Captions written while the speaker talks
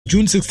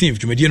June 16th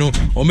dwumadi no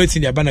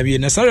ometin dia bana wie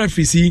na sa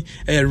referee si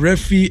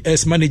referee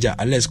as manager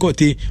Alex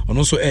Cote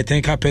ono so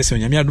technical person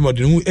nyame adomode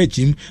no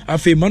echim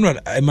afi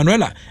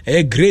Manuela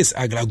Grace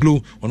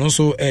Aglaglo ono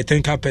so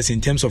technical person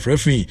in terms of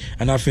referee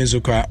and afi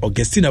so kwa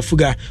Augustina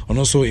Fuga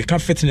ono so e ka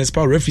fitness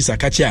power referees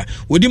akachia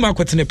wodi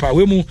makotene pa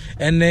we mu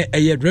ene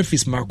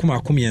referees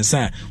makoma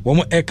yensa wo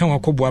mo e ka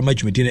wakobo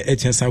amadwumadi na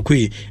etiansa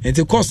koi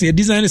enti course ye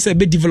design say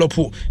be develop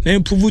na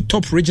improve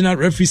top regional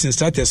referees and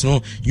starters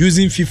no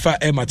using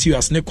FIFA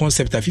materials ne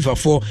concept of FIFA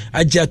 4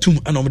 ajatum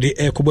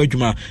anomde kobo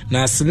adwuma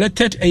na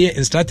selected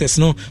instructors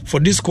no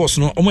for this course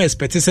no omo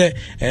expect say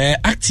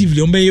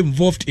actively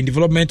involved in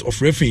development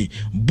of referee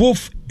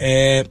both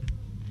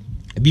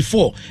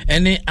before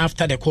and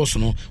after the course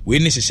no we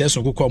need to share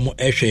some go come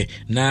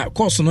na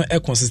course no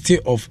consist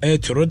of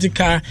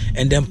theoretical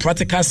and then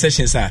practical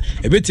sessions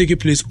e be take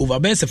place over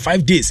best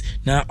 5 days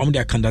na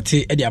dey conduct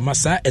e dey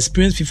amasa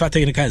experience FIFA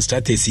technical and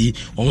strategy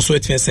so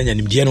et senya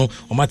nimdie no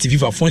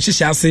FIFA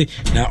function ase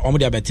na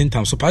dey abetin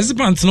time so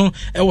participants no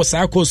was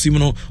sa course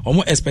no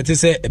expect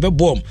say e be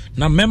bomb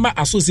na member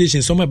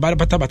associations so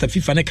bata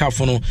FIFA ne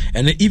CAF no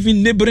and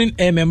even neighboring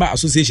member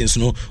associations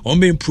no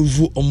be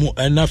improve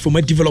na from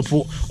develop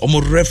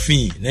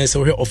referee na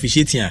so we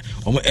officiating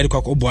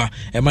edikwa koboa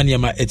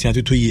emaniama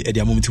etiantoto yi edi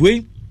moment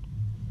we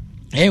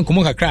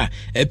nkomo kakra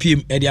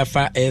pm edi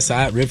afa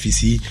sa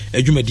referee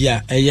adwumadi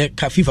a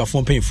ka FIFA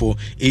fonpenfo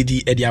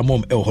edi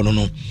amom hono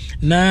no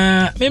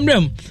na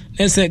membrem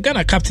say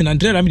Ghana captain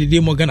Andre Rami de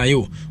mo Ghana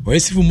yo we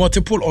receive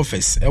multiple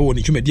offers wo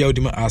ni dwumadi a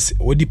odima as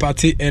odi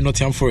party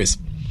Nottingham Forest.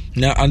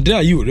 Now,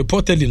 Andrea, you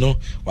reportedly know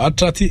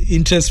attracting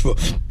interest for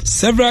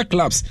several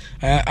clubs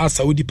as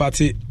Saudi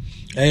party.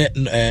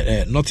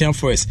 Nottingham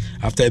Forest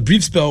after a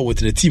brief spell with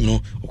the team no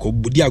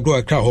Diagro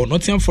Accra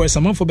Nottingham Forest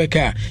among for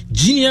Beka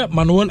Junior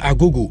Manuel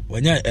Agogo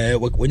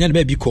when you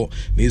baby call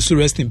may so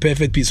rest in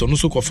perfect peace on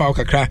so kofa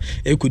kakra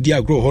could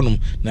Diagro honum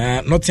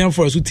na Nottingham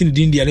Forest utin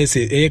din dia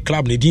say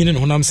club ne din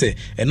no honam say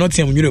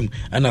Nottingham nyurum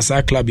and as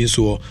a club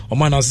so o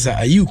man say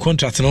are you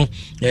contract no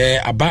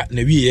aba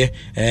na wie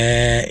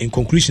in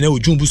conclusion e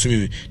June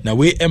busumi na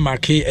we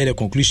mark at the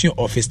conclusion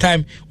of his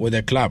time with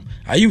the club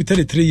are you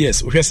 33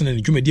 years we person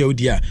in Jumedi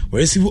Odia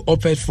receive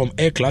offers from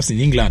air clubs in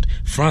England,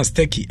 France,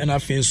 Turkey, and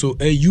also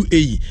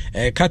UAE,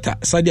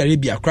 Qatar, Saudi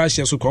Arabia,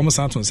 Croatia, so come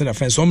Santon, Sena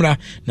Fence, Omra,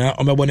 na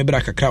Omabone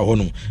Braka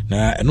Honum.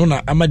 Na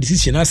nona ama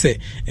decision I say,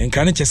 and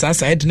Kaniches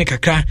as I had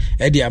Nekaka,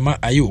 Eddie Ama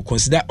Ayu,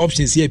 consider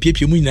options here,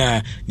 Pipi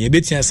Muna,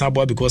 Nebeti and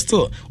Sabo, because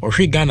still, or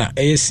Ghana,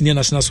 senior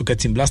national soccer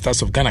team,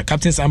 Blasters of Ghana,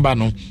 Captains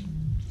Ambano.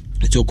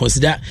 To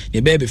consider the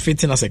baby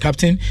fitting as a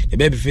captain, the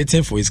baby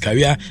fitting for his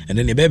career, and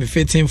then the baby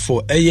fitting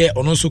for a year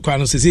on also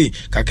Kwano Sisi,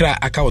 Kakra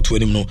Akawa to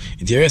him. No,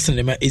 the rest of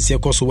the ACL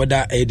course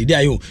whether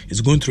Didio is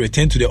going to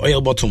return to the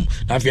oil bottom.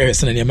 Now, if you're a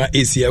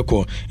ACL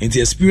core, and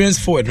the experience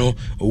forward, no,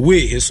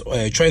 weigh his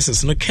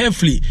choices no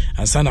carefully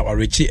and sign up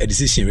a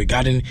decision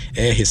regarding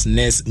his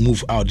next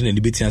move out in the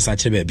debate and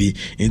such a baby.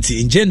 In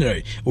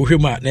January,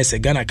 Uhima, next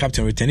Ghana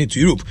captain returning to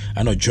Europe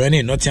and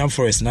joining Nottingham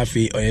Forest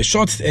Nafi a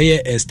short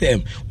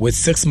stay with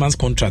 6 months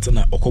contract.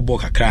 Na Okobo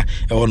Kakra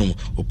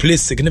who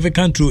plays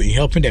significant role in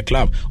helping the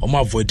club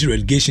avoid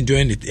relegation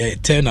during the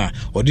tenure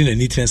or during the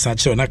neat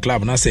search on that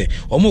club and I say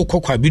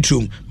kokwa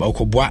bitrum ba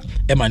Okoboa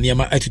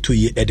emaniama attitude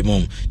ye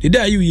edemom the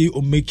day you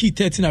make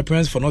 13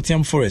 appearance for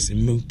Nottingham Forest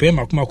pe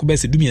makuma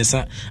kubese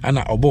dumiensa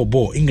ana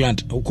obo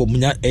England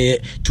okomunya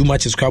 2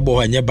 matches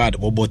crabo anya bad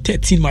obo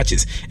 13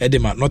 matches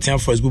edema Nottingham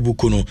Forest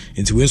bubukuno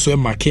into win so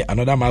mark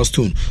another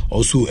milestone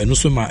also and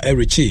also ma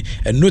Erichi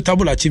a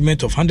notable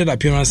achievement of 100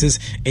 appearances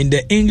in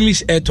the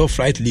English Top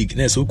Flight League.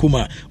 Na so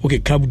kuma okay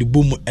club the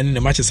boom and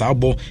the matches are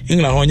bo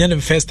England honya the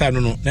first time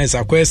no na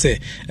sa kwa say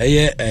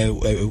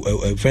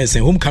friends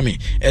homecoming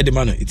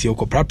edema no iti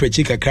okopra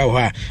prechi kakra ho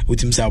a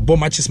utim say bo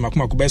matches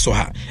makoma ko beso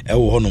ha e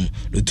wo honom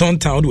the Town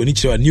Town we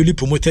need newly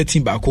promoted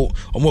team bako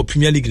omo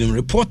Premier League no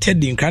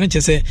reported the nkran che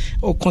say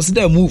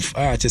consider move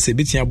che say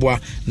betia boa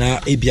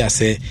na ebia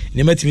say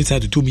ne matimi tan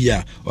to mi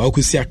a o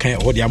kusi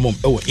akan o de amom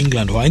e wo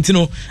England ho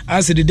antino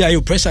as the day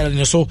you pressure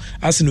ne so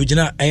as no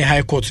gina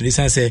high court ni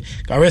say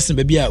arrest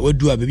baby a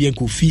wadu a baby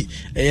enko fi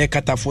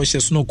katafo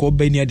hye so no ko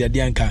ba ni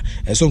ade anka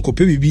so nko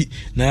pe bibi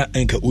na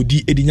enka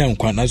odi edinya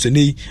nkwa na so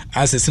nei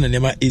asese na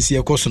nema esi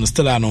ekoso no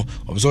stella no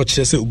obzo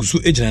kire se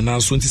ogusu ejina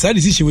na so nti sa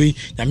decision we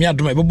nyame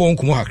adom e bebo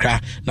nkomo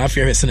hakra na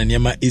afia hwese na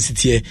nema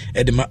esitie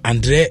edema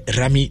Andre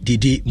Rami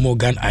Didi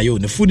Morgan Ayo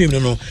ne full name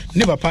no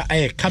ne papa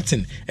aye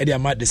captain ede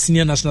ama the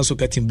senior national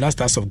soccer team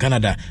Blasters of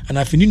Canada and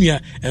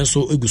afinua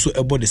enso egusu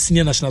ebo the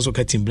senior national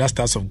soccer team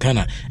Blasters of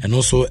Ghana and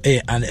also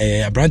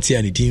Abrantia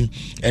and team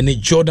and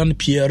Jordan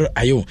P Pierre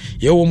Ayo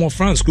ye wo mo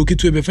France kro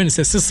ketu be friend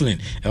say Sicily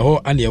ho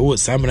ane ye wo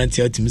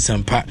Samrantia timi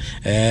sampa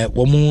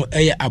wo mo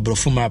eye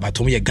abrofuma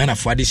batom ye Ghana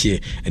fo ade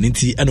hye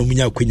enti ana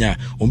munya kwanya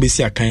o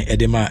besi akan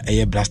edema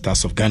eye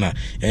Blasters of Ghana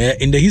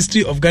in the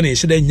history of Ghana ye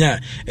sheda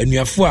nya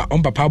enuafo a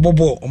on papa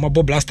bobo o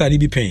mabo Blaster ni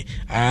bi pen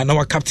na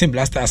wa captain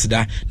Blasters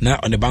da na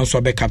on the bounce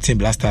be captain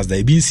Blasters da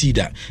e bi see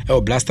da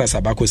Blasters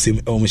abako sem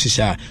o mo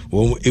hihya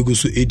wo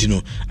egusu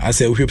edino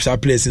as a hwepsa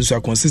players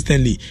nso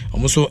consistently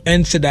almost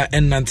encheda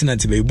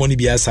n99 be boni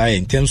bia sai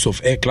in terms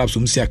of air clubs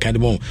um see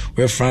academy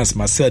where France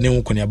Marseille ne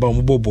won konia ba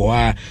um bobo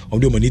a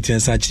de mo nitren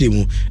sa kire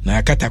mu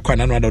na katakwa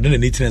na no ado na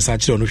nitren sa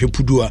kire no hwe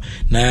pudua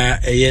na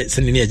eye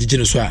sene ne agege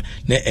no so a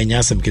na enya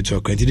asem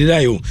keto kwenti dida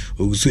yo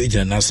ogusu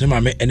ejina na so ne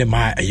ma me ene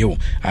ma ayo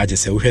aje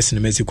se hwe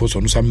sene mesi ko so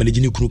no so manage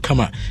ni kunu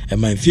kama e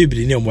man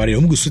fiebiri ne omware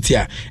omgusu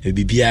tia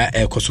bibia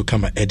e koso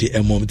kama e de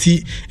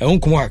emomti e won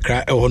komo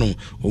akra e ho no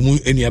omu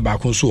enua ba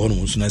ko so ho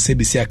no so na se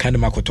bisi aka ne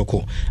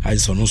makotoko aje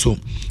so no so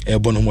e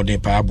bo no modern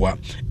pa aboa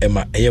e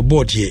ma e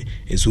board ye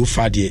e so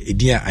fa de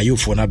edin a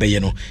ayofo na beye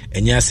no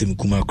enya asem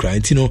kuma akra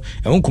enti no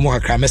e won komo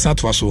akra mesa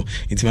to so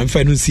enti ma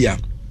mfa no nsia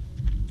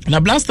na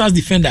Blasters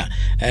defender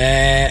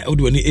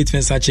odwani 8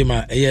 fence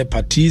achema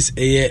Patrice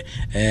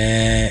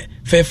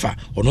Fefa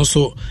ono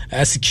so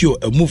secure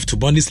a move to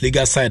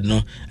Bundesliga side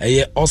no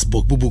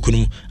Osburg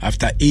Bubukunu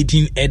after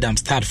aiding Adam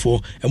start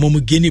for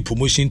gaining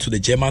promotion to the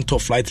German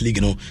top flight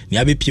league no ni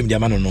abe pm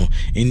diamano no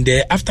in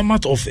the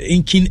aftermath of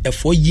inking a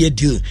 4-year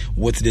deal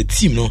with the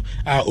team no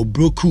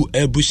Obroku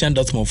Borussia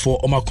Dortmund for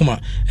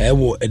omakoma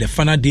the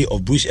final day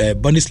of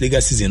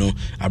Bundesliga season no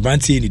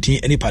abranti anything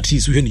any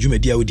parties who ni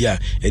jumedi audia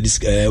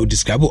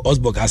describe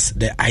Osburg as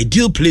the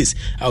ideal place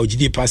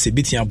GD pass a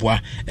bit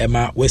yabwa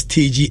Emma West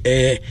stage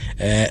a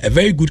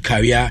very good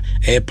career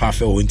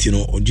path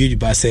ontino onjidi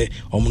ba se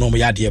omno mo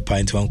yade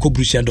pa nti wanko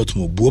Borussia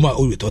Dortmund buoma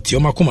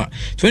otioma koma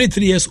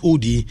 23 years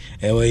old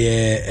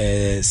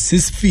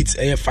 6 feet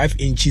 5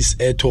 inches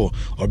tall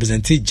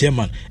represented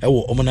German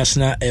omo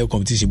national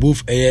competition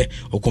both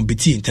or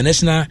compete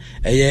international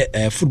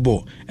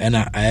football and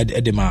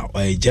edema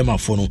German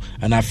for no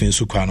and afen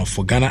so kwa no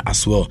for Ghana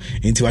as well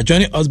into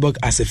joining Osburg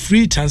as a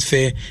free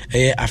transfer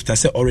after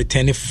say or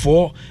returning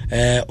 4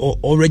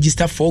 or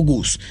register 4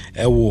 goals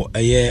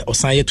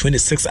osaye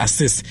 26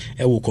 assists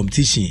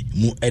competition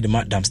mu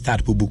edema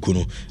Darmstadt bubuku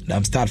no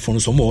Darmstadt for no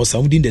so mo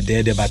samudin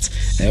de but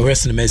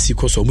western Messi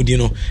ko so mudin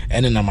no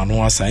ene na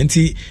mano asa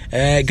enti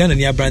Ghana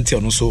ni abranti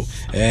ono so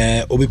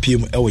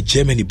obepiem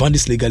Germany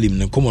Bundesliga league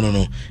no komo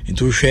no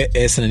into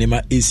hwe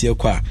senema Asia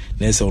kwa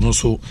na se ono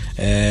so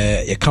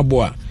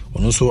yekaboa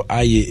ono so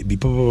aye bi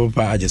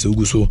papa agese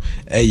uguso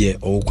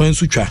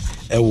okwansu twa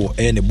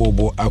ne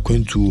bobo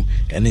akwantu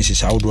ene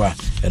hihya wodo a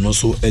eno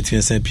so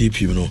atiensan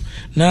pp no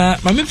na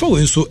mamefa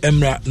we nso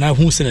emra na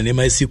hu se na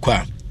nema esi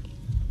kwa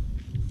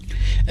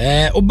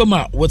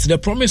Obama, what's the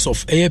promise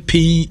of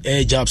paying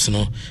jobs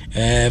no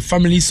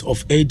families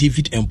of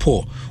David and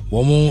Paul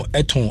womo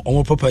eton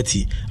omo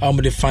property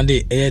omo de fund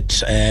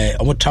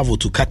omo travel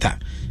to Qatar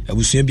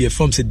abusuan bi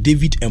from say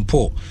David and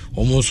Paul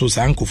omo so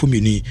sankofo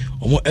mini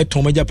omo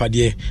eton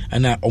majapade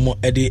ana omo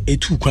ede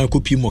etu kwan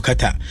kopi mo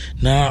Qatar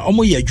na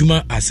omo ye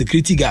adwuma as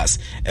security guards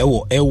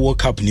World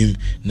Cup nim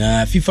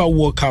na FIFA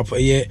World Cup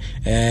nhihye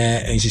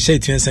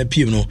 20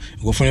 PM no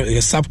go for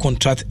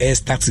subcontract air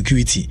staff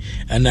security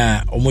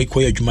ana omo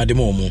ikoye adwuma de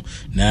mo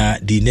na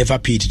they never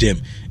paid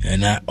them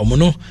na omo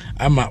no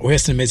ama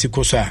Western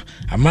Mexico so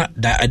ama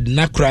da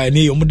na cry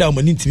ne omo da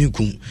omo ntimi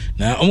kum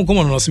na omo come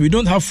on no so we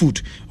don't have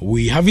food,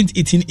 we haven't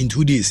eaten in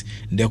 2 days,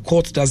 the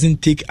court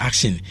doesn't take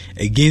action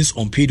against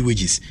unpaid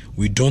wages,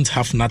 we don't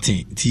have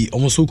nothing ti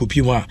omo so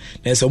kopi mo a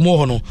na se omo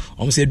ho no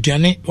omo se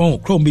aduane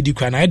kro mbedi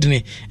kwa na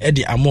edene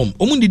ede amom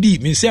omo ndidi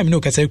me se amene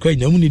okasa kwa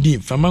na omo ndidi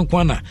fama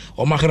kwa na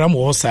omo akara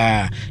mo ho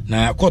sa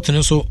na court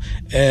no so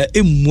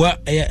emua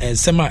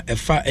ensema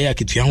efa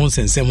aketua ho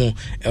sensem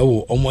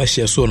ho omo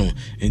ahye so no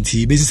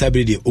nti besi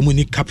sabrede omo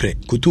ni kapre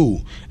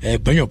koto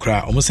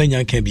panyokra omo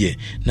sanya kan bie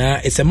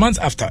na it's a month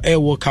after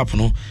World Cup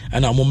no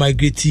and omo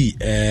migrate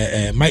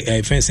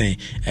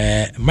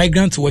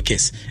migrant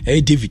workers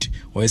David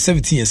or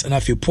 17 years and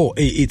after Paul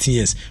 18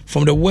 years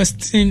from the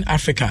Western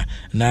Africa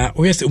na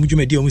where's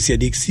omujumedi omusia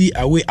they see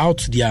a way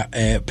out their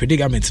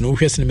predicament no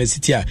where's in the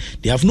city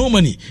they have no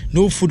money,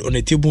 no food on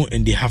the table,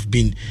 and they have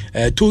been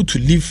told to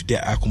leave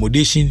their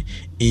accommodation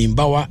in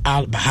Bawa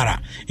Al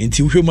Bahara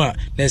until Huma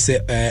there's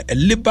a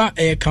labor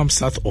air camp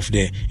south of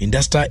the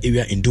industrial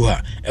area in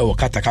Doha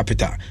Kata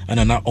capital and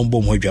an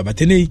ombo mojua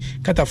but any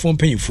Kata phone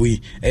paying for a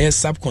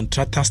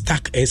subcontractor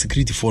stack air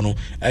security for no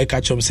I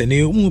catch them say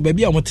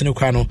baby I want to know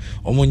crano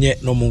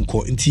omonye no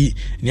monko nti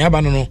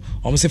niaba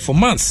no say for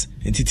months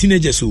nti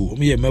teenagers who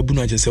me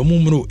mabuna just say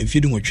omumro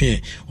enfiding otwe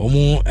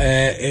omo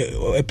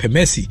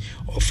mercy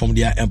from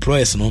their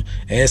employers no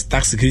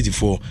stack security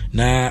for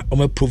na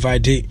omo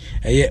provide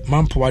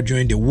manpower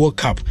during the World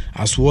Cup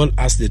as well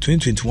as the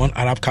 2021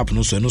 Arab Cup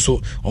no so no so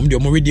de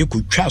already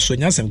could try so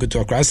nyasem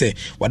keto akra say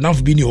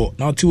wadanfo bi ni ho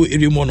na ti wo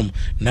eremonum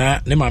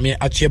na ne maame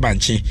atue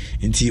banche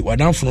nti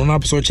wadanfo no na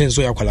so chen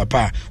so yakwala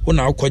pa wo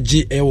na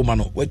akogye wo ma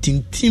no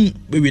watintim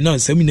bewe na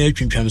nsam na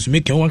atwintwam so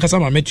make won kasa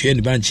maame tue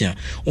ni banche a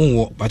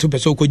wonwo bato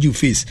pese okogye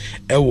face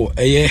wo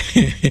eye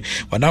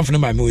wadanfo no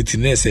maame woti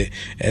na se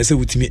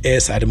wutimi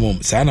sade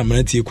mom sa na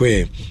manati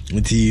kwe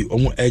nti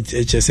omo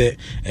hs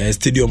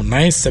stadium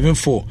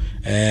 974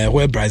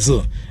 where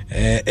Brazil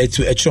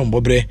etu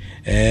bobre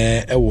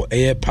ewo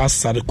pass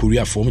South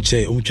Korea for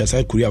che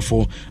South Korea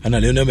for and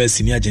Lionel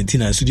Messi ni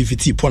Argentina so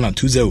defeat Poland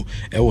 2-0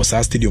 ewo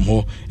sa stadium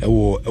ho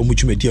ewo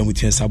omutwumedi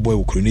amutien sabo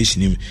ewo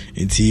coronation him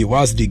nti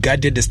whilst they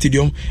guarded the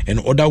stadium and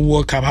other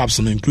World Cup hubs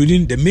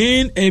including the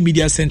main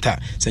media center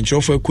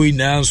central for Queen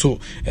na so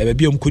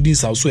be omkodin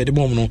sa so e de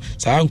mom no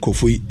sa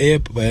nkofo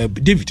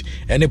David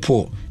and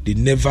Paul they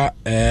never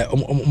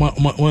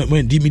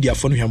when the media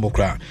phone him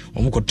bokra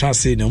omukota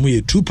say na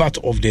mu two part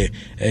of the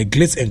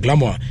glitz and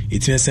glamour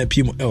it means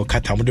PM El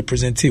Qatar mo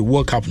represent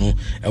World Cup no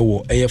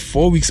ewo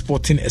 4 week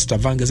sporting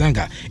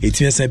extravaganza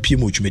it means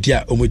PM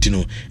Chumedia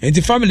omotino and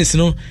the families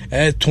no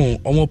ton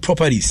omo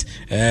properties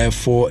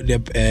for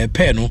the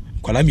pair no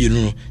kwala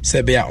mienu no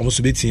se be a omo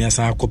betin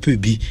asa kope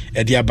bi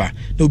e de aba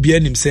na obi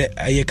anim se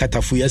aye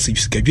katafo ya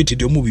sikadwete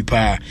de omo bi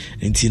pa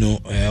enti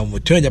no mo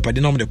tun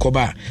japade na omo de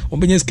koba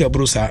omo benye ska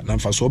brosa na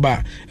mfaso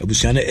ba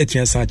abusuane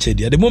etua sa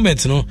chede at the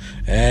moment no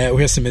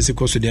we have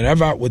Mexico so the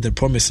river with the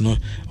promise no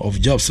of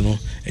jobs no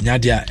enya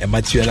dia e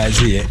materialize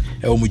here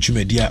e omo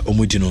twumedia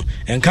omo di no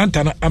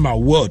enkanta na ama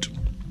world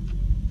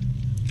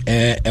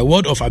a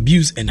word of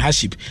abuse and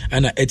hardship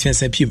and at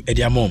 10 p.m. at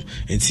their mom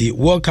and see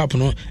World Cup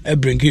no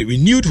bring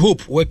renewed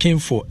hope working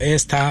for air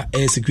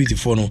security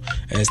for no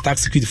star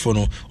security for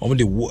no on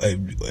the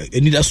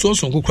need a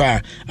source on cry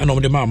and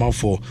on the mama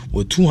for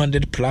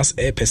 200 plus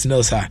air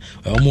personnel sir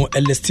more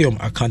LSTM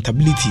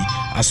accountability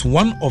as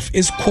one of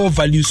its core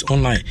values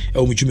online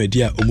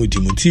media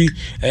omudimunti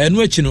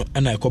no chino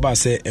and I coba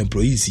say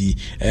employees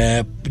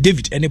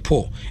David any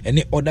Paul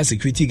any other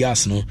security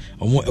guards no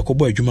omo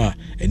ekobo adwuma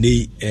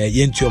ene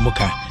yentu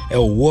omoka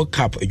World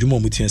Cup adwuma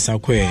mutin san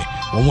kwe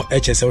omo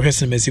HS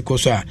ohwese Mexico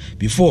so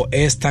before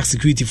air stack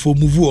security for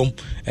move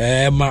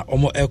ma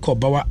omo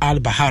ekobawa Al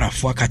Bahara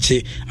for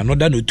akache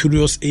another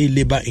notorious a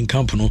labor in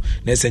camp no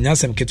na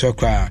senyasem keto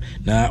kra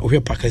na ohwe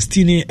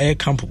Pakistani air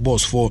camp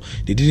boss for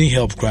they didn't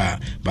help kra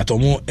but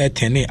omo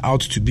turning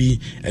out to be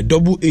a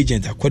double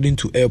agent according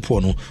to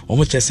airport no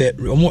omo chese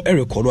omo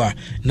record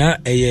na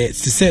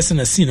success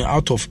na scene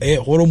out of a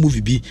horror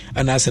movie bi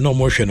and as no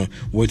more no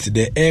with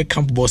the air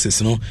camp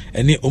bosses no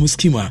any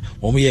schema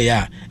omo ye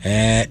ya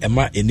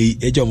ema eni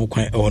eja omo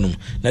kwan ehonum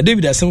na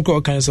David asem ko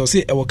kan so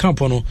say e wo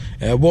camp no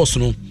boss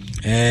no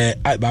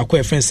ba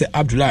ko friend say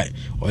Abdullah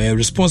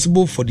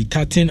responsible for the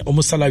 13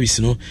 almost salaries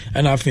no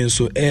and I feel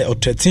so or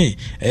 13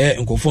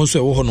 nkofon so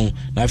e wo hono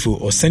na afi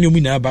o send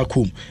omu na back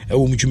home e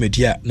wo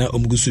mutwumedia na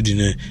omugusu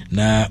di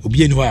na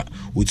obi enu a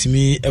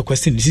otimi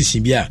question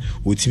decision bia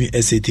otimi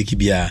essay take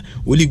bia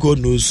only God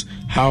knows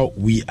how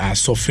we are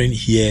suffering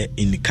here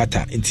in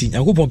Qatar nti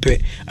yakopon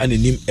pe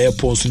anenim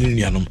airport so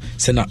nuanom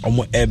se na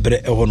omo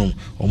ebre ehonom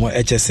omo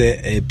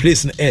hse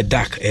place na air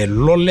dark a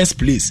lawless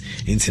place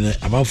nti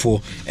na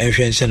amanfo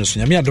enhwenhye so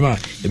nyame adoma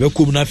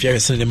ebekom na afia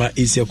hwese ne ma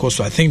esia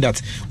koso I think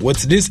that what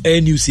this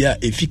air news here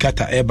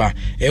Qatar eba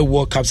air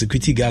World Cup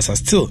security guards are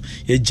still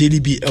a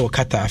JLB air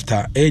Qatar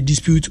after a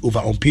dispute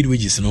over unpaid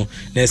wages no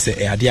na se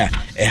e ade a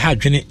e ha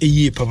dwene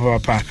eyi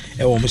papa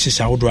e wo mo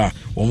hyehya wodo a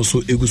wo mo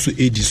so eguso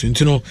edi so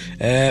ntino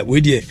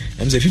we die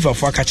em se FIFA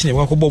fo aka kine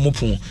wakobọ mo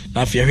pon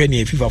na afia hwe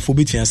ne FIFA fo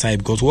betua sai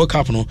because World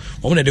Cup no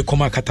wo na de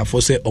koma Qatar fo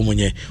se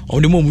omonye wo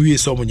de mo wie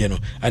se omonye no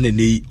ana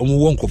nei omo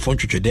won kofo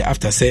ntwetwede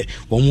after se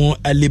wo mo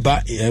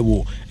aliba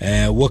wo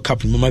World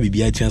Cup mama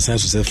bibia tua sai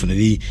so se fo na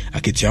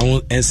aketua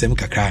won ensem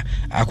kakra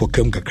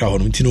akokam kakra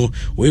hono ntino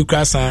we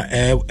krasa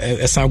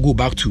esan go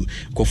back to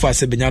kofo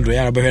ase benyado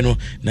ya rabahwe no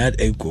na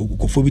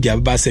kofo bi dia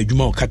ba se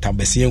adwuma o Qatar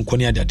bese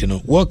nkoni ade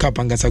no World Cup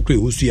angasa kre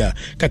osu ya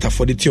Qatar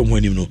for the ti omo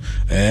anim no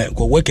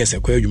ko workers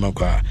ekwa adwuma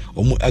kwa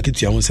omo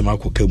aketua won sem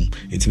akokam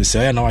ntimi se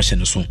ya na wa hye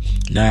no so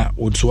na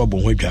wodso wa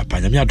bon ho adwa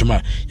pa nyame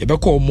adoma ye be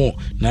ko omo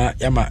na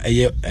yama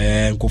eye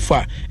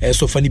nkofo a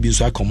so fani bi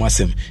so akomo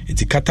asem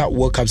nti Qatar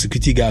World Cup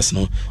security guards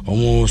no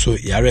omo so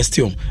ya arrest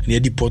him na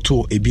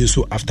deporto ebi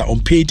so after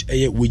unpaid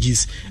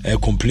wages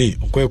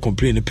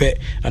complain pe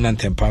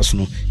anantem pass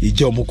no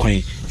yeje omo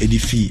kwan edi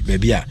fee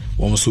baby a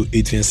wo so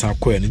 18 sa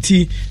kwa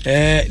nti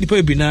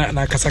nipa bi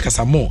na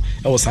kasa mo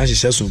e wo san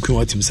hyehyɛ so nkun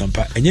watim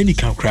sampa enya ni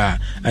kan kra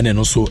ana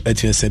no so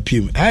 18 sa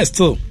pm I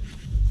still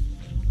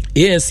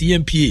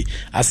ASEMPA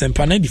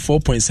Asempa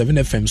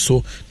 94.7 FM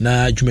so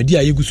na dwumadi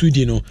a yegusu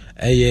di no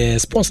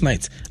sports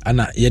night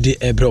ana yede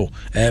ebro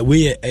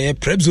we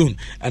prep zone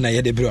ana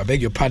yede ebro I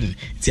beg your pardon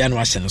ti anu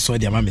ahye no so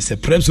de ama me se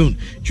prep zone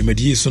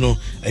dwumadi so no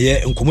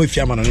nkomo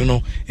efiama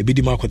no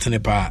ebidi ma akotene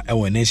pa e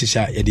wo na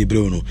hyehyɛ yede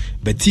ebro no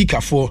batika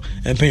for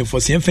empen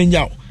for se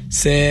emfenyaw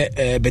say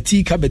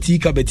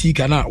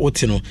betika na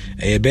wotino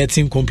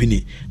betting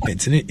company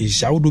betting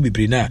inshawo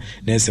be na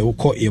say we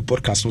call a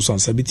podcast no so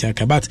sabitia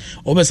kan but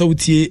obesa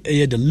wutie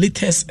the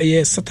latest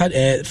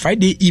Saturday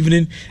Friday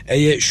evening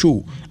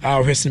show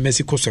our wrestling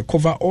Mexico so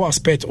cover all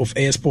aspect of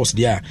sports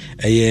there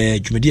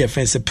dwumadi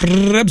fence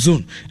prep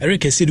zone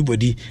Eric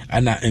Sedubodi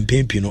ana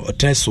empempi no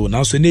otreso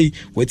now so nei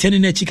wetiane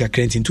na chika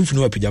krentin tufu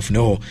no apijafo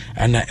no ho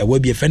ana ewa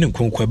bi fene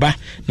nkonkweba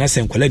na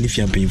senkwala ni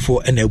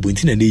fiampemfo ana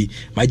abunti na nei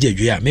maje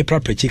adwe a me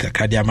prapra chika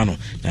kade ama no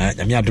na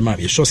nyame adoma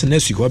ye sure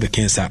next week obe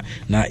kensa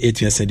na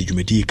etuasa di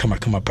dwumadi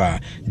kama pa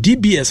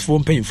DBS for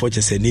mpemfo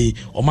chese nei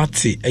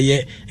omate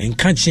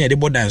nkanche de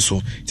bodan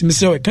so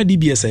timise we ka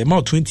DBS ma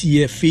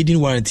 20-year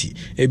fading warranty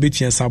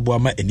ebetua sabo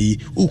ama eni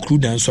ukru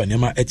dan so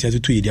anema etia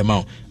tutu yedi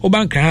ama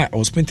obanka ha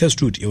o Spinters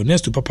Road e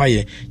next to papa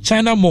ye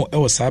China Mall e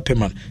was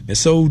Sapeman me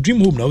so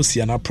dream home na o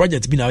sia na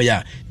project bi na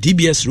ya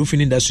DBS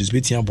Roofing Industries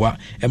betia boa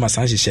e ma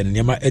san hye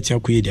nema etia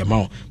ko yedi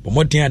ama bo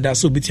modern ada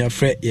so betia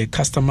frɛ ye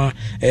customer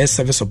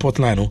service support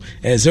line no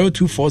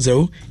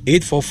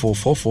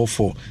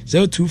 0240844444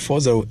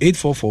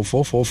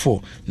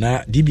 0240844444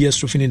 na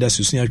DBS Roofing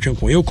Industries nya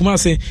twenko ye kuma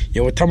se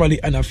ye wotamali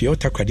anafi ye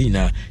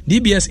otakradina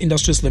DBS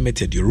Industries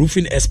Limited your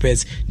roofing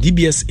experts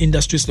DBS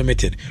Industries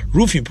Limited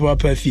roofing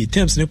proper fee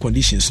terms and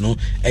conditions no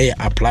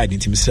applied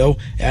into myself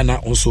and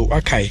also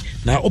akai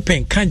na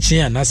open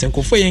kanchi na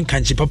senkofo yen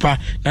kanchi papa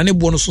na ne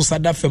bo no so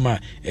sada fema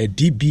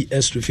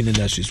DBS Roofing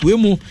Industries we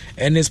mu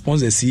any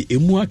sponsor si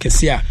emu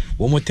akese a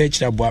wo mo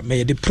techra bo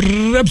me de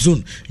prep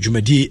zone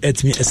dwumadi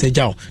etmi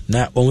esejao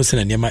na wo se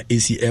na nema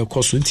ACL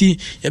cost nti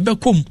ye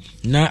bekom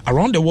na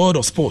around the world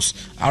of sports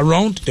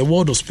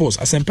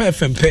asempa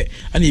FMP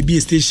and e be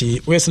station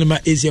where cinema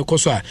ACL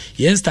cost a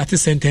yen start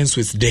sentence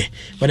with there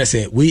but I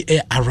say we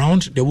are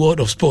around the world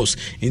of sports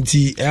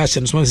nti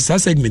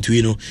segment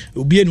we know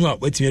obi enu a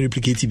wetimi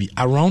replicate bi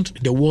around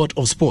the world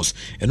of sports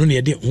eno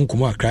ne de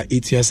nkomo akra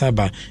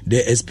etiasaba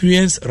the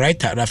experience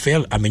writer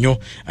Rafael Amenyo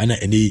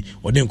ana eni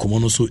ode nkomo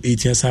no so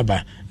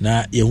etiasaba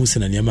na yehu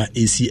sena nema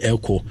ACL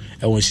ko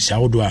ewon hihya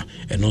hodo a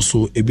eno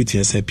so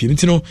ebetiasa pim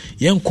nti no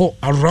yenko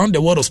around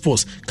the world of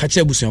sports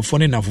kache abusuafo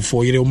ne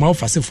nafofo yere o ma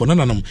ofasefo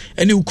nananam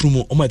ene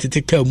ukrumu o ma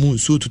tete ka mu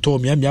so tuto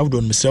miamia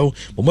wodo no mesrew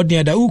bomodin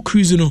ada u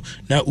cruise no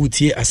na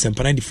utie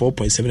asempa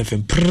 94.7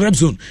 FM prep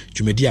zone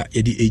dwumedia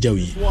edi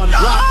ejawi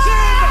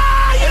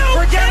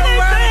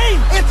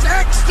it's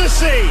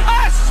ecstasy,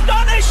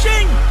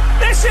 astonishing.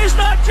 This is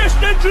not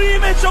just a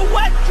dream, it's a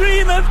wet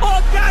dream of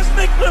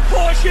orgasmic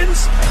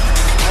proportions.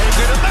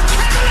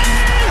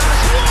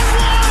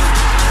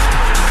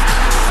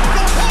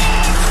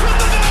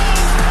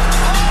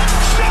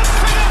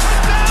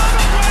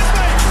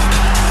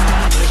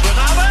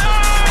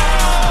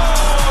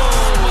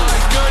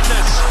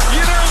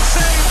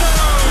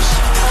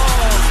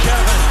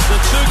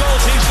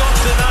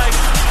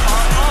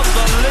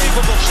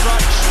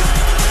 Strikes.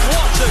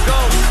 What a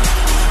goal.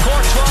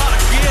 Courtois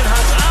again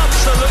has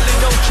absolutely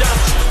no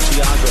chance.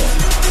 Thiago,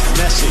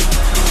 Messi.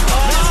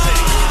 Messi.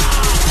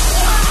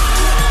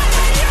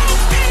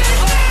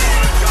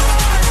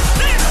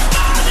 This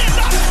man is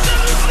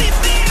absolutely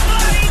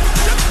beaming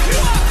to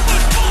pure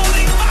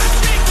footballing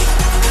magic.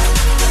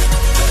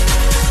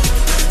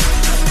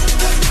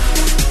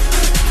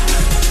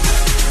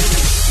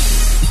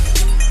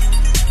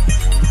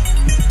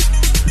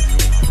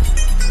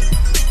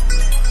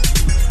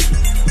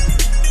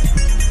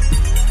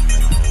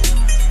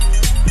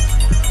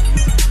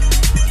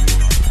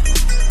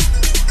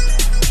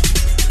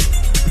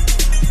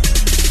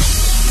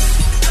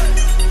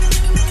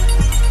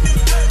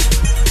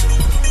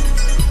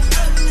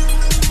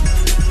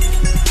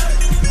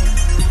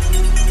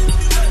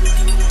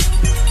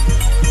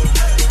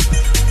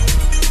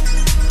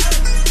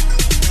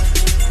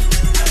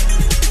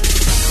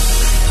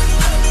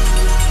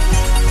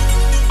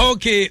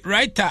 Okay,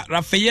 writer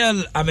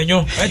Rafael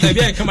Amenyo. Writer,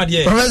 be come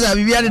here. Professor,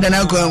 we are the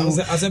now.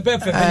 As a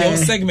perfect your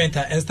segment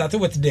and started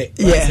with today.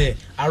 Yeah.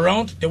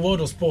 Around the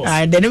world of sports.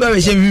 The never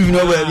we shame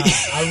nowhere.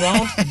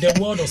 Around the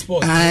world of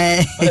sports.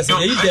 I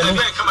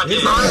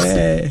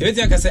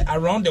say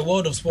around the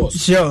world of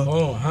sports. Sure.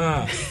 Oh,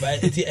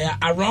 but it's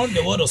around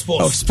the world of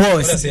sports. Of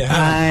sports.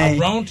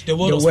 Around the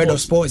world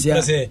of sports. Yeah.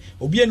 I say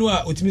obi enu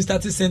a utimi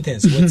start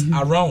sentence with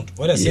around.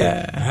 What I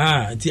say?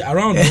 It's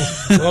around.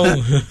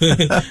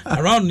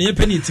 Around near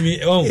penny to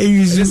me. Oh,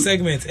 this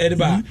segment,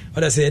 Ediba.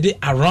 What I say?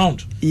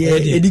 Around. Yeah.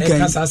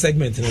 That's our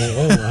segment.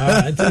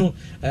 Oh,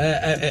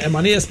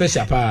 money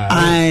special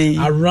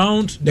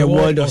around the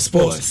world of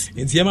sports.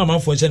 It's Yama man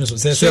for channel. So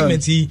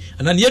segment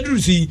and then you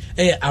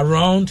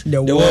around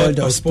the world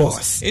of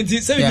sports.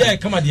 It's say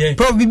come at here.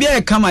 Probably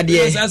be come at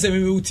here. I say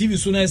TV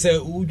soon I say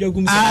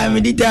ujagum.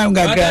 The time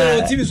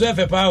TV so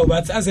have power,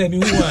 but I say me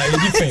who are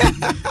different.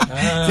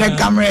 The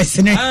cameras.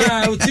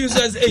 TV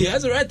says hey,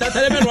 that's right. That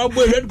element of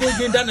red gold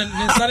green down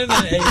and standing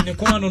in the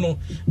corner no.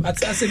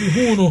 But I say me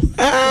who no.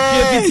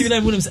 TV na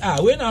wouldn't say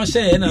when I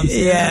share and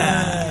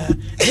yeah.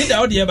 Need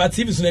out here but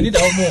TV soon need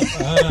out more.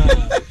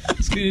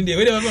 screen there.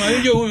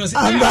 Whatever you want to say,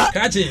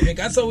 catch it. Make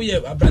us we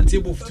have a brand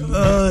table to.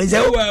 Oh,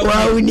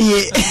 wow, we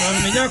need.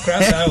 I'm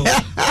crash out.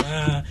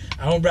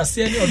 I'm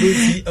Brazilian or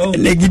do oh,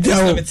 negative.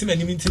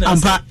 I'm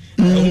pa.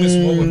 No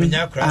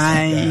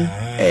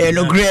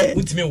great.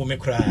 Put me woman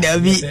cry.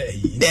 David.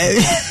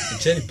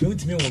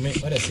 Put me woman.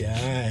 What I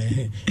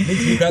say? Make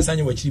me crash on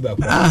your chiba.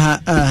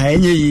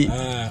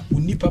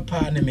 Uni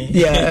papa me.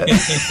 Yeah.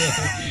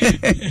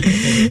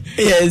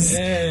 Yes.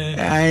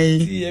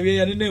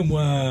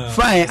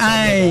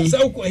 Fine.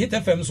 So hit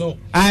FM so.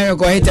 I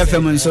go hit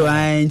FM so.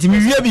 I to me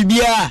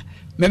bibia.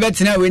 Maybe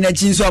tonight we na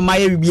chin so my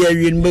bibia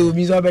we no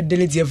be so be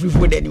delete free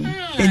food anymore.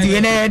 Enti we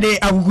na dey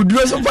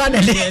akukuduro so fa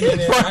na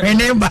for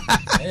remember.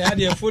 Yeah,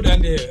 the food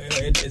and the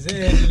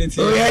delete.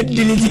 Oh, yeah,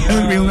 delete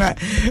everywhere.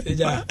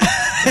 Yeah,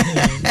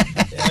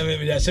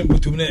 maybe the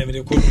shembutum na me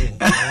dey ko.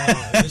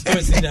 The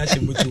story say na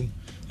shembutum.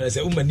 I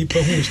say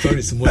nipa who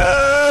stories more.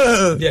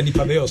 They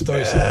nipa be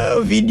stories.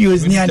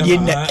 Videos ni ade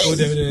na. Oh,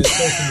 the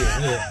stories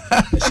there.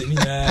 She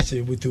na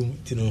she butum,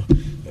 you know.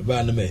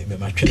 Ba na me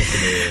ma twene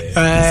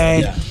for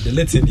the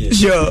letting here.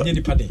 Sure.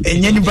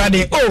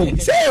 Anybody. Oh,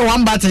 say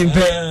one button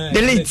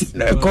delete.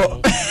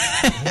 Go.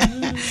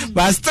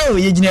 But still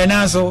you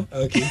na so.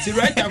 Okay, it's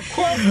right now.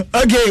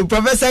 Okay,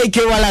 Professor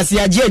Ike Wallace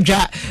ya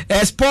jedwa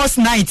sports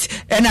night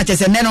and at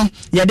say neno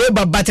ya dey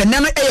but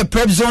neno e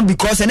prep zone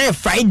because na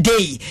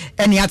Friday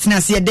and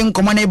yatna se den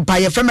komane by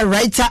a family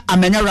writer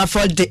Amenya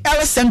Rafael de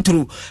El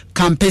Centro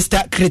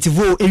Campista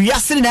Creativo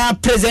ewiase na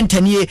present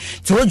anie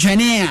te wo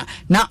dwane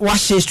na wa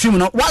share stream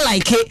no wa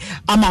like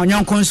ama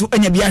onyonkon nso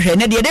anya bia hwe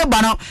na de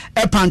ba no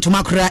e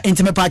pantoma kra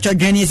intime pa twa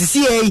dwane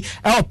CCA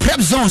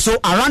prep zone so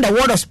around the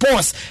world of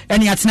sports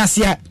and yatna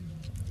se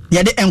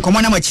yede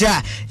enkomo na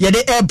machira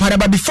yede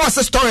paraba before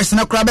the stories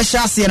na kra be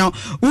hyase no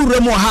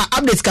uremu ha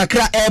update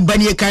kakra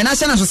banie kan na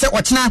so se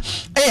ochena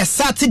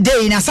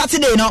Saturday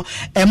no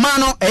ma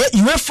no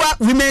UEFA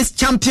Women's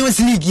Champions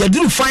League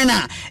yaduru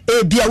final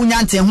bia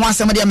unyante ho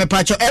asem de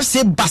mepacho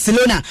FC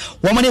Barcelona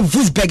woman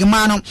Wolfsburg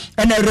ma no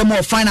na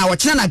remo final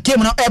ochena na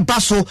game no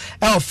baso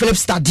Philip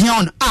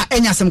Stadion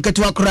enya sem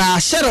ketewa kra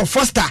Cheryl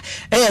Foster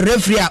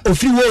referee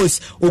ofri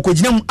Wolves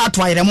okogina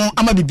atwairemo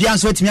ama bibia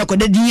nso atimi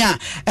akoda din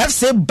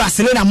FC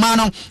Barcelona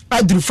mano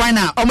adru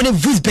final omne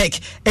Wolfsburg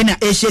ena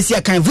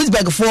Asia kan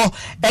Wolfsburg for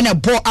ena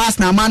ball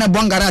Arsenal mano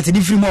bongara te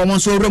different mo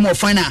so remo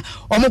final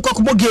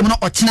omokokubo game no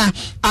ochena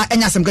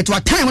enya sem ketewa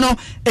time no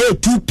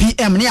 2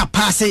 p.m. near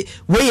pass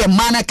we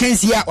mana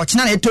kansi a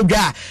ochena na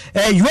etodwa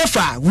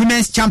UEFA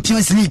Women's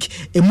Champions League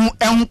emu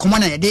enkomo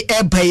na de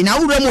bai na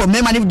uremo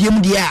mema ne diem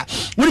dia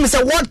woni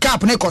say World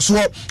Cup ne koso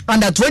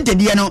under 20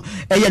 dia no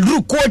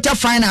yadru quarter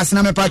finals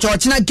na mepacho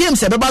ochena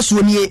games ebeba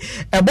so nie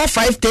ebo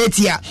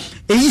 5:30 a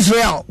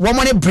Israel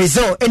woman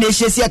Brazil and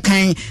Asia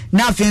kan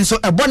na afin so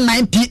ebo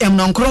 9 p.m.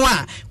 no nkro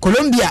a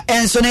Colombia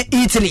enso na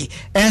Italy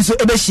enso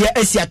ebehia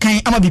Asia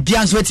kan ama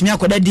bibia nso atimi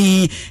akoda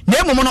din na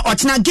emomo no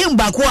ochena game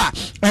baako a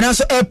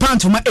enso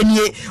pantoma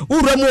enie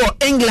uremo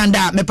England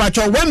a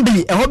mepacho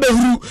Wembley eho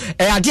behuru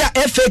ade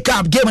a FA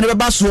Cup game ne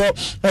beba so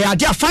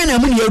ade a final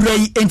mu ne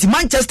ewrai enti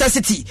Manchester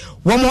City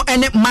womo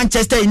ene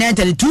Manchester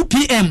United 2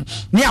 p.m.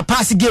 near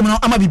pass game no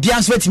ama bibia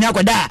nso atimi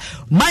akoda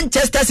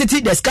Manchester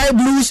City the Sky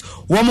Blues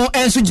womo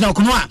enso gina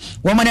kono a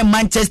womo ne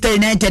Manchester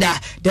United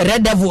the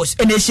Red Devils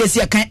and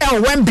Asia kan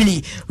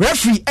Wembley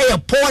referee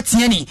port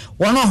yeni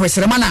wono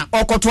hweserema na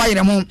okoto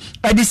ayeremo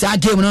adi sa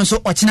game no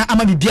so ochina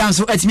ama bibia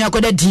nso atimi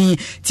akoda din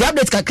ti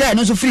update kakra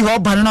no so free ho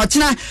ba no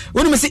ochina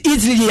woni me se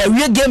Italy ya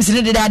we games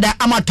ne de dada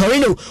ama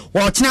Torino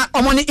wo ochina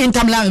omoni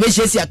Inter Milan be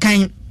Asia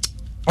kan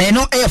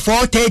no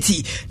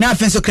 4:30 na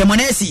afenso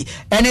Cremonese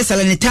ene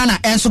Salernitana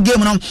enso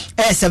game no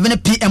 7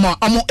 p.m.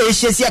 amo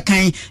Asia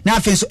kan na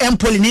afenso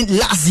Empoli ni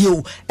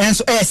Lazio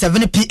enso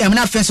 7 p.m.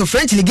 na afenso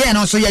French Ligue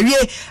no so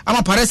yawie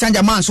ama Paris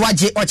Saint-Germain so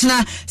age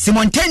ochina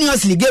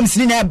simultaneously games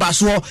ni na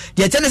baso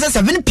de tenese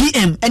 7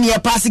 p.m. ene ya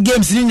pass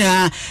games ni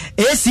na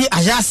AC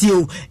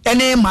Ajaccio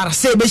ene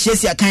Marseille be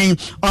Asia kan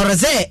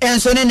Orze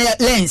enso ne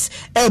Lens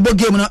bo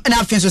game no na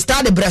afenso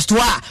Stade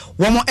Brestois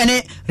womo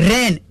ene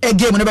Rennes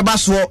game no be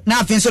baso na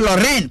afenso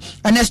Lorraine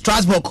and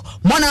Strasbourg,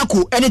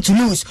 Monaco, and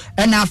Toulouse,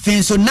 and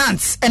Afenso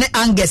Nantes, and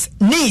Angers,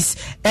 Nice,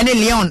 and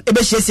Lyon,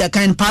 Ebechesia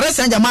kan Paris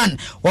Saint-Germain,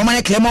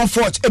 woman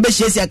Clermont-Foot,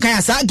 Ebechesia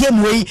kan sa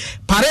game way,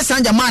 Paris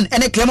Saint-Germain,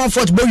 and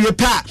Clermont-Foot,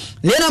 Boyepa,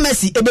 Lionel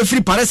Messi, Ebe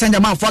free Paris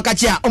Saint-Germain,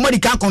 Fakatia, Omadi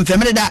can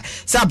confirm that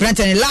Sa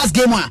Brenton last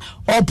game one,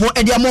 Opo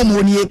Ediamo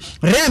Monier,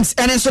 Reims,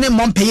 and Sonny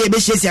Montpellier,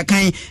 Ebechesia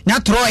kan, na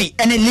Troy,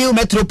 and Lille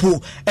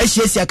Metropole,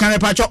 Ebechesia kan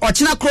Mepacho,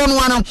 Ochina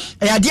Kronwano,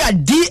 Adia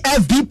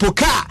DFB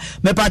Poka,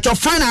 Mepacho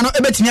final,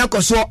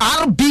 Ebetimiako. So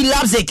RB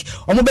Leipzig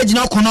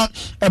omobegina kono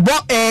ebo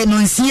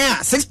nonsia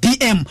 6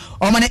 p.m.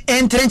 omane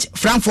Eintracht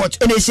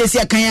Frankfurt ene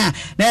Asia kan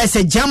na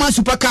se German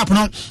Super Cup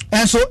no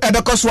enso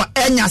ebekoso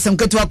enya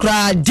semketu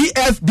akra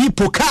DFB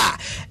Pokal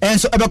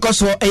enso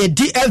ebekoso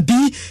DFB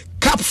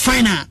Cup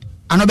final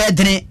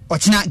anobedene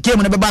ochina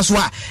game no beba so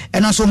a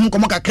eno so hu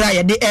komo kakra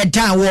ye de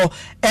dan wo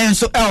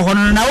enso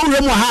hono na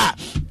uremu ha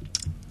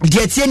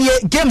the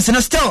tienie games no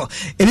still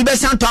ebi be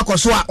santo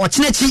akoso a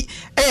ochenechi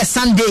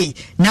Sunday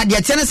na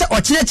the tienie se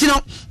ochenechi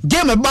no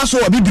game ba so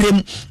obi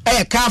brem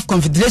CAF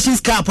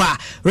Confederations Cup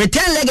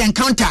return leg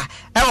encounter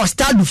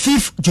start the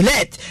 5th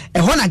July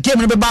na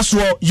game no be ba so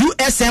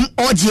USM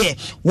OGA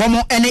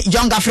womo any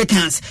Young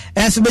Africans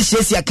and so be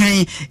shesi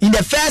kan in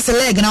the first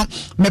leg no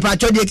me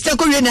pacho the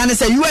executive union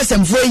say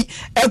USM foi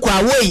ekwa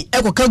away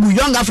kagu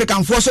Young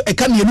African for so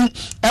ekamienu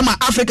ma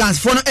Africans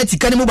for no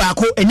etika ne mu ba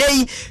ko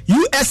enei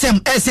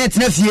USM set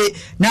na fie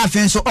na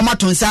afen so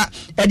omatonsa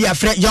e dia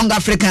free Young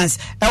Africans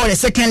the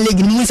second leg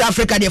in South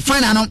Africa the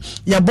final no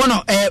ya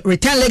bono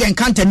return leg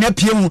encounter na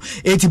piemu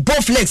it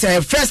both legs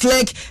first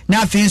leg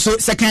na afen so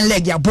second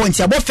leg ya bon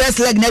ti abo first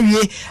leg na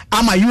wie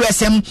ama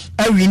USM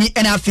awini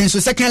na afen so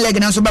second leg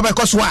na so baba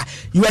koso a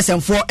USM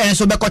 4 en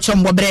so be ko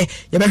chombo bre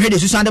ya be hwede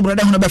susu ande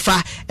broda hono be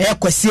fa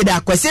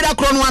kwasida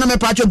kro no me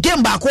pacho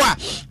game ba ko a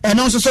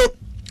eno so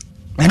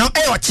eno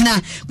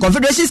ochina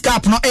Confederations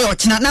Cup no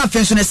ochina na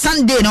afen so ne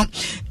Sunday no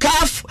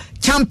CAF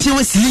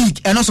Champions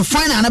League and also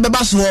final na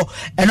beba so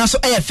and also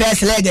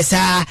first leg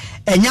sa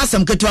enya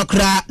sam ketua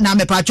kra na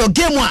me pacho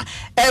game a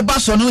eba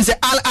so no se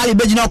Al Ahly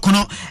begina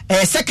kono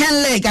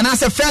second leg and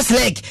also first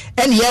leg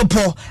any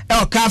airport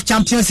CAF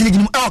Champions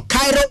League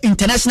Cairo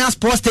International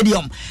Sports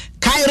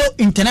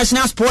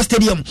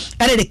Stadium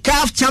and the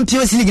CAF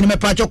Champions League me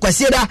pacho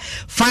kwasieda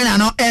final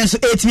no enso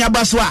 8 mi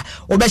abaso a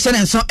obehye ne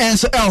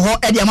enso ho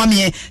e dia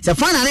mamie se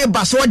final na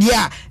baso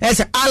dia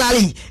se Al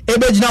Ahly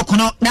ebegina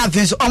kono na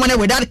avenso omane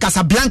without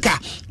Casablanca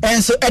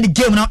enso the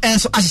game no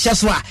enso ahihye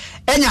so a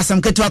enya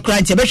sam ketua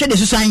kra nti ebehwe de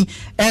susan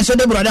enso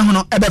de brother ho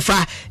no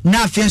ebefa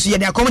na avenso ye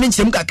de akomani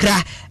nchirem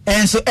kakra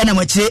enso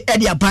enamachire e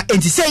dia ba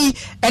enti sei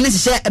ene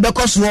hye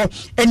ebekoso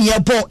ene ye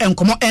bo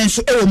enkomo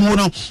enso ewo mu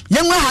no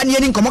yenwa ha ne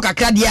ni nkomo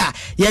kakra dia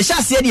ye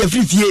sha se de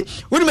afrifie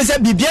woni me se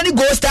bibia ni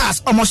Gold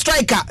Stars omo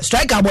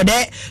striker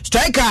bode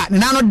striker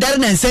na no dare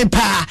na nsen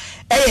pa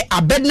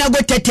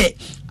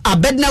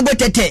Abednego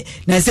Tete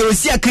na se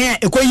osi akan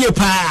ekoyie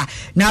pa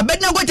na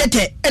Abednego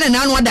Tete ene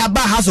na anu ada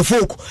ba house of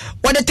folk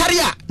wode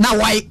taria na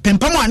wai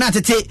pempamo na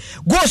tete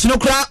goals no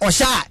kra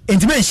osha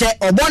entime nhye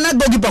obona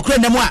goalkeeper kra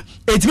nemu a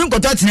entime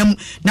nkoto atenam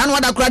na anu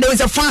ada kra de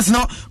se fans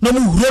no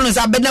mu huro no se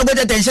Abednego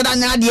Tete nhye da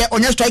nya de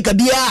onya striker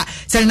bia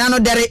se na no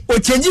dere o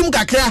change mu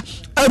kakra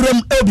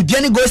awram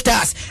bibia ni Gold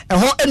Stars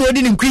ho ene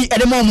odi ni nkwi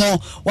ede momo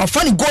wa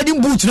fani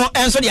golden boot no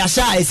enso de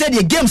asha e se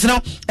de games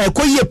no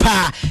ekoyie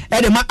pa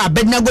ede ma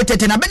Abednego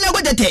Tete na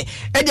Abednego Tete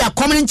e dia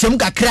common chem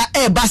kakra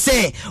e ba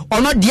se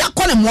ono dia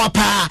kone mo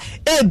pa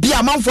e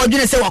bia manfo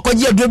dwene se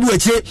wakoje adobu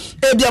akire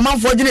e bia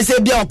manfo dwene se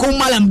bia okon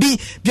malambi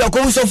bia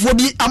okon sofo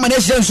bi amane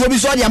hye so bi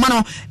so dia ma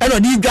no e no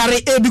di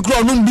dware e bi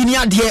kro no bi ni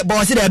ade ba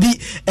wose da bi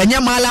enye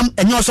malam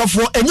enye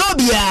osofo enye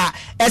obia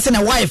ese na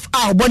wife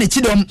a obone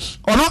chidom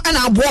ono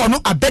na abo ono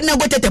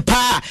Abednego Tete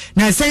pa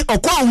na sen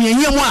okwa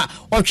ahwenye mu a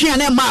otwe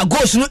na ma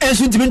goals no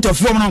ensu ntimi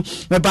ntofo no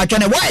me pa twa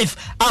na wife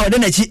a ode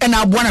na chi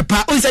na abo na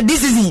pa o say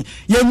this season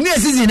ye nwe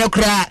season na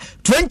kra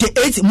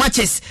 28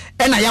 matches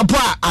and ayabo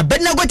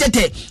Abednego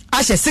Tete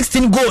ashe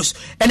 16 goals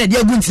and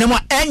dia gu ntina mu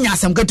enya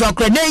asam keto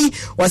akra nei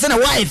was na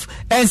wife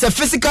and so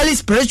physically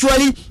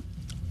spiritually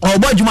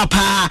obojuma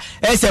pa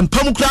esem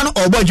pamukra no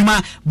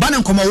obojuma bana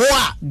nkomo wo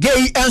a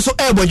gay enso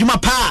ebojuma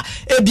pa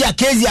ebia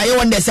kezi aye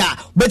wonde sa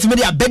betimi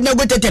dia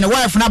Abednego Tete na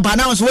wife na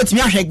bana nso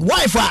wetimi ahwe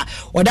wife a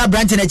oda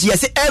branch na chi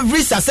say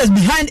every success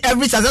behind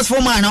every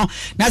successful man no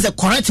na say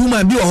correct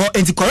woman bi ho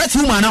enti correct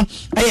woman no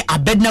eh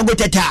Abednego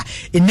Tete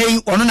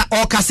enei ono na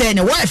oka say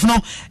na wife no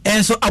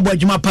enso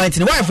abojuma pa enti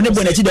na wife ne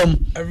bo na chi dom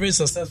every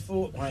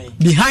successful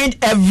behind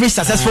every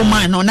successful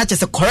man no not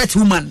just a correct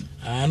woman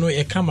no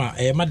e kama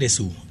e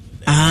madesu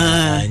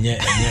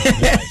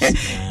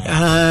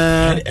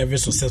every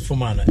successful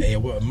man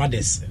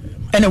mothers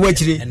and a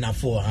wetry and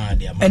for her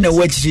and a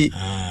wetry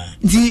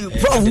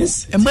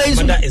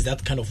mother is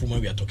that kind of woman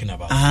we are talking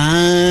about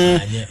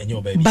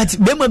but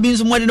bema being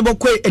someone in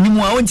about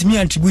anymore I want to me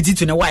attribute it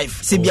to a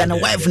wife say be a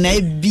wife na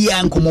be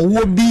and come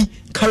wo bi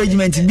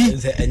encouragement be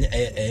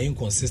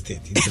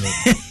inconsistent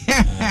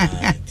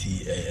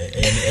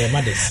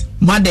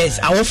mothers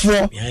our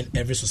for behind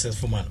every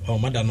successful man or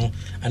mother no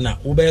and now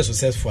be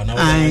successful now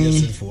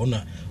successful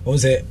on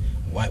say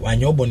why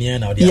your bonnie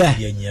now they are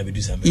here be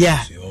do something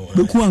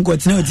look one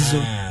continue so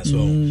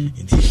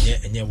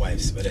any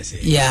wives but I say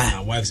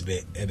wives be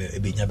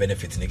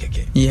benefit in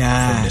keke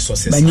from the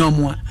sources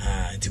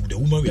the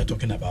woman we are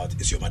talking about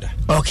is your mother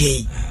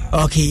okay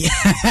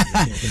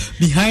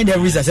behind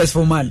every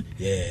successful man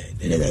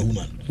the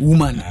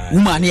woman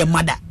your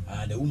mother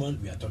the woman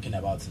we are talking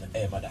about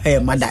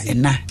mother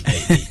enna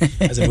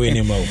as a way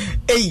name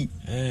hey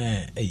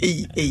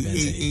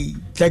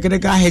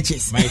technical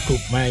hitches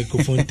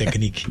microphone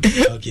technique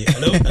okay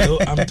hello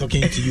I'm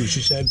talking to you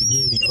should I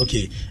begin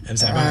okay I'm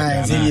sorry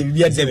as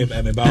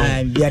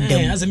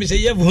me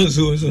say okay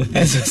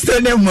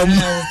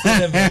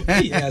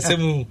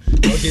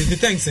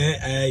thanks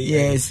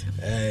yes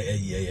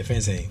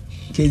friend saying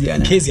Kezia,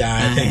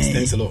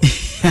 thanks a lot.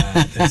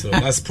 Thanks a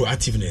lot. That's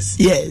proactiveness.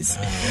 Yes.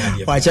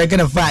 We're checking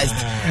the fast.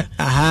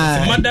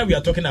 The mother we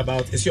are talking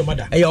about is your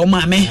mother. Your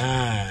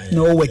mama.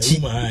 No, what you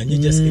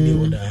just in the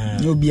order.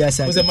 You'll be a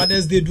son. Because the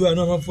mothers they do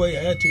another for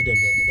behind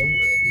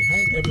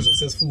every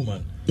successful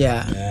woman.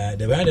 Yeah.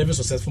 Behind every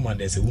successful man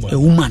there's a woman. A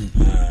woman.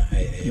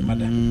 A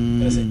mother.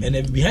 And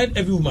then behind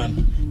every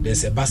woman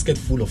there's a basket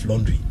full of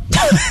laundry.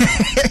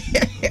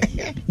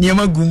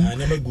 Never gum.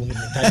 Never gum.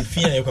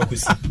 Tarifia you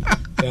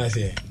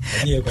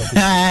can see.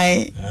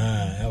 Hi.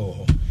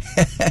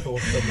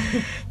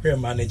 We're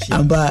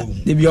managing. But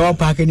they be all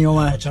packing your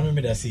one.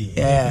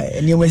 Yeah,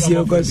 and you must see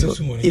your coso.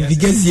 If you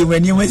get you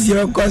when you must see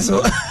your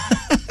coso.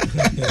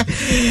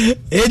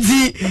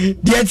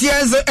 The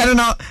tears, I don't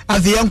know,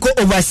 as the uncle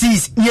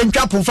overseas, you and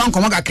Trap from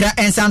Komaka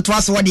and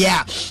Santos, what they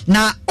are.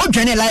 Now,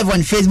 Johnny live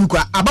on Facebook,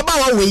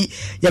 Ababa way,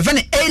 you're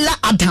very Ayla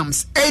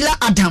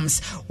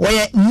Adams,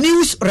 where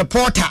news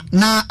reporter.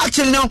 Now,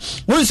 actually, now,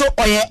 also,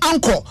 or your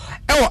uncle,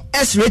 our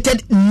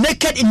S-rated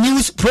naked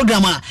news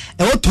programmer,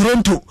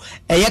 Toronto,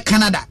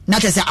 Canada.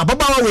 Not as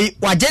Ababa way,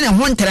 or Jenny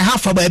 1.5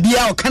 for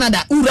Babia or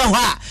Canada,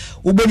 Urawa,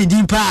 Ubeni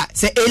Dimpa,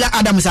 say Ayla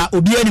Adams are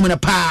Ubiani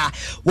Munapa.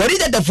 What is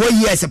that the 4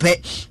 years?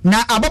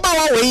 Now,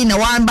 Ababa way in a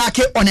one back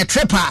on a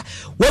tripper,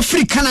 what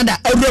free Canada,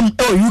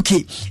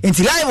 UK,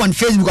 until live on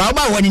Facebook,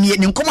 about one in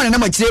the common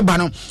number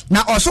Chibano.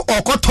 Now, also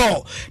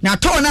Okoto, now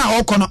Tona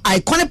Okono,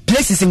 iconic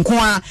places in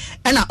Kwa,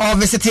 and our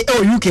visit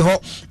UK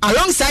ho,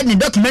 alongside the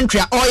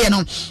documentary,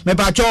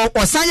 Mebacho,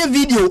 or sign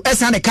video,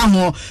 as an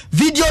account,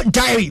 video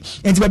diary,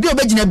 and to be a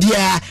virgin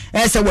beer,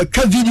 as a work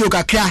video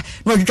kakra,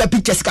 no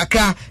pictures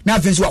kakra,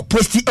 nothing to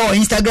post it or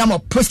Instagram or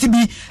post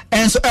it,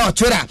 and so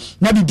Twitter,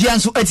 Nabi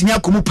Bianso, Etimia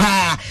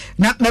Kumupa,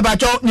 na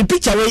Mebacho, the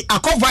picture way, I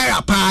call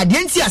viral pa, the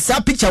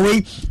NCS picture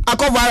way, I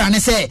call viral and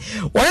say,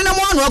 one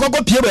no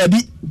go pure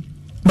baby.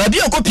 Baby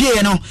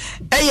okopie no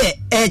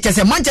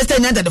chese Manchester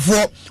United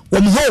for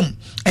home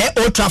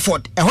Old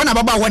Trafford when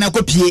ababa wana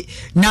kopie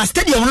na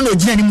stadium no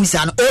gina ni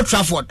musa no Old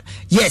Trafford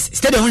yes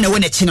stadium no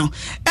wona chi no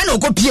na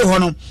okopie ho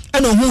no na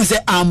ohu se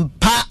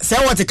ampa se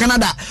what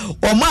Canada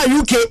o ma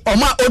UK o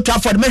ma Old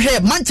Trafford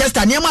mehwe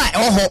Manchester ne ma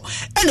ho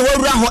na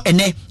wawura ho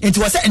ene enti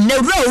wo se ene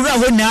wura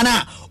ho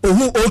na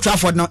ohu Old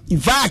Trafford no in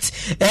fact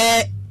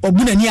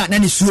Obunania na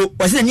nisuo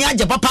wasina ni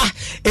aje papa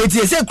eti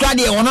ese kra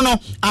de wono no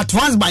at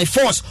once by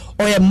force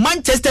or a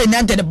Manchester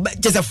United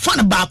just a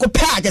fan back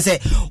pa just say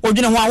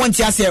odwene ho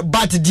awonti ase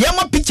but the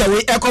ama picture we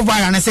echo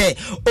viral na say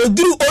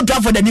oduru Old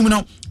Trafford anim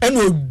no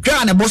eno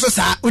odwa na boso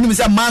sa onim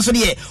say man so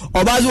de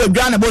obazo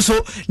odwa na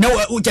boso na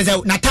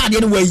just na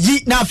tade no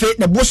wayi na afi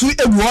na boso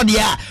egu ho de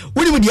a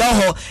onim de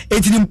ho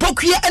eti ni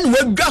mpokua eno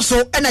wadwa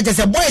so na just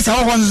say boys ho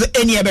ho so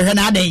eni e behwe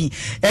na adan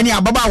eni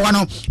ababa wa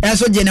no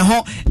enso je ne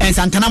ho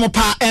ensantana mo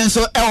pa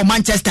enso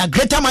Manchester,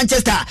 Greater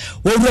Manchester,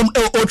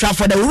 Old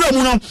Trafford, room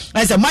no,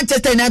 as a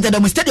Manchester United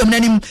stadium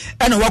nanim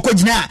and wako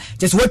jina,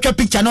 just watch a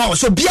picture no.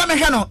 So be a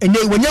mechano, and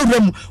they when you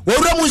room,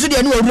 so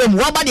the new room,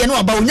 wabadi no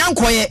about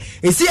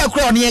Yankoe, is see a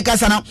crown near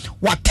Casana,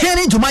 what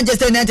turning to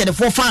Manchester United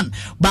for fun,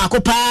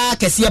 Bakopa,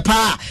 Cassia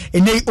Pa,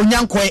 and they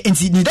Unyankoe, and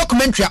see the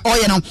documentary or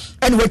you know,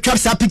 and we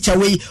traps a picture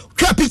way,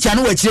 trap picture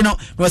no, you know,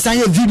 was sign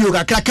a video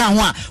got crack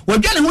one. We're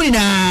gonna win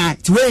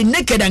to wear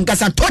naked and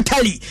Casa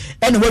totally,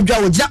 and we're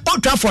going to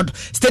Old Trafford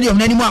Stadium.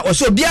 Or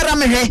so biara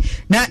mehe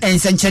na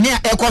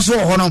ensenchene ekoso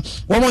ho no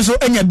wo so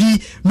anya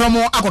bi no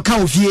mo akoka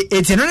ofie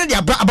eti no de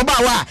ababa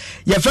wa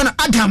ye fe no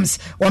Adams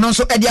wono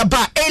so e de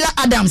aba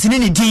Ayla Adams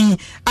ni din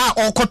a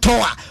okoto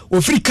a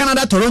ofiri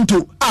Canada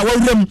Toronto a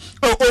wawuram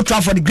Old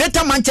Trafford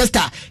Greater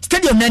Manchester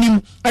Stadium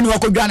nanim ani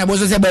wakodwa na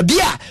boso se ba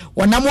bia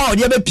wonam a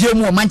ode be pie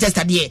mu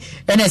Manchester de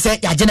ene se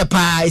ya gene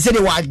pa se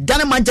de wa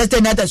dan Manchester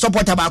United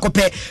supporter ba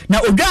akopɛ na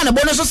odwa na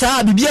bono so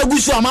sa bibia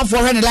gusu amafo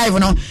hwe ne live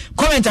no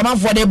comment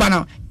amafo de ba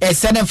no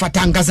send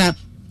Fatankasa.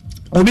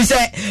 Obi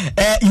say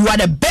you are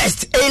the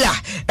best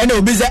Ayla and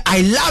Obi say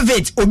I love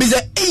it. Obi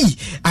say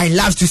I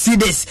love to see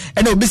this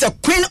and Obi say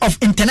queen of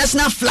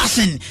international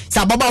flashing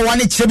sababa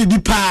wane chire bi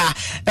pa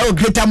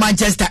Greater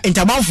Manchester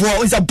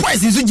Intermanfo is a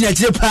boys in gina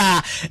chire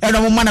pa and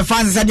no man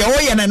fans say oh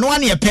ye na no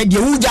ane pe de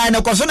uja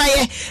na koso na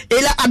ye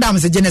Ayla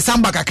Adams gene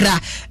samba kakra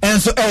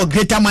and so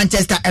Greater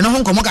Manchester and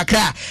ho nkomo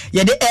kakra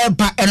ye de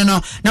pa and no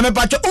na me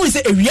patcho o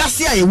say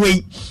ewiase aye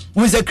we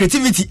we say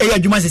creativity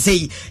adwuma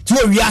say to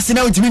ewiase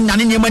na utimi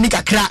nane niam ni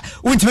kakra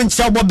untimi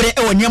nkyɛ bobre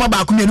e niam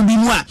ba ko menu bi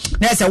mu a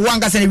na ɛsɛ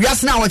wanga sɛ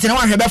ewiase na wɔte na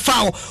wanhwɛ bɛ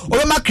fa o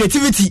be ma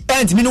creativity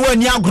entimi no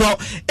wani agro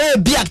e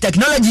bia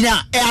technology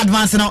na e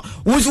advance no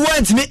wo so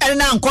wantimi ene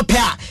na nkɔpɛ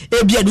a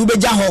e bia de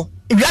ubegya hɔ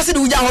ewiase de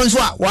uja hɔ nso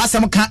a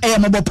wɔasɛm ka e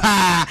mɔbɔ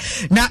pa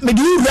na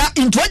medura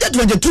in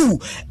 2022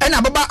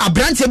 ɛna baba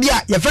abrante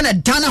bia ye fa na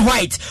Dana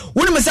White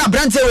wonu me sɛ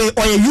abrante we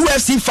or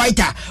UFC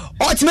fighter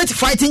Ultimate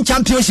Fighting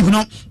Championship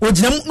no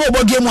oginam no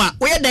obo game a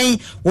we dan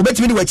wo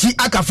betimi de wachi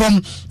aka fam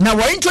na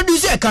we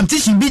introduce a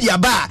competition bi dia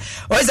ba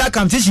o is a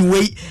competition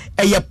we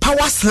a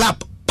power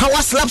slap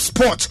power slap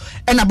sport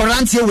and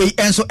abarantie way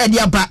enso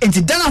edia ba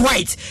enti Dana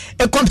White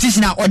a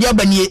competition a odi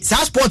abanie sa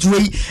sport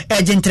way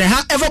gentre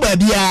ha ever ba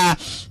bia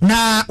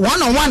na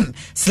one-on-one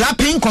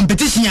slapping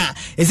competition a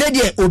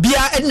ezedie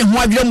obia ene ho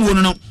adwam wo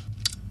no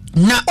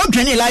na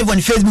odwane live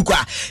on Facebook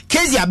a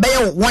Kezi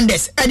Abaye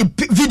Wonders and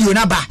video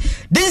na ba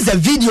this is a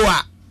video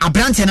a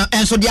abrante no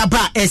enso dia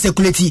ba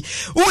circulate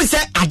who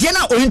say ade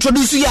na o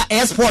introduce ya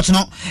air sport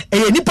no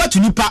nipa to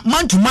nipa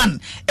man to man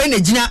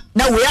gina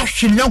na we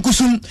ahwe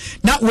nyankusum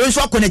na we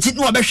nso akonati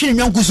na obehwe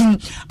nyankusum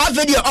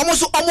afedi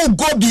almost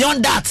go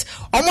beyond that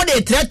omo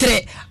de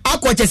tretre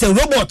akwache se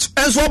robot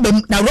enso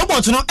obem na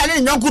robot no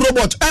ene nyanku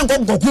robot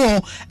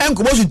enkokoku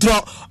enkobosu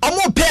tro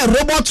omo pair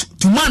robot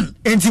to man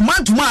enti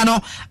man to man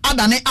no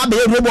adane abe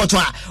robot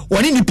a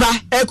woni nipa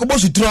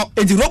enkobosu tro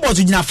enti robot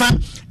gina fa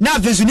na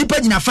afesu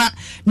nipa gina fa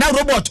na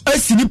robot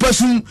asi nipa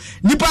sum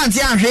nipa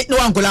anti anhwe na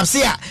wan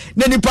collapse a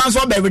na nipa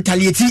so be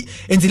retaliate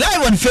enti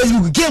live on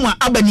Facebook game a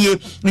abanie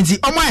enti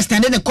omo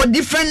stand in a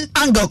different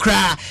angle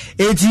kra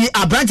enti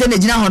abrante na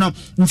gina ho no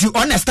enti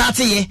on start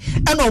ye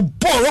and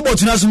ball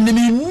robot na sum ni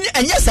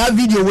enye sa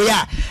video we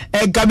a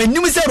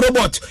gamenim se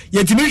robot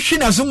yetimi hwi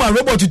na sum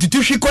robot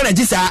tutu hwi kona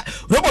gisa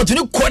robot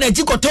ni kona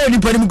gi koto ni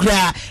panim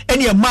kra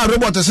ene ma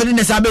robot so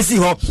ni sa be si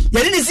ho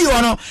ye ni si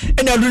ho no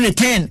ene do ni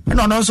 10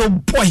 ene no so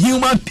poor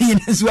human being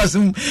so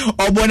asum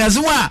obona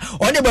so a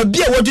one ba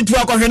bia wotutu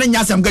akwahwe na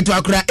nyasam ketu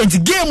akra enti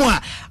game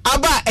a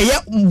aba eye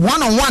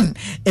one-on-one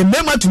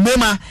member to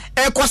member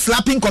equal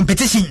slapping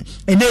competition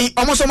ene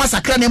almost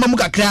masakra na mamu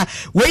kakra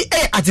we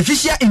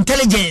artificial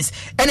intelligence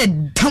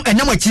ene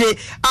enamo chire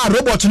a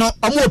robot no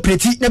omo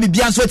operate na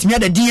bibia so atimi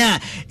adadin a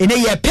ene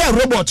ye pair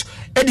robot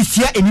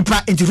edisia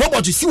enipa enti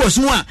robot si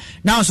wosu a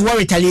now so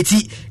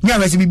retaliate ni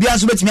awese bibia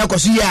so betimi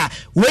akoso ya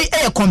we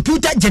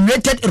computer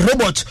generated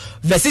robot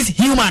versus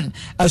human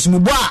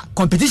asumubo a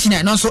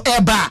competition no so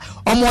eba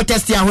omo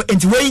test ya ho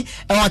enti we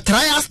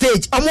trial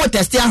stage omo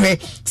test ya ho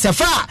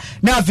sefa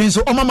na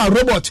afinso omama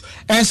robot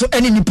enso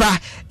eni nipa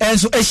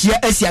enso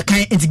asia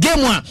kan enti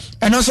game a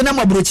eno so na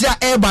mabrochira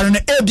eba no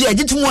ebi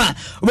agitumu a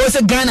we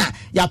say Ghana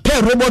ya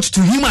pair robot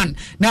to human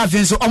na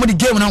afinso omo the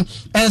game no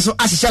enso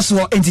asihya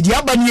so enti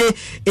dia banie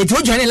eti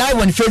wojane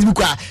live on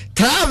Facebook a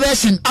trial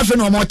version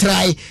afeno omo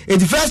try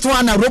eti first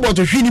one na robot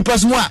hwi nipa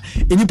so a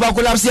enipa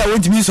collapse a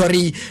won't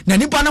sorry na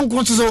nipa na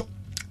nkonso so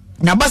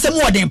na basa mu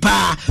oden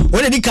pa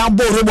wona di kan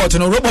bo robot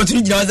no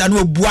ni gina waza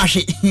no obu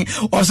ahwe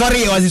o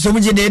sorry wazi so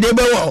muje de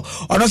be wo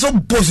ono so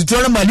post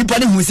to no malipa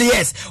ni hu say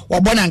yes wo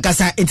bona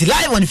nkasa it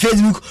live on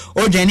Facebook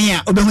o dwani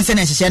a obehu se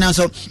na hyehyɛ na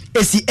so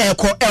esi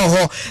eko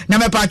ho na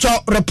me pa cho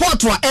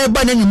report wa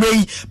eba na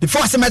nyumei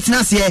before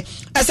semetena se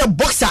as a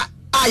boxer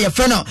your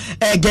friend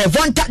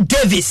Gervonta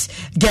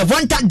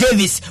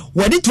Davis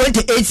wadi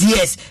 28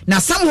 years now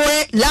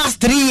somewhere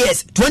last 3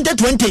 years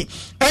 2020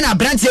 and a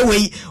brand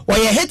way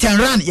where you hit and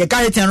run you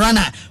can hit and run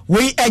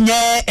we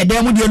enye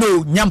edemu de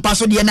no nyampa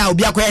so de na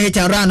obi akoya hit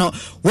and run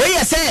we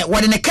you say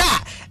what in a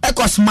car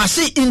echo smash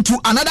into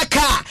another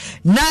car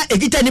na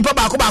egita nipa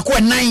ba ko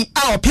nan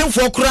a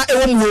opemfo kura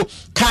ewomwo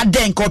car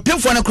den ko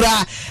opemfo na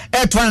kura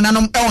etwana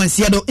nanom ewon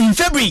siedo in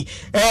February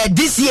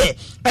this year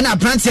and a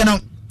brand no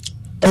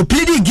or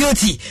pleading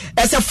guilty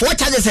as a 4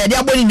 charges they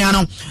are body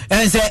nano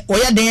and say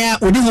oya den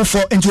odi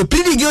for into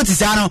pleading guilty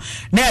sano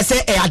na say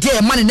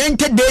a man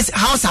 90 days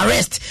house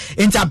arrest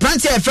into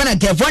branch friend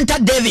Gervonta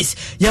Davis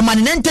your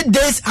man 90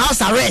 days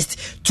house arrest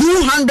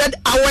 200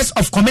 hours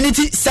of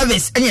community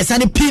service and yes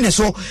and pin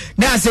so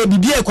na say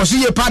bibia ekoso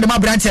ye pa de ma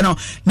branch no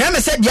na me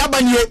say dia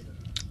banie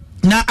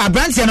na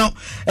abranche no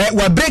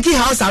we breaking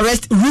house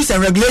arrest rules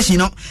and regulation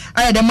no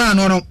aye the man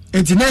no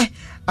entine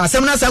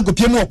asemna sa ko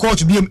piemu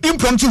court biem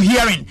impromptu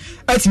hearing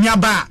atimi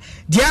aba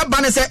dia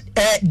ba ne say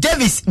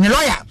Davis ne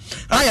lawyer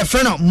aye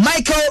friend no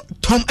Michael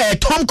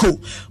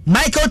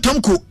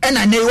Tomko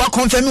ena ne wa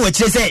confirm we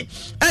kire say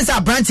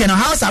ensa branch no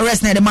house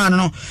arrest na the man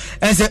no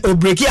ense o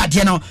break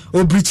ade no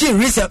o breach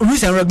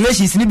rules and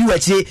regulations ni bi wa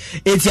kire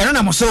etiano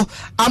na mo so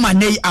ama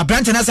nei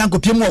abranche na sa ko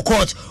piemu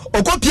court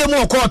o ko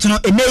piemu court no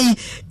enei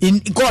in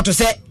court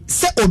say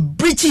o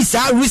breaches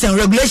rules and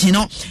regulations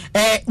no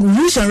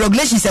rules and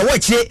regulations say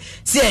what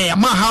say a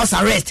man house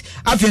arrest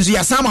afenso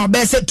ya sama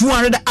be say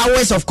 200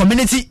 hours of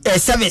community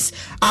service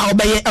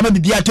obeye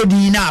amabibia to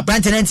di na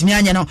branch na ntimi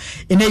anya no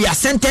ene ya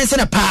sentence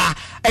na pa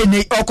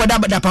ene okoda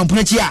da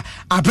pampunachi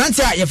a branch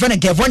a ye fene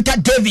Gervonta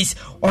Davis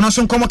ono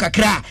so nkomo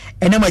kakra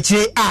ene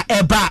machire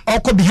eba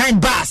oko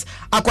behind bars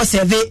akọ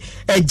serve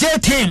jail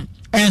team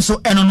and so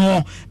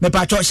enono me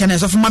patcho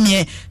channels of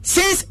mamie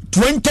since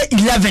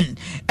 2011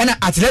 and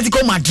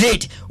Atletico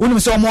Madrid unum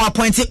so mo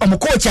appointed omo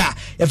coach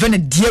e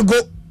Diego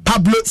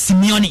Pablo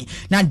Simeone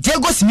na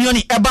Diego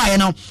Simeone eba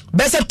no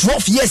best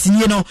 12 years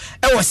ni no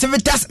e was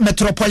Civitas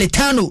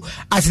Metropolitano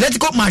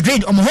Atletico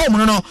Madrid omo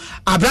home no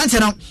abrante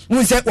no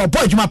un se wo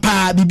boy djuma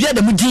pa bibia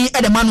de mudi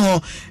e de manu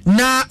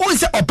na un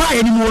se oba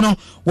ya ni mu no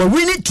we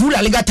winning 2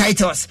 La Liga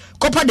titles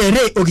Copa del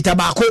Rey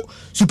ogitabako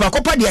Super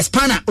Copa de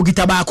España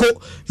ogitabako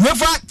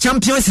UEFA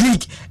Champions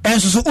League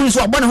and so un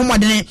so abona ho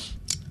modene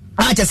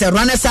just a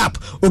runners up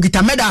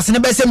ogita medals ne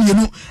bese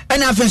mienu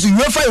ena afenso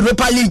UEFA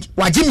Europa League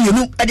waji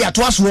mienu e de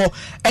ato aso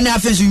ena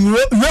afenso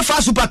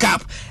UEFA Super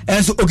Cup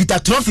enso ogita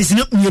trophies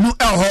ne mienu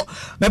ho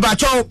me ba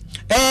cho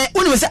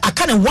uni say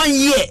aka ne 1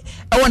 year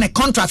e won a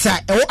contract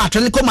e wo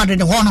Atletico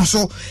Madrid ho no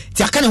so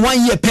ti aka ne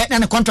 1 year pe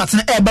na contract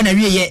ne e ba na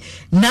wiye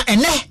na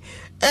ene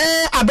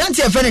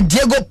abranti e fe ne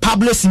Diego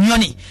Pablo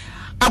Simeone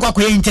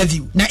akwakoye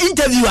interview na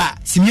interview a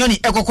Simeone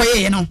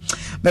ekokoye no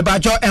me ba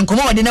cho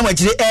enkomo wode na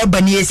wachire e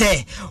banie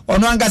se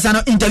ono angasa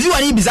no interview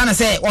ani bizana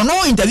se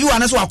ono interview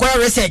ana so akwara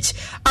research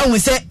anwe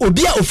se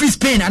obi a office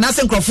Spain ana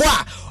se nkrofo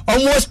a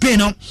almost Spain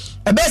no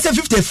ebe se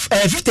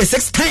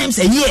 56 times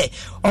a year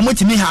omo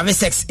timi have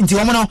sex nti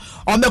omo no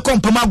omo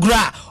kompama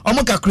gra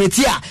omo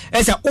calculate a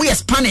ese o ye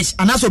Spanish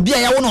ana so bia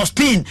ya wo no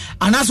Spain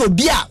ana so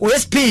bia o ye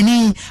Spain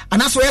ni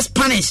ana so ye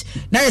Spanish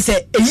na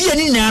ese eyi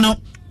ni na no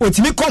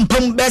otimi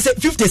kompam be se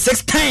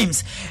 56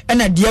 times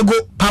ena Diego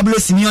Pablo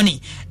Simeone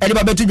ede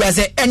ba betu dwa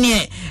se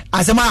ene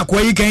asema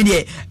akoyi kan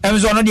de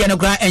emzo no de ne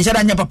kra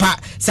enhyada nya papa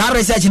sa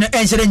research no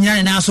enhyada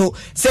nyina na so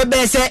se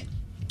be se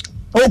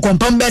o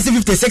kompam be se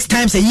 56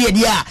 times a year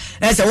dia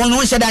say won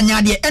enhyada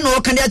nya de ena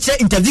o kan de akire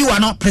interviewer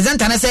no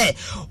presenter na say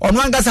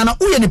ono angasa na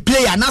uye ne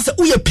player na say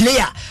uye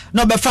player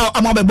no be fa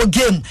ama be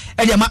game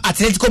ede ma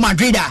Atletico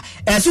Madrid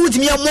so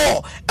utimi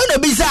more ena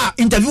bi sa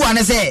interviewer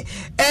na say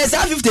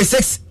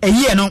 56 a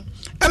year no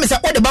I say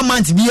what the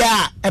month be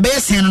a bear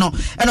sen no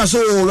and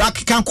also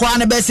rock can kwa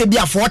na be say be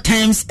 4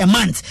 times a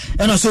month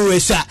and also we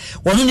say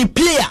one only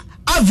player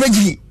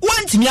averagely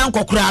one team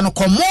yankokura no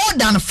come more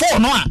than 4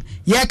 no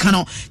yeah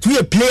can to be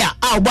a player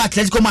out by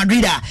Atletico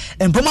Madrid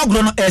and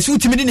Pomagro no so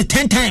team in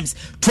 10 times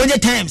 20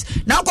 times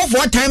now go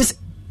 4 times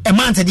a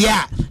month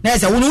there na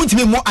say won want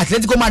me more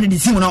Atletico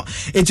Madrid team no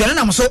e to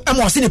na so e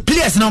mo see the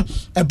players no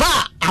e ba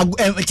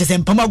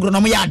chese Pomagro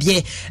no mo ya de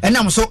e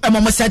na so e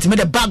mo set me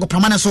the bag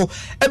permanent so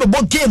e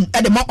be game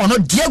e de mo ono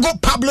Diego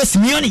Pablo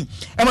Simeone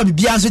e ma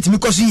bibia so timi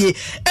koso ye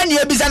ene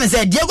e bisa na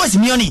say Diego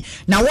Simeone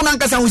na won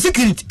ankasa wo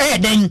secret e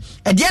den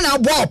e de na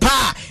abo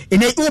pa e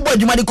na wo bo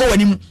dwuma de ko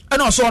wanim e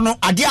na so no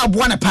ade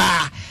abo na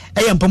pa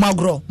e ye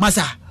Pomagro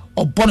masa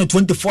obono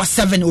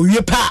 24/7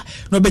 owie pa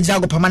no be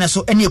jago pamana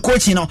so ene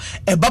coach no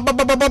e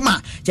baba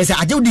ma just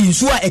ade odi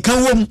nsu a e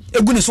kan wom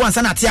egu ne so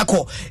ansa na ate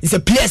akọ is a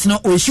place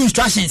no o issue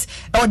instructions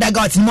e o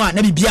daga ot mu a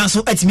na bibia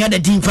so atimi ada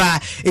din pa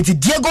it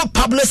Diego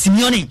Pablo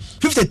Simeone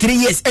 53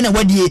 years ene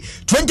wadie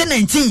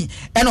 2019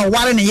 ene o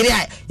ware ne yere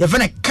a ye fe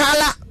na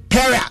Carla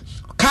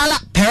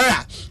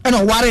Pereira ene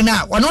o ware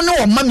na wono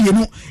no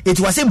mamienu it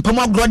was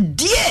Pomagro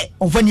die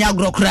ofani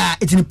agro kra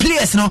it ni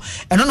place no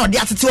eno no de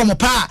atete wo mo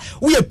pa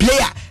wo ye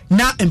player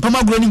na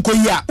Pomagro ni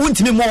nkoyi a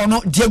untimi mo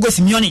no Diego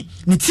Simeone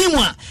ni team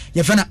a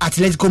ye fe na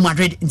Atletico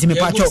Madrid ntimi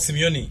pa cho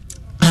Simeone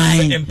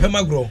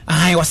Pomagro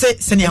wase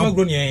senia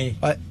Pomagro ni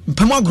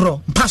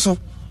Pomagro mpaso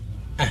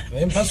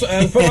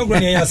Pomagro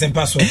ni ya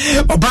sempaso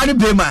obani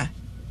bema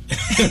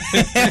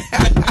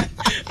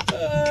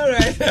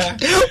alright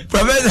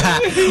Professor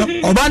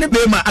obani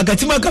bema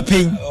agatima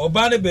kapen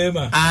obani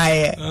bema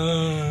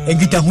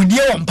egita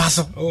hundie wo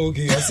mpaso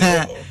okay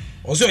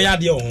oso ya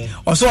de o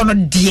oso no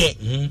de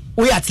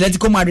we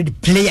Atletico Madrid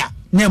player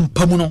na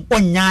mpamu no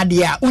onya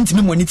de a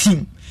untimi mo ni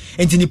team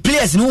entini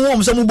players no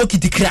wo so mo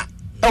bokitikra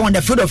on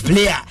the field of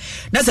player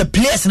that's a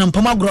players na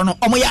Pomagro no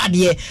omo ya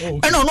de e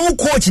na no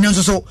coach na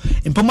so so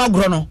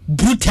Pomagro no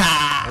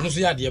brutal no so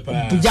ya de pa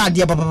ya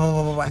de pa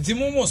nti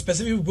mo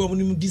specific people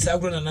ni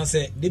disagro na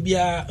say de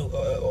bia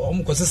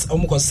omo kosa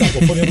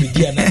ko for me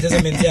dia na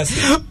testament ya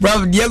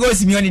bro Diego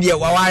Simeone dia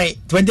waware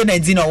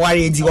 2019 o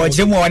ware enti o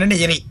chemu o ne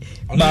yire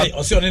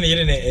osi one ne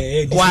yire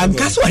ne wa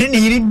nkaso one ne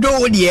yire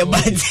do die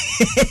but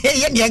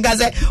ye dia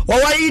ngase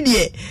waware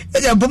die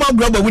e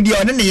Pomagro ba mu die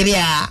one ne yire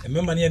a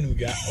memma ne anu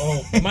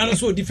gwa man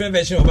so different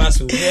version of us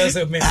yes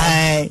me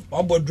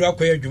obodura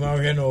ko adwuma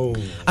hwe no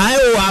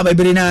wa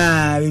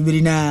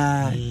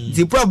bibirina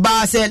the pro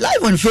ba say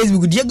live on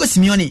Facebook Diego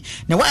Simeone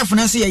na wife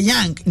na so ye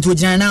young nto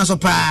gina na so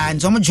pa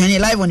nto mo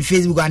join live on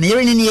Facebook and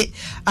here ni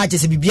a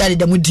chese bibia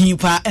de mu din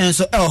pa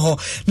enso ho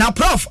na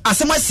prof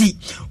asemasi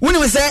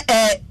woni say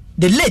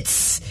the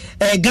late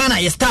Ghana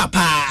ye star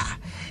pa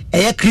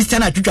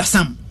Christian Atutwa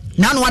Sam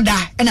nanu ada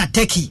ena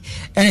Turkey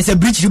and say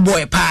British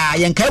boy pa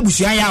yenka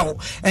abusua yawo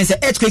and say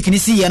earthquake ni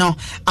see no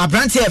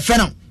abrante e fe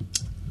no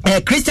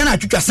Christian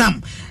Atutwa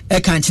Sam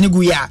kan chine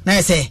guya na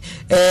say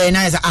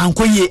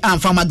ankoye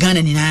amfama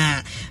Ghana ni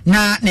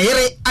na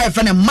yere ai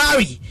fe na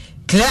Mary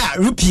Claire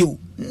Rupio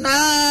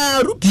na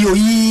Rupio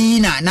yi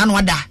na nanu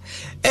ada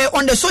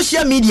on the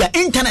social media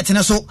internet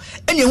na so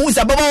ene hu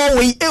sa baba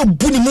we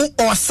ebuni mu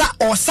osa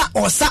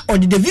or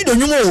the video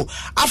nyumo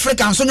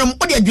African so nyum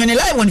odi adwene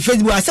live on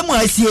Facebook asemo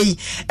asie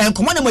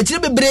enkomo na machire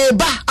bebre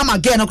ba ama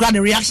get no crowd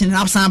reaction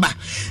na absan ba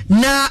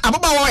na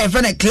ababa wa e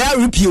fe na Claire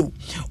Rupio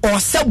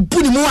osa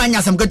buni mu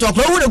anya sam keto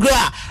akro hu de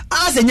kra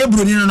asenye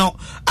broni no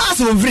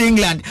aso free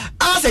England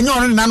asenye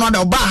ono na no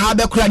da ba ha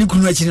be kra ni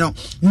kunu achi no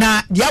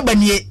na dia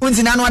banie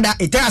unti na no da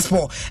e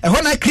transport e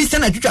ho na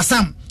Christian Atutwa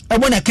Sam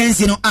ebona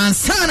kansi no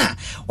ansana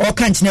o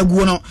kanchina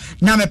guo no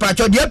na me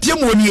pacho de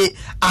apiem onie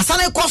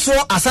asane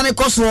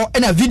koso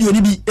na video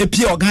ni bi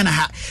epie ogana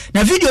ha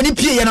na video ni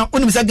pie ye no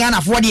onim se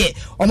Ghana fo de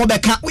omo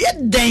beka we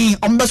den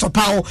omo be so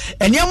pawo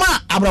eniama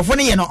abrofo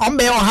ne ye no omo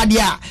be o ha de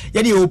a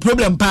ye de o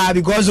problem pa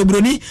because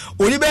obroni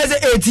oni be se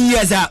 18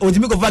 years a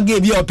otimi ko fa game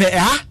bi ope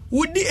ha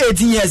wudi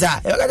 18 years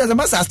a e ga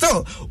masa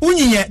still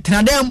unyiye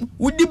tenadam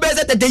wudi be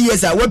se 30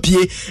 years a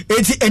wapie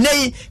eti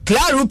enei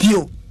claro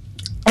pio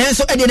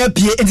enso ede na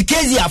pie enti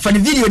kezi afa ne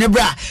video ne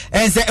bra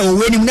ense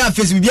ewe ni na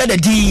Facebook bia da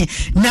din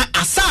na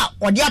asa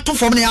ode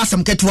atofom na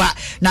asem ketua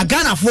na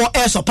Ghana fo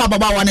eso pa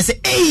baba wa ne se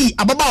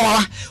ababa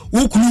wa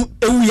ukunu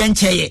ewu ye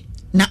ncheye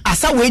na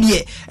asa we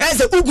die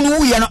ense ukunu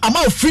wu ye no ama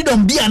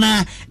freedom bia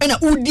na na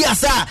udi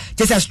asa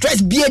chese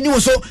stress bia ni wo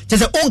so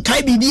chese on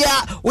kai bibia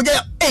wo je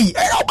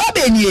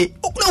oba nie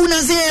ukunu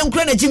na se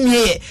nkura na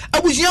chimie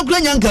abusuya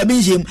kura nyanka bi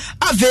njem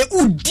ave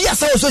udi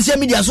asa wo social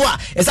media so a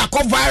esa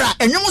ko viral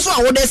enwom so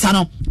a wo de sa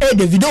no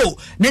Davido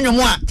ne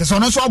nwomo a chese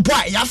ono so obo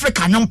a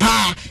Africa nyom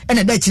pa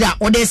na da chira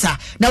wo de sa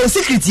na wo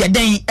secret ye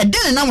den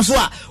nam so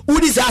a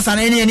udi sa asa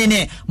na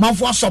ne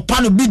manfo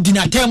asopa no bi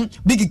dinatem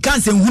big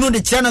cancer hunu de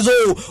chira na so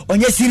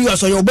onye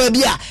serious so yo ba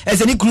bia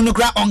ese ni kunu no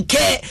kra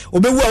onke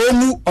obewu a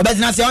omu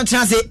obetena se on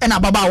tena se na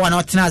baba wa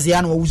na tena se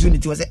ya na wuzu ni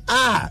ti wo se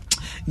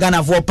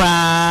Ghana for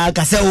pa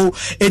kaseo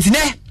etine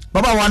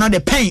baba wa no de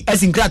pen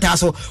asinkrata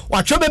so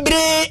watwe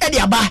bebre e de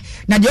aba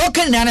na de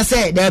okan na na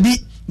se da bi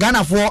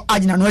Ghana for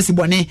agina no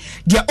asibone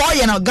de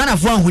oye na Ghana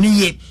for ahuni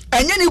ye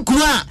enye ni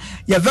kunu a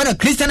ye vera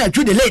Christian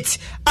atwu de late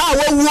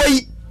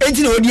wawuoi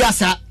enti na odi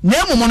asa na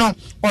emumo no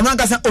ono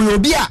ankasa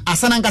oyobi a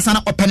asana ankasa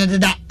na opene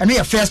deda eno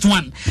ye first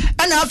one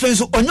ana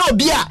afenso onyo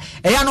obi a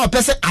eya na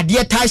opese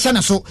ade taisha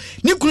na so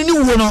ni kunu ni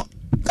wuo no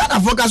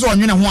Ghana focus on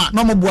nwene ho a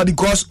no moboa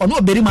because ono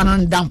oberima no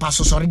ndampa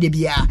so sore de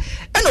bia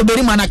ena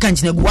oberima na kan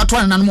china gu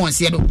wato na no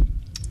monse do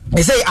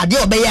e say ade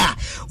obeya a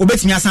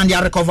obetimi asande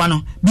a recover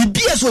no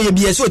bibia so ye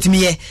bia so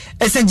otimi ye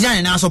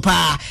esenjina na so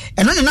pa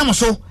eno ne nam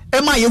so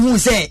ema ye hu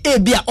se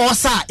bia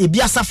osa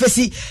bia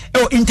safesi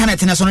o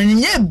internet na so no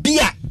nye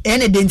bia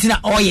ene dentina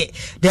oye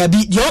da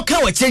bi de oka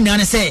wa kire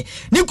nyane se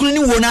ni kunu ni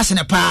wo na hye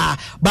ne pa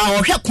ba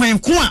ohwe kwan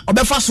ko a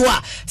obefa so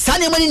a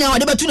sane mani na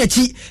wade betu na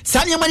chi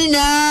sane mani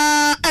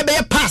na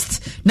ebe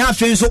past na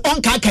afen so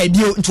onka kai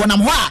bio nto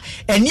nam ho a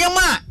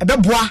eniema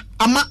ebeboa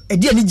ama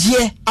edi ani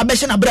gie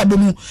abehye na bra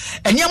bomu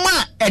eniema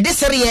ede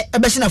sereye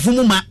ebehye na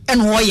fumu ma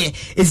ene oye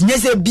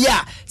ezinyese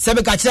bia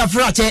sebe ka kire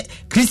frache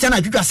Christian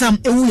atwatwa sam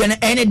ewu ye na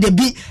ene de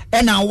bi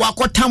ena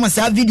wakotam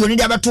sa video ni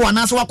de abeto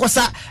anaso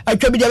wakosa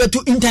atwa bi de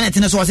abeto internet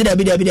na so wase de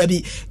bi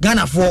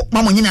Ghana for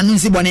mamo nyina no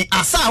nsibone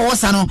asa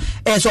wosa no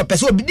so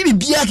pese obi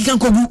bibia kika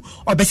nkogu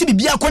opese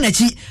bibia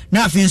konachi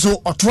na afin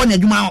so oto na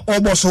adwuma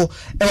obo so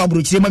e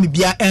waburochire ma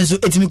bibia enso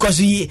etimi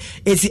koso yi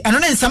eti eno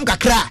ne nsam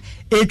kakra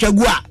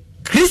etwagu a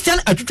Christian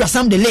atwatwa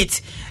sam de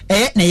late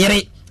na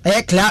yere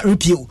Clear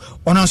Rupio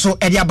ono so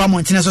edi aba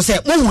montene so se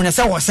muhu ne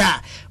se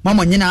wosa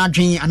mamo nyina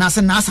adwen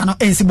anase na asa no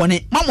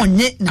ensibone mamo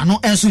nye na no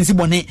enso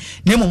ensibone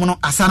na mum no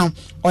asa no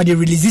or the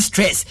release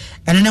stress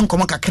eno ne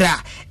nkomo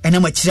kakra eno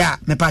machira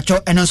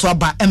mepacho eno so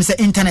aba emse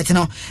internet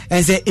no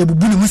ense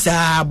ebubunu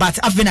musa but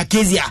afena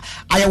kezia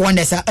aye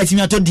wonders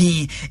atimi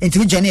atodi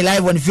entimi journey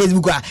live on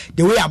Facebook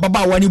the way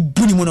ababa wani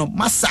buni mu no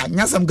masa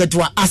nyasam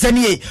gatwa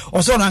asanie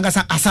oso no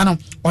angasa asa no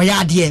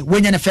oya de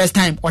wenya the first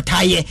time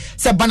otaye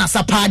se bana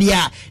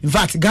sapadia in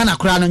fact Ghana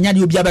kura no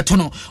nyade obi abeto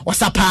no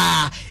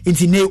osapa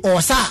intine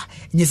osa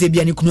nyese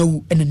bia ne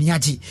kunawu ena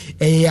niaji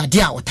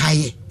ade a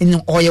otaye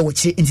eno oye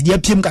wochi intide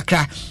apiem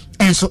kakra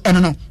enso eno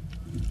no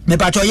me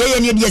pacho ye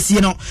ne de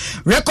asie no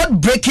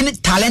record breaking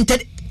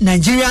talented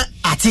Nigerian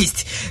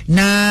artist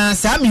na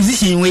some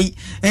musician we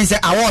ense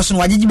awards no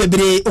wagigi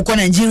bebre uko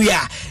Nigeria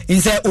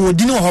ense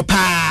odini ho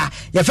pa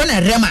ye fe na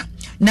Rema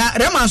na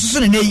Rema nso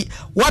ne nei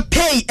wa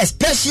pay a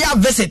special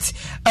visit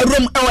a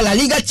room La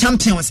Liga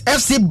champions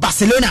FC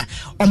Barcelona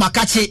o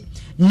makache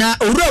na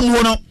room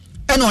wo no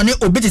eno ne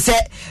obi te se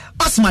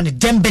Ousmane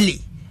Dembele,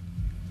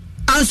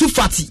 Ansu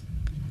Fati,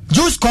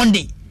 Jules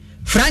Koundé,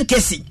 Frank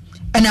Kessie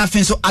and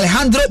afenso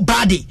Alejandro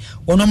Balde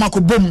ono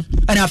makobom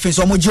and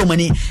afenso mo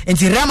Germany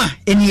enti Rema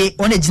enie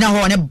one gina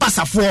ho ne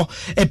basafo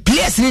a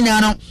place ni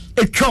na no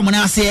etwa mo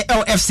na se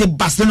LFC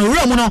Barcelona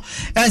room no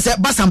ense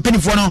basam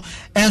penifo no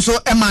enso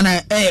ema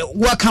na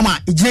welcome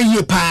gina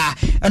yie pa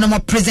eno mo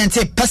present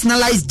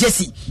personalized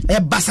jersey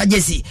basa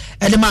jersey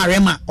ele ma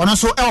Rema ono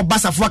so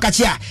basafo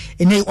akachi a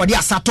ene ode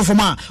asato fo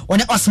ma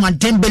one Ousmane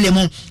Dembele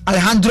mo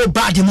Alejandro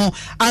Balde mo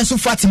Ansu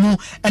Fati mo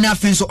and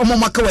afenso omo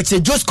maka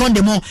wache Jules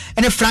Koundé mo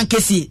and Frank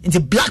Kessie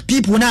black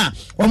people na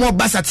omo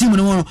basa team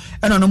no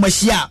eno no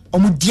machia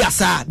omo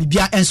diasa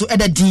bibia enso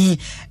edadin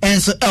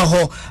enso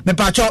eho me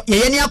pacho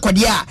ye ni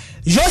akode a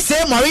Jose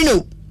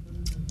Mourinho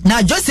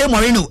na Jose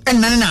Mourinho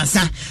enna na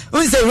nsa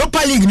unse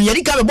Europa League no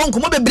yeri ka be bonko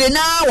mo bebre na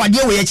wade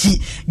we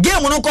yachi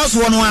game no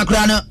koso no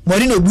akra na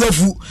Mourinho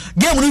buafu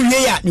game no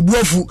wie ya ne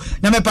buafu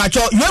na me pacho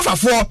UEFA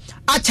for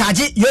a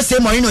charge Jose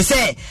Mourinho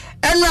say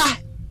enra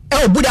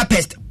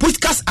Budapest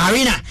Puskas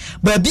Arena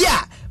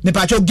babia me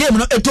pacho game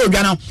no eto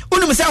dwa no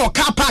unum say o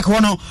car park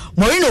wono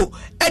Mourinho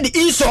e di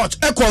insult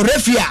e ko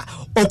referee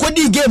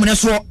okodi game ne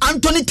so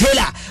Anthony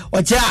Taylor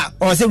ocha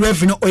o say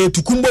referee no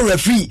oyetukumbo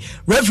referee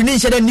ni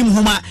shede nim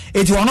homa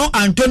eti wono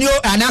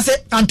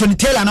Anthony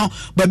Taylor no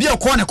babi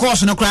okọ ne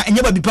course no kra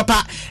enye babi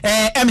papa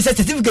em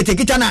certificate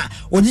kita na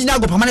original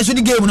go pamane so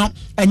di game no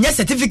enye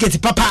certificate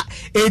papa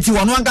eti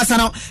wono ankasa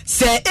no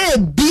se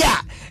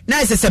bia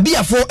na se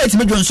bia fo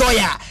etime dwonso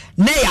ya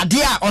na ya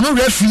dia ono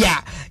referee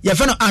ya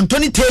fe no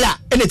Anthony Taylor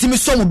ene timi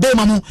so mo be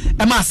mamu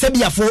e ma se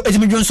bia fo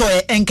etime dwonso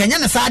ya enkanya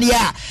na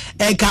sadia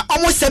enka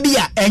omo se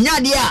bia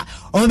enya dia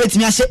omo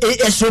betimi ahye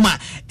AS Roma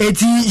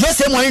eti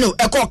Jose Mourinho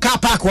e ko car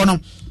park wono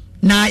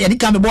na yadi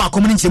ka mebo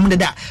akomuni nchemu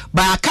deda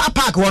ba car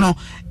park wono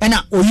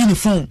ena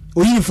uniform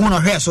no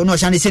hair so no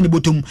chane se ni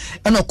botom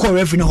ena ko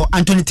referee no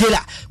Anthony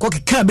Taylor ko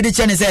ka be de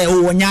chane se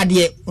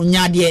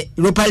onyade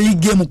Europa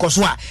League game ko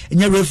so a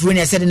enya referee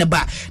na said ne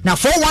ba na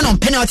 4-1 on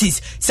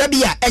penalties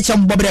sabia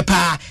echem bobre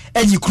pa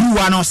eji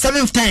kruwa no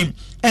 7th time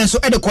and so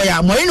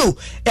edekoya Mourinho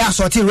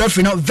assorti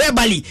referee no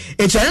verbally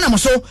etwane na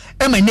so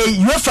emane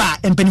UEFA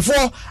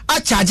empenifo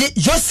a charge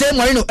Jose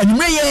Mourinho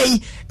enumre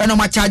ye eno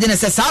ma charge ne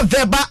se sa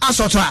verbal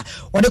assault a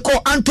ode ko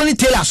Anthony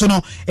Taylor so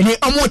no ene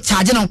omo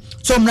charge no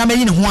so mra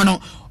mayi ne ho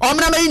no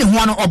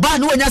oba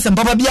no anya sem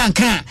papa bia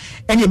nka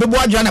ene bebo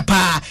adwa na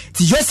pa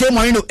ti Jose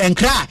Mourinho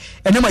enkra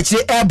ene ma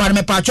chire bar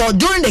me pacho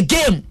during the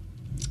game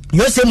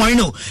Jose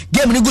Mourinho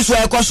game ni guso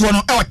e kwaso no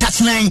e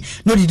touchline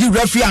no di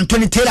referee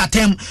Anthony Taylor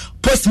tem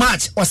post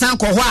match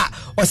osanko ho a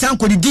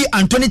osanko di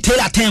Anthony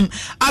Taylor tem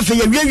afa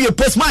ye wie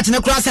post match ne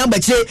kura san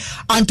bakire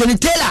Anthony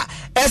Taylor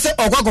ese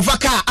okwakofa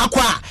ka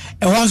akwa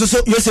e ho nso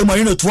so Jose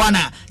Mourinho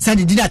tuana san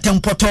di na tem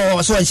poto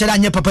so enhyera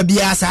nye papa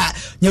bia sa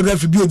nye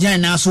referee bi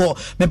ojan na so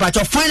me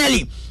pacho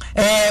finally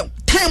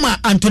time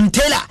Anthony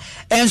Taylor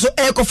enso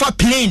ekofa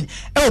plane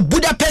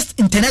Budapest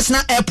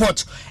International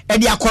Airport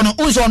edi akono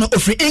unzo no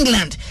ofri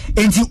England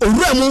enti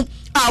owuramu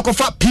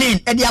akofa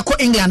plane edi akọ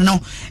England no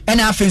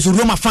ena afenso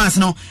Roma fans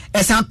no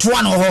esan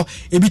toa no ho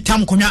ebi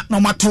tam konya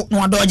no mato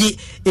no adoje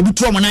ebi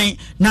to omonan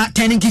na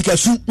turning kick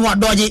asu no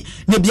adoje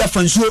na bia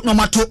fansuo no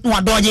mato no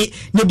adoje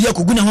na bia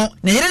kogune ho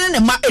na yere ne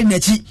ma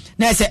edinachi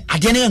na ese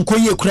ade ne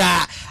nkoye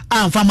kura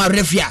amfa ma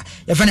referee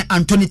ye fene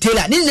Anthony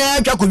Taylor ni na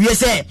atwa ko wie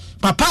se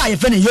papa ye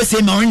fene Jose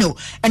Mourinho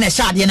ena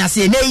shade na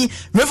se nei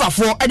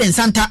riverfo eden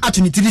santa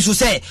atunitiri so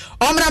se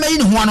omra mayi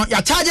ne ho no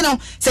ya charge no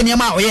se ne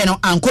ma oye no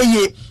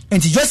ankoye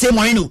enti Jose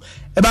Mourinho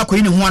e ba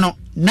koyi ne ho no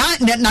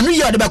na no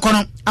ye de be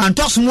kono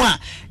antosmu a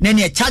na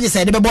ne charge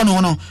se de be bono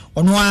no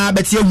ono a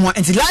betie ho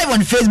enti live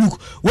on Facebook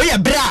we ye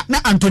bra na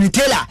Anthony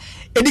Taylor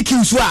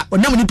ediki so a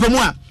onam ni pamu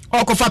a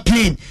okofa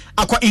plane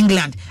akọ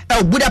England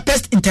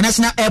Budapest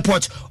International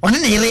Airport one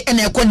ne yere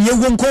ena ekọ ne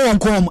yewu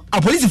nkom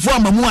apolisifoɔ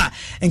amamu a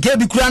enke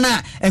bi kura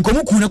na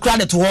enkomu ku ne kura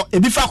de to hɔ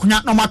ebi fa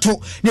konya no mato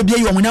ne bia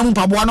yi omunam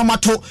mpaboa no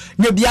mato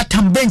ne bia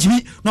tam bench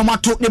bi no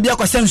mato ne bia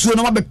kwasansuo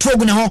no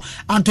mabetogu ne ho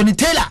Anthony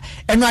Taylor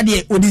eno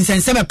ade odi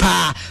nsenseme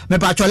pa me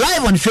pa twa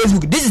live on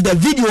Facebook. This is the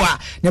video a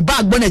ne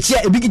bag bona chi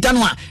a ebi kita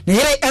no a ne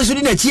yere enso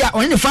di na chi a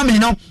one ne family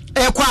no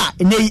ekọ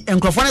a nei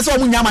enkrofo ne so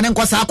omunya ma ne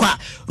nkosa akọ a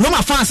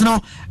Roma fans no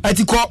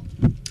atikọ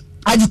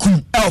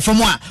ajikum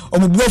fomo a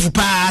omubuofu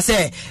pa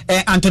se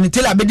Anthony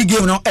Taylor bedi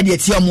game no e de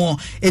tie omo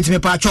etime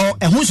pa cho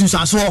ehun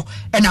sunsanso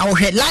e na wo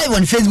hwe live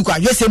on Facebook a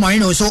Jose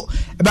Mourinho so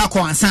e ba ko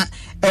ansa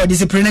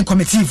disciplinary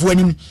committee fu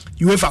anim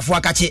UEFA fu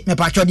akache me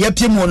pa cho de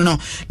apiem wo no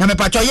na me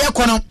pa cho ye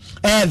ko no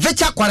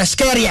Vicha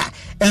Kvaratskhelia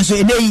enso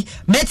enei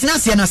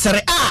maintenance na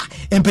sere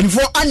empenifo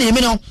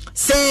anemi no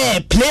say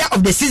player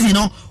of the season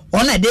no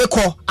on a day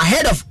call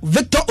ahead of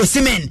Victor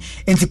Osimhen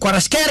into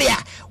Kvaratskhelia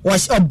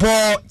was a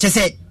ball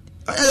chese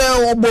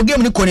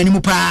game ni kone ni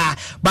mu pa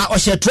ba o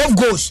she 12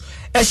 goals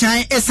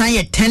esan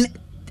 10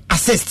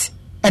 assists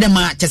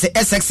edema chese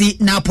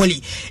SXC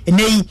Napoli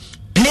nei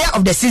player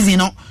of the season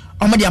no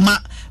omode ama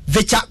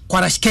Vicha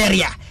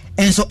Kvaratskhelia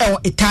enso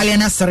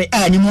Italian Serie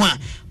A ni mu a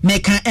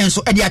meka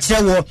enso ede a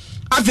kire wo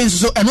afenso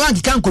so eno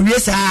ankikan ko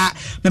wiesa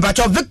me ba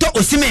cho Victor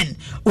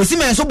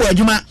Osimhen so bo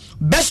adwuma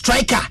best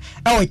striker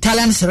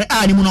Italian Serie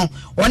A ni mu no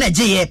ona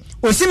gye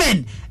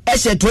Osimhen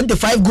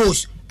 25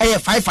 goals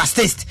 5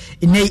 assists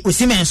in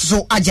Osimhen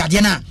so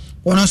ajade na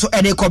wono so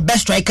ede ko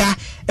best striker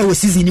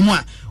season ni mu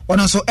a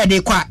wono so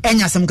ede ko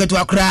enya sam ketu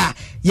akra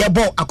ye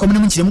bo akomne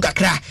mu chirem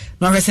kakra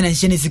no hwese na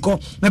nhye siko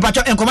me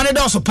pacho enkomane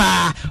do so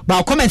pa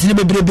ba comment ne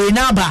bebrebe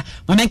na ba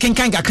ma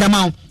menkenkan kakra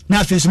ma na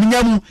afenso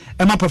munyamu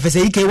ma Professor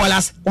EK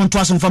Wallace on to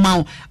aso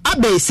mfama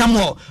abe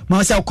Samuel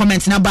ma say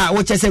comment na ba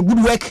wo say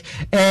good work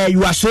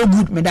you are so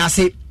good me da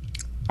say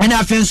and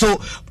I feel so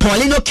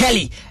Paulino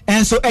Kelly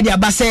and so Eddie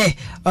Abase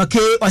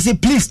okay I say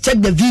please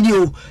check the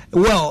video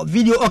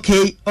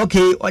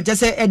okay or just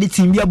say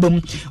editing your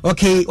boom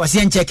okay was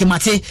here check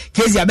mate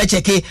case ya be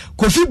check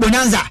Kofi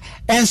Bonanza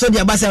and so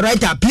the Abase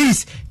writer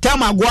please tell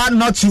my God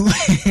not to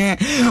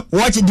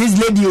watch this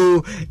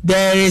lady.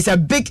 There is a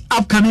big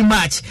upcoming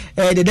match.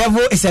 The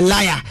devil is a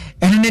liar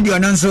and then the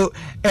announce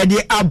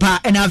the Abba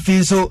and I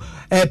feel so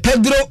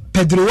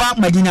Pedroa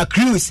Medina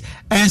Cruz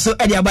and so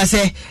Eddie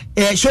Abase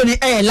showing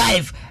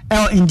live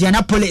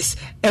Indianapolis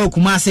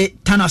Kumase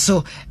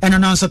Tanaso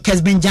and also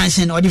Kesbin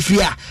Junction or the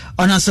Fria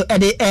on also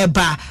Eddie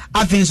Eba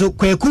Afinso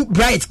Kweku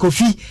Bright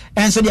Kofi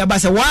and so the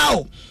Abasa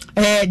wow.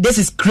 This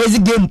is crazy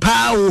game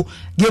pow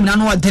game na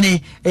no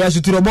adene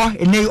suturobo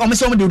ene almost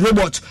some the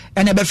robot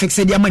and ebe fix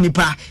the money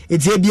pa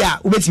eti bia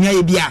ubetimi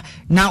aye bia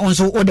na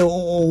onso o the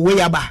way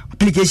aba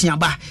application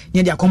aba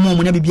near the common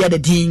mo na bibia the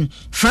din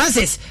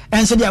Francis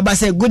and so the aba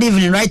say good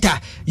evening writer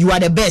you are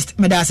the best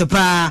me da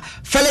pa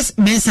Felix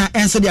Mensa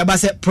and so the aba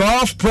say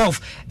prof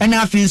and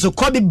afin so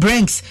Kobe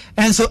Brinks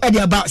and so e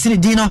about see the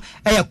dino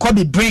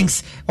Kobe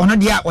Brinks ono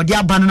dia o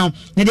dia ban no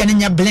ne dia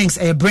nya blinks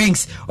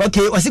Brinks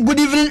okay was it good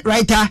evening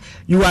writer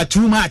you are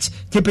too much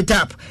keep it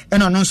up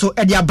and on so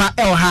ediaba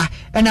elha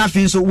and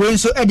afin so we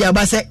so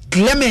ediaba say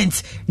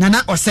Clement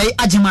nana or say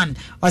Ajiman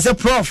or say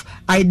prof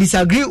I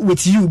disagree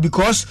with you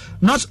because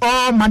not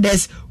all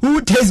mothers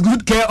who take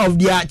good care of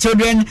their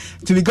children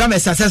to become a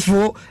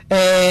successful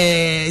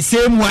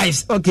same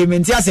wives okay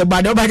mentia say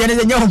bad oba jane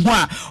say nyaho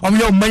a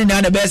your money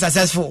na the best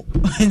successful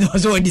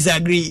so I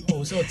disagree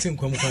so think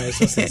kwam kwa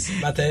success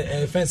but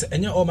friends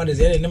enya all mothers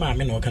here na ma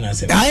me no kana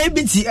say I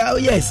biti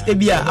yes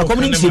ebia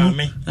accommodation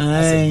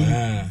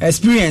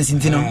experience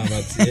intino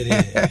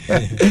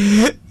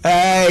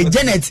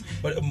Janet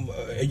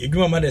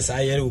you mothers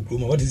I hear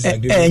okroma what is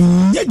disagree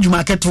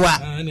juma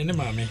ketwa ne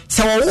ma me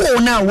so wo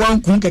na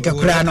wan kun keke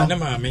kura no ne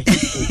ma me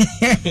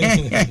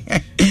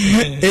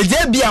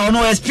bia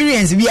ono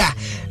experience bia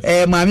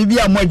maami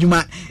bia mo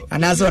adwuma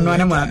anaso no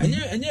ne maami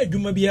enya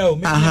adwuma bia o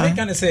me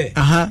can say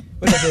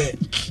what say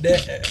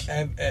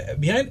the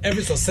behind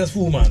every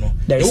successful woman no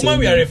the woman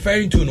we are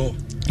referring to no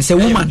it's a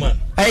woman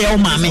o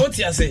maami what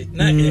you say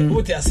na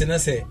what you say na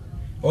say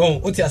oh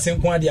what you say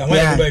nko ade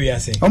ahwan go ba wi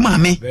ase o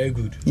maami very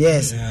good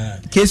yes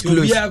case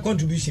closed your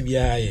contribution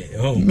bia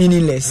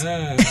meaningless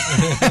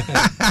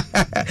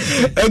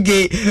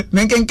okay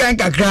menken kan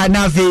kakra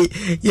na fe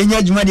yenya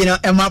adwuma de no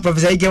ema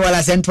professor Ike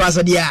wala sentwa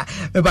so dia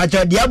me ba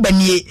cho dia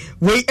banie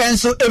we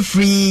enso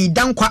efree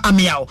dankwa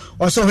amiao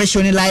also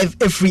hwehoni live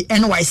efree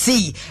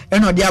NYC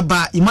eno dia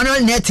ba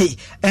Emmanuel Neti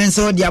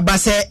enso dia ba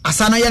se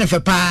asano ye ne fe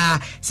pa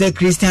se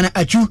Christian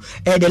Achu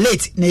the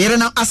late ne yere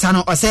na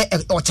asano o se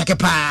o cheke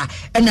pa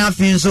ena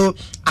afi nso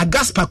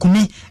Agaspa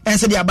Kumi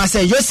enso dia ba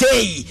se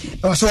Jose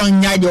also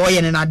nya de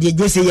oye ne na de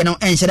Jose ye no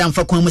enhye da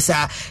mfa kwan mu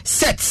sa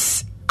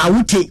sets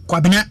Awute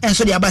Kwabena and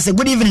so the abase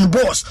good evening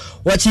boss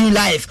watching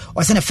live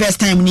or the first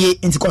time ni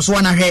into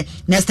Koswana he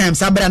next time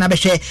Sabra na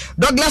behwe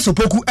Douglas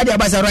Opoku at the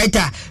abase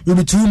writer you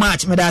be too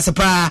much me da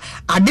sepa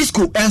a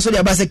disco and so the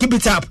abase keep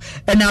it up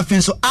and now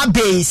so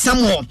Abe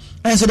Samuel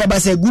and so the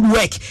abase good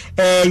work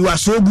you are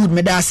so good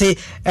me da say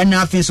and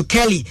now so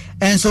Kelly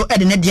and so at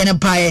the net the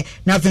empire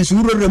now so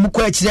uro mu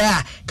kwa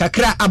chira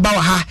kakra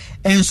abawa ha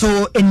and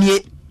so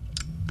enie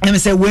and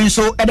say when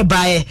so at the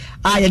buy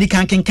yedi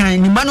kan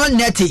ni Manuel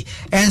Neti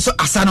and so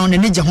asano ne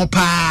je ho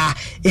pa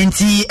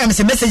enti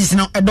say messages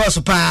no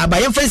edoso pa ba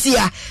yem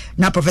fansia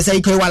na Professor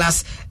Ike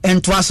Wallace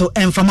ento so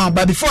enfama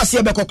ba before see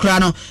be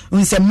kokra no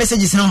say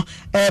messages no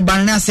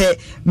ba na say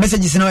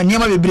messages no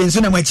niam bebre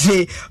nso na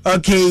mwachire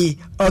okay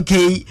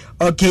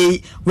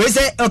we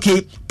say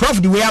okay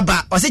prof the way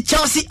aba o say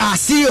Chelsea are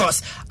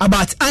serious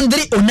about Andre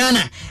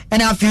Onana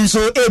and afin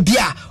so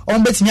bia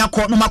on betimi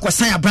akọ no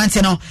makosan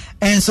abrante no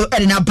and so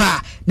edina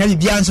ba na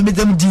bibia nso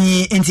betem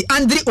di enti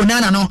Andre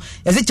Onana no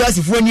yesi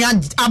Chelsea fo ni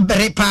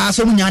abere pa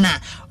so munyana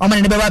o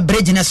man ne be ba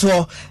bridge ne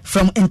so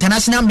from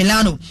International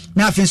Milano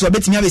na afin so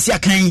betimi abesi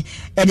akan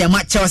e ma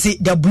Chelsea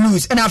the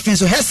Blues and afin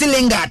so Hesse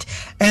Lingard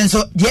and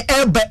so the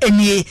elba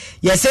enie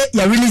yesi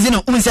ya releasing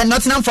no say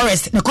Nottingham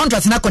Forest the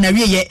contract na kona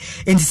wie ye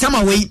enti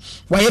sama way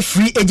why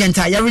free agent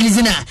ya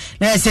releasing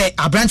na say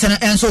abrante no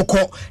enso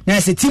ko na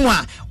say team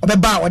a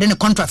obeba o de ne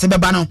contract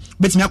beba no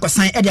betimi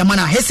akosan e de ma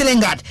na Hesse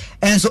Lingard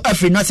and so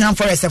every Nottingham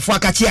Forest for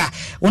akachia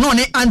wono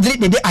ne Andre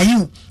Dede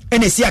Ayew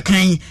ene si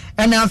akan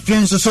ena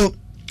afin so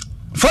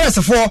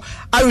Forest for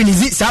I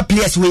release sa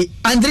players we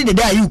Andre Dede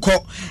Ayew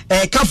ko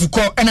Kafu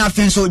ko ena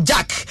afin so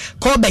Jack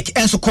Colbeck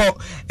enso ko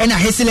ena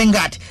Hesse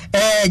Lingard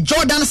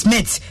Jordan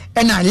Smith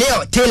ena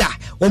Leo Taylor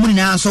omuni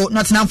na so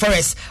Nottingham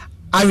Forest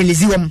I release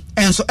them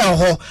and so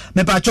elho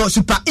me pacho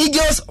Super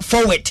Eagles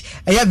forward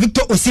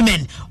Victor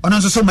Osimhen on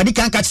also so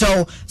Madikan catch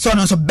so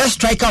on so best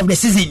striker of the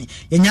season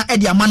yenya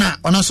Eddie Amana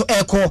on also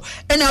echo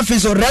and afin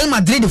so Real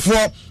Madrid for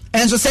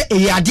and so say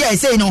idea I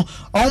say no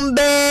on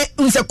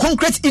be say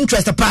concrete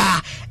interest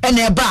pa and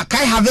ba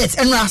Kai Havertz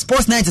and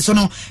sports night so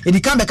no e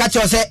can be catch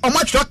say o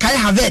match Kai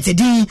Havertz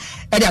din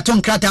e dey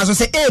aton krata so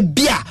say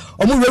bia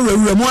o mo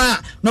wewure mu a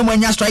no mo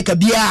nya striker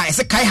bia e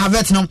say Kai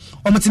Havertz no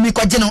o motimi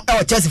kwaje no e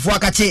o Chelsea fo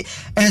akache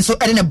and so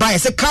e dey buy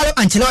say Carlo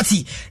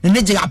Ancelotti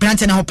ne je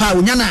apprentice na ho pa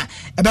onya na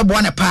e be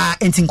bo na pa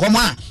enti nkomo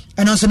a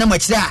and so na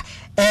match there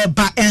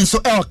ba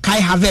enso Kai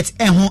Havertz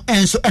ho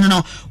enso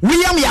no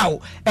William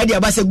Yao e dey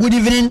ba say good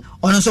evening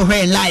on also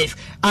here live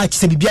at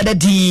Sebibia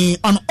di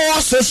on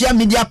all social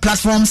media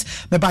platforms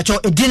me pacho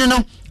edin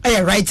no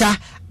writer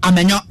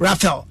Amenyo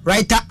Raphael,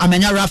 writer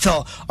Amenyo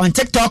Raphael on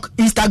TikTok,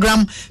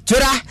 Instagram,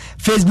 Twitter,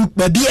 Facebook,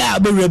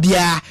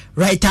 Babia,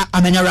 writer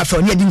Amenyo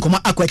Raphael. Near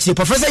Dinkoma Aquachi,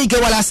 Professor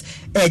Ike Wallace,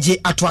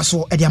 AJ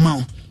Atwaso,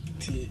 Ediamon.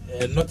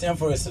 Nottingham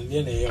Forest,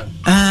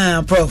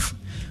 Prof.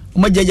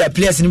 Umajaja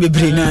players in the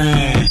brain.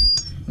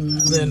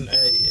 Then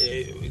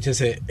just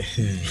say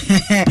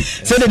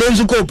so the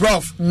days go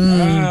Prof.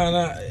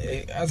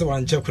 As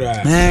one check,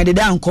 the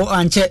down call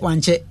and check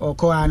one check or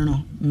call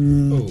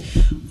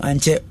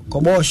and check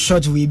Kobo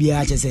short we be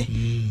at say.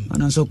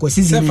 And also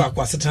season.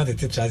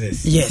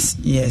 Yes.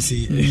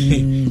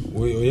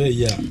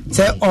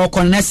 Say or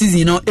connect season,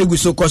 you know,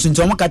 Eguso cost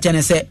into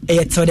Mokatana say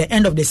till the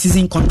end of the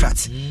season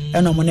contract.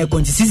 And no money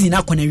going to season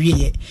not gonna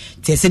read.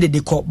 They say they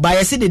call by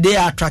I say the day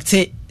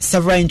attracted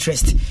several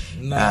interest.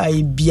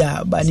 I be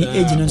but the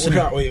agent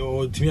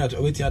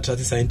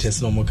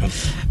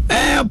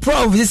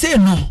Prof, they say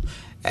no.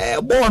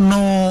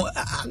 No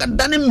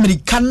dane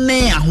American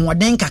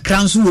ahoden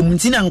kakra nso wo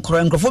muntina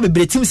nkrofo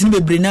bebre teams ni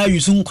bebre na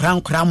yusu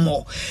nkra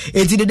mo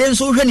eti de den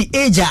so hwe ni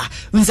age a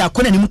nsa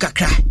kona nim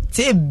kakra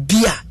te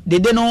bia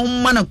de no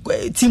man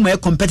team e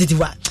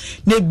competitive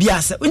na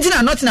bia se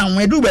ntina not na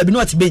we do ba bi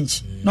not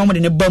bench no mo de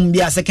ne bam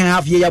bia second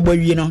half ye ya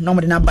bowie no mo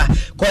de na ba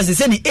cause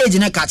say ni age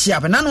na catch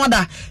up na no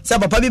da say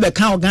papa bi be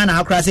kan Ghana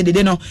akra say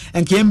de no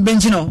enke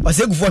bench no o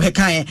say gufo be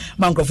kan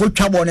man nkrofo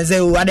twabo ne say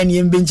o ada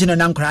ne bench no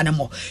na nkra ne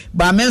mo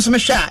ba men so me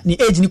ni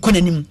age ni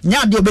konanim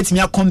nya de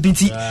obetimi a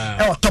compete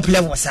e top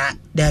level sa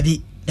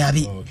dabi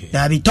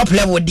top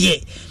level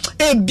de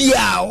e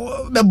bia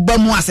be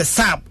bamu as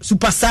sub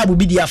super sub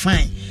bi dia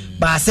fine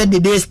ba said the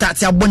day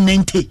start ya bon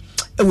 90 e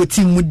we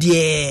team mu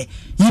de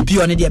yipi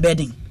on de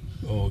bedding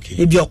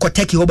e bia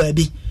okoteki ho ba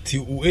bi ti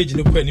o age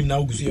ni konanim na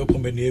ogusu ye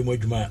company e mo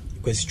adwuma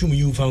kwesi twum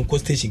you fan co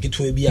station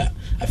kitwa bia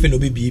afi no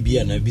be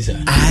bia na bisa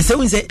so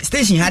we say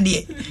station ha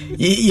de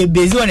ye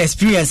based on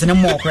experience no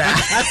more kra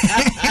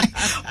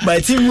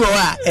but team wo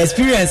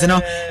experience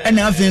no and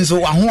na afi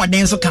so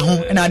ahoden so ka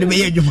ho na de be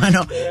ye adwuma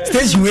no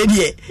station we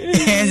de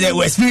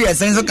experience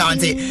so count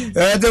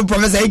the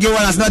professor Ike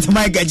Wallace not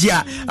my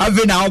gajia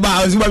afi na oba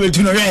azuba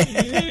betu no re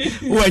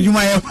wo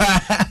adwuma ye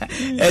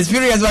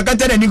experience wa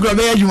kata ni gro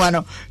be adwuma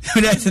no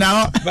that's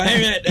now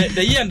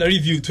the year under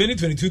review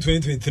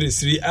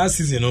 2022-2023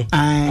 season no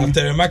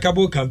after a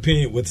remarkable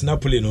campaign with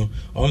Napoli no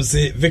on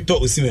say Victor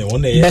Osimhen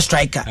one day best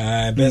striker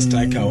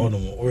one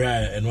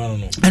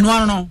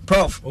no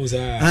Prof no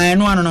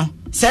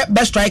say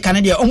best striker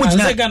na dey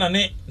omugina Ghana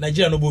ne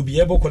Nigeria no bo bi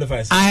e bo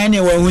qualifiers ne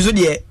wo huzo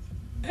dey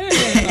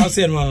I'll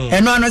say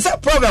no say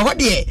problem what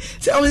dey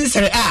say on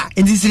say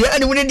in Serie A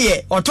ni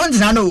dey or 20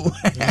 na no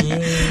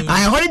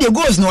I holiday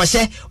goals no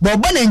she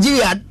but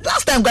Nigeria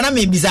last time Ghana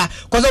me bisa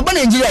cause oba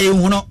Nigeria ye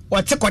hu no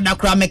what koda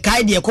kra me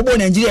kai dey ko bo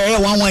Nigeria ye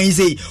 1-1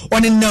 say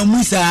on na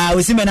musa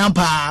Osimhen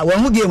ampa wo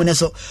hu game ne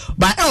so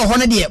but e ho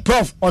no dey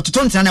Prof or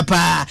 20 na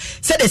pa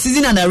say the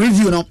season and a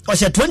review no or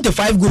say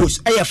 25 goals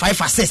e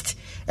 5 assists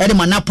e de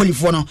Napoli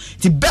for no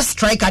the best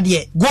striker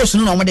there goals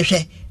no mo de hwe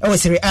e wo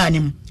Serie A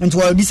nim nto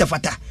wo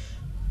disafata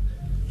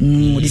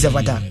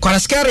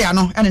Kwaraskeria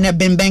no ene ne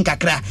benben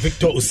kakra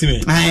Victor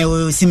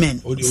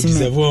Osimhen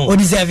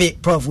Odeserve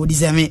Prof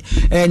Odeserve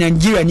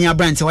Nigeria ni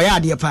abrant wo ya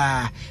ade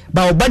pa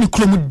ba obani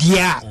klomu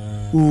dia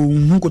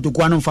hu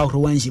kotokwa no fa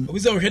horo wanhim obi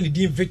se wo hwe ni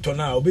di Victor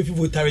na obi fi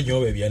votare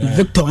nyo ba bia na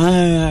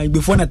Victor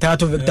before na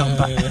tato Victor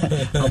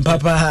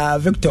papa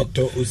Victor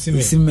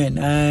Osimhen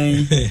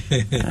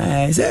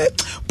say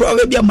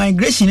probably be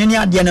migration ni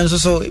ade na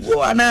so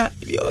wo ana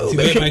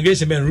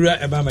migration ben rural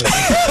eba my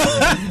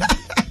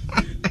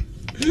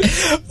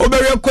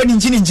obere ko ni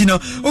njino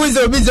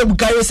uzo bize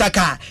Bukayo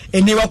Saka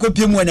eni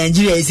wakopie mu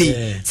Nigeria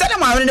say sada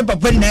ma ne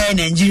papa na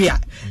Nigeria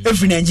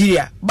every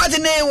Nigeria but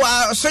ne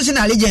wa social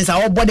allegiance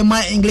our body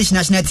man English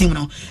national team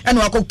no eni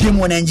wakopie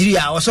mu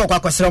Nigeria o so kwa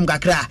kwasram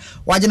kakra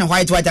waje na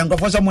white and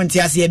professor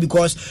Montiase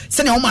because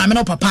se ne o ma me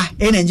no papa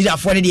Nigeria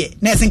for de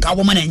na sen ka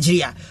wo ma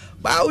Nigeria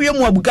ba uye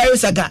mu Bukayo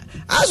Saka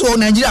aso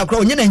Nigeria kra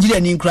onye Nigeria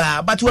ni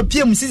kra but wa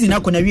piem season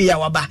akona wie ya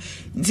waba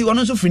nti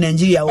wono so free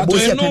Nigeria obo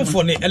se no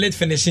for ne elite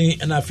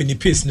finishing and a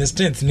pace ne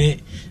strength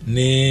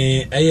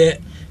ne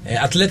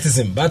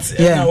athleticism but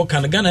now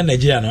can Ghana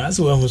Nigeria no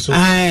aso we so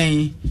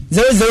ai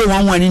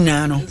 0011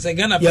 na no say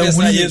Ghana players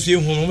na yesu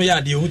ehun mo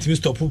ya de ehun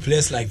stop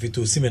players like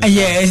Victor Osimhen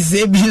yes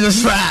e be so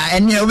far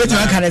and you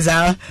better can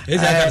za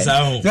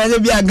so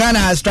be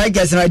Ghana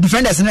strikers and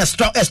defenders na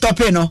stop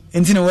no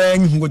nti no we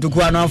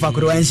ngotoku ano afa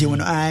koro anhye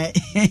no ai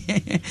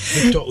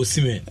Victor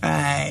Osimhen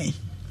ai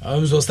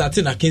I'm so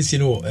starting against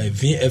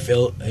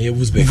VFL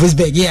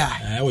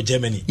Wolfsburg or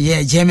Germany.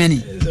 Yeah,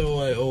 Germany.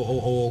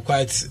 So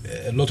quite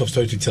a lot of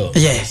story to tell.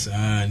 Yes.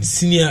 And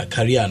senior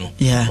career no.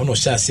 Yeah. Ono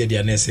sha said the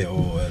nese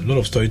or a lot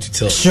of story to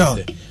tell. Sure.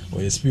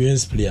 Or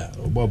experienced player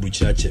or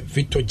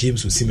Victor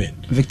James Osimhen.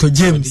 Victor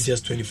James. He's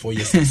just 24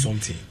 years or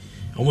something.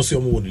 Almost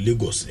won the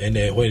Lagos and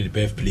where the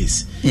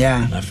birthplace.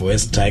 Yeah. And for a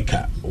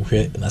striker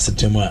na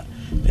September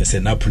say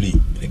Napoli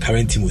the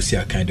current team was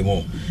here kind of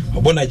more.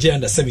 About Nigeria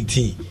under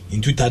 17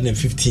 in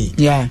 2015.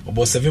 Yeah.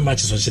 About 7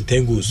 matches on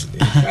 10 goals.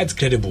 Quite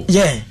credible.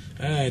 Yeah.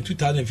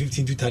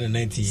 2015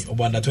 2019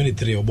 about under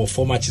 23 about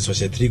 4 matches or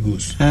 3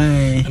 goals.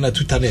 And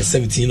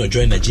 2017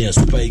 joined Nigeria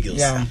Super Eagles.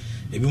 Yeah.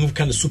 We move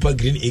kind of Super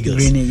Green Eagles.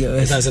 Green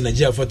Eagles. As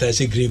Nigeria for I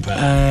say green pa.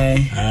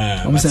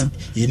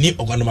 You need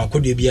Oganama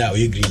could be or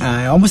green.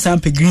 Almost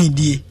sample green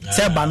D.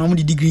 Say ba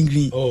normally the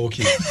green. Oh,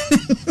 okay.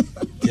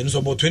 You know,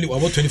 about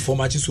 24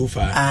 matches so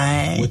far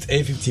with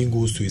 15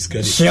 goals to his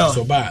credit. Sure.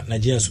 So ba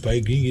Nigeria Super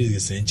Green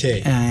Eagles in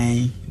chair.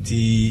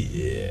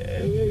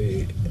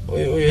 The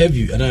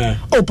heavy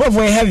oh, prof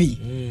we heavy.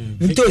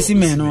 We to see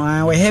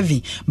man we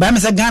heavy. But I'm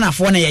say Ghana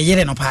for na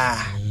yere no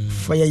pa.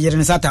 For your year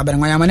in Saturday,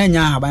 but I am a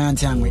young Habayan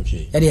Tang.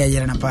 Eddie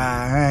year and a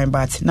pa,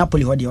 but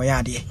Napoli, what you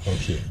are there.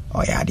 Okay.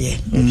 Oh, yeah, dear.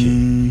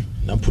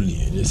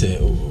 Napoli, they say,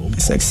 oh,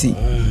 sexy.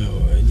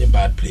 You're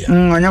bad player.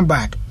 On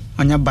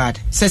your bad.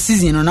 Says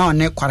season on our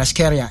neck,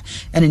 Quarascaria,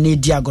 and a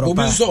need Diagro.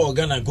 Oh, so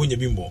Ghana going to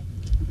bimbo.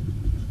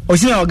 Oh,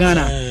 see,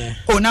 Ghana.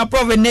 Oh, now,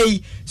 Proven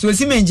Nay, so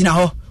see me in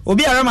Jinaho.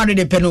 Obi aramade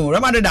de peno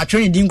ramade da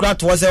training din kra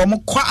to se o mo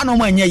kwa no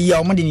manya yi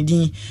o mo de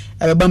din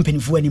e ba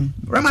mpanifu anim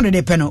ramade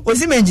de peno o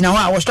si menjina ho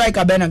a wo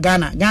striker ben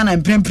Ghana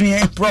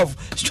mprempren prof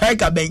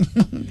striker ben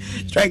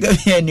striker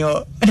ben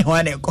yo de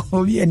wane ko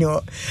obi eni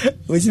o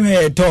si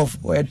me tough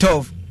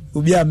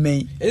obi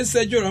amen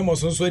Sergio Ramos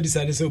so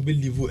decided to be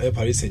leave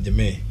Paris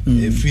Saint-Germain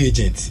a free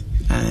agent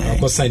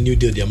I sign new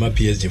deal the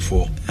PSG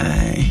for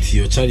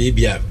your Charlie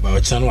Bia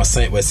but Chan was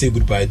say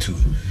goodbye to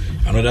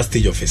another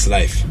stage of his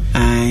life.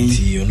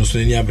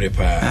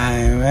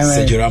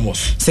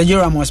 Sergio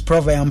Ramos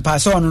proven and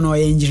pass on no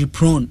injury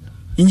prone.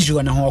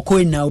 Injury na ho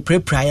ko na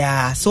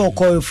prior so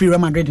call free Real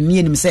Madrid ni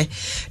him say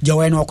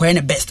Jowen o ko na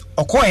best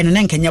o ko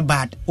na nkanya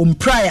bad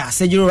prior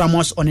Sergio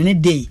Ramos on any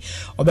day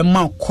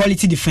obema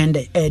quality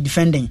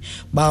defending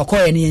but o ko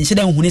na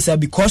yenhida nhunisa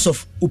because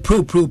of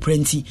pro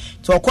plenty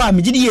so o ko a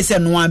megidi yese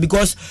no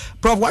because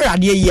prof what are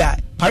there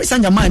Paris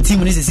Saint-Germain team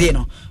ni say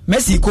no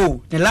Messi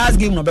ko the last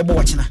game no bebo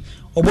watch na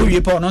obo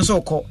wie pa no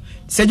so ko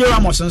Sergio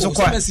Ramos so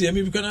ko Messi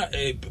emi bi kana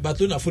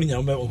Barcelona furi nya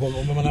o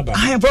na ba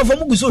prof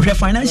mo go so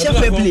financial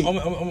fair play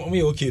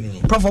o okay no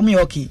prof mo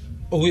okay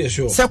oh yeah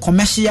sure say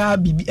commercial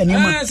bibi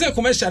anima say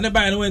commercial na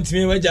ba na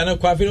wantimi waja na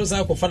kwa fi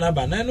so ko na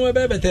ba na no e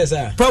be better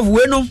sa prof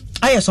we no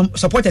I some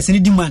supporters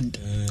in demand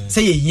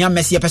say ye hia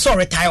Messi e person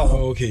retire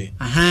okay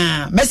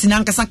Messi na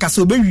nkasa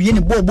kasa obewie ne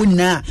bobo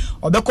nyina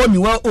obekọ mi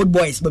wa old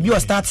boys but you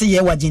start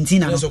here wa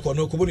Argentina no so ko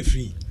no ko body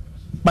free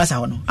basa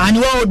hono and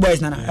we old boys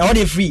na all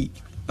they free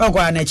o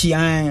kwa na chi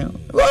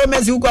o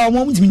Messi ko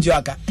mo mutimi nju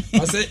aka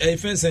I say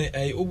fence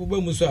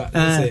obuba mu so a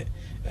say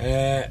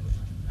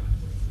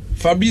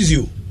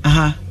Fabrizio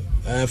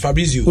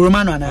Fabrizio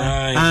Romano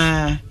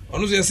na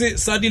ono say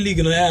Saudi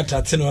League no ya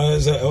tate no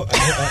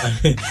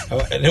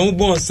ne mo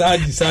bon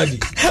Saudi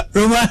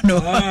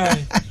Romano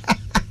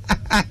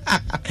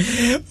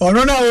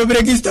ono na o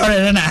break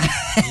story na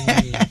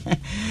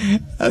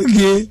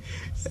okay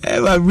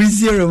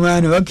Fabrizio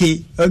Romano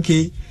okay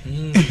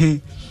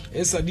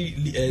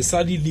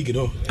Saudi League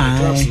no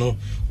clubs no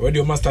already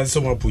almost started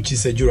some approach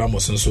Sergio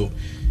Ramos and so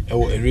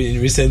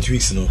in recent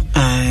weeks no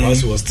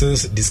whilst we was still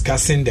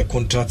discussing the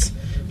contract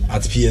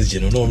at PSG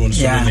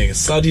no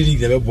Saudi League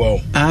never wow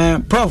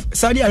prof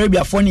Saudi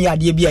Arabia for ni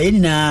ade bia ye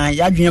na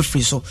ya dwen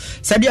free so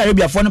Saudi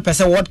Arabia for no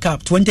person World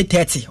Cup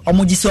 2030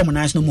 omo gi se omo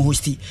national mo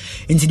hosti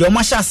nti de omo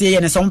hya se ye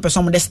ne some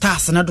person the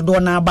stars na dodo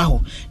na aba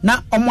ho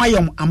na omo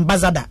ayom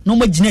ambassador no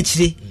mo gina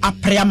chire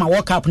apre ama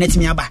World Cup na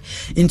timi aba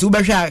nti wo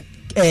behwa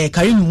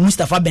Karim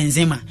Mustafa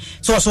Benzema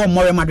so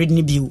Real Madrid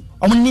ni biu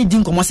omo ni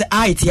din komo se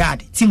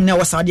Al-Ittihad team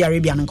na Saudi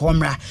Arabia nko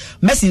omra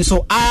Messi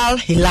so Al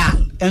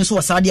Hilal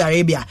enso Saudi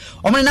Arabia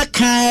omo na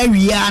kan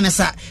wia na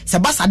sa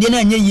basade na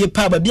anya yie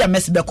pa ba bia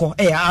Messi beko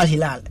Al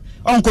Hilal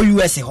onko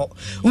US ho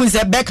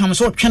unse Beckham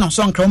so twe no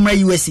so nkra omra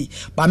US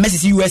ba Messi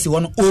si US ho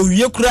no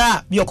owie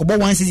kura bi okobo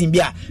one season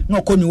bia na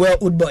okoni well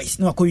old boys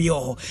na okowie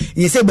ho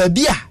ni se ba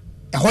bia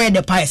ahoye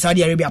the pie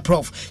Saudi Arabia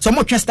prof so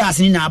mo twa stars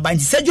ni na ba nti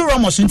Sergio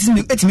Ramos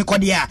ntimi etimi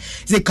kode a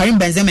say Karim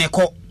Benzema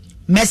ko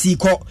Messi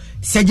ko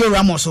Sergio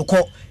Ramos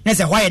ko na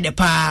say ahoye the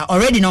pie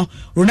already no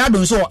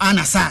Ronaldo so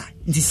anasa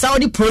nti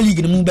Saudi Pro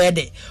League no mu be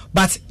de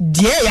but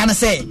there ya na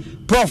say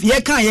prof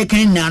ye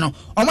kan na no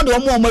omo de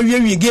omo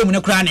wie game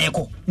no kra na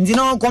eko nti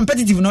no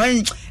competitive no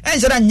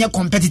enshara nye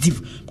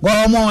competitive go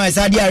omo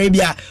Saudi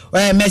Arabia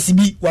Messi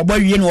bi wabo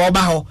wie no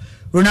oba ho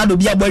Ronaldo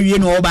bi agba wie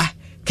no oba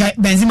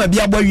Benzema bi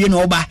agbawie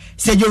no oba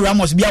Sergio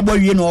Ramos bi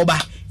agbawie no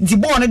oba nti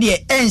ball no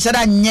de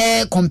enshada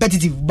nye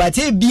competitive but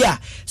e bia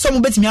so mo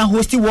betimi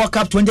host World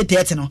Cup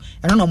 2030 no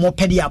eno no mo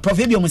pede a prof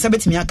e bi mo se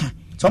betimi aka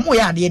so mo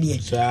ya ade ye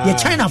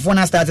China for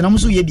na start na mo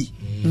so ye bi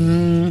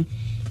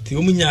ti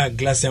o munya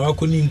glass ya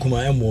wako ni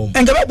nkuma e mo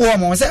enga be bo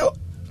mo se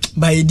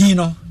ba edin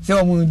no se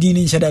o mo din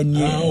enshada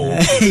ni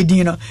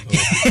edin no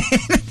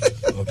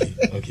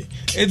okay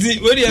eti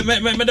we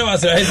me da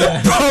was right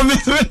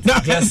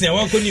glass ya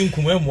wako ni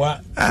nkuma mo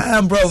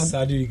bro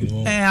Saudi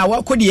no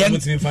wako de mo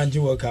timi fanji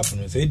World Cup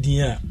no se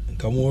edin a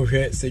nka mo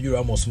hwe Sergio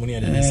Ramos mo ni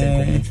ade ne se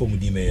nko fo mu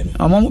di me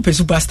no mo pe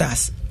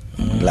superstars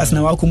glass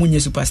na wako munye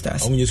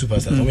superstars omunye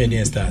superstars omunye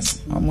den stars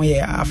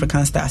omunye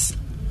African stars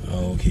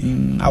Okay.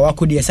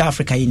 Awako de South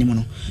Africa yinimu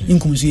no.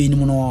 Inkumsu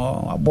yinimu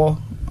no abo.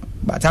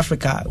 But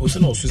Africa also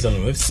no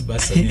Switzerland FC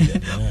Barca.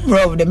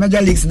 Bro, the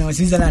major leagues now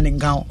Switzerland and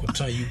Ghana.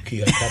 UK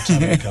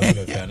America.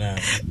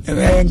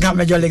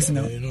 Major leagues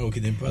now. No, okay,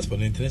 the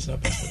passport, international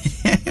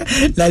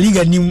passport. La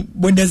Liga new,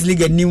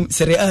 Bundesliga new,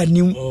 Serie A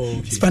new,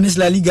 Spanish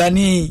La Liga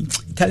ni,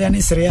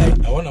 Italian Serie A.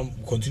 I want a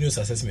continuous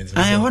assessment.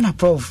 I want a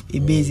prof. A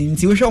base in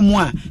situation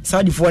more.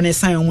 Saudi for ne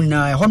sign on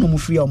na. Hono mu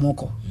free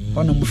omoko.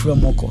 Hono mu free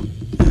omoko.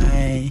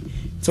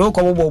 So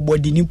ko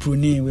body ni pro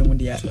ni we mu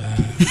dia.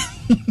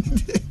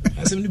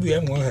 Asem ni bu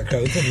am won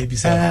kakra o tell me bi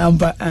sa.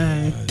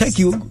 Thank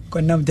you.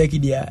 Konam take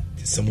dia.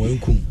 Samuel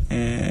Nkum.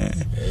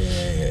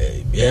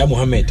 Ya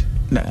Mohammed.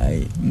 Na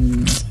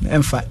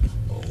emfa.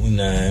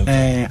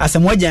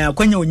 Asamoja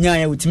kwanya onya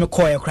ya utime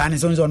call ya kra ne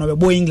so no be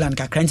bo England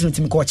kakra ntime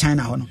utime call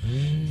China ho no.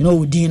 You know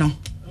Udin no.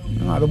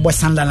 Be bo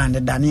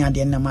Sunderland dane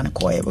ade na man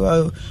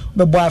call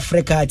be bo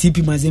Africa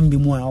TP Mazembe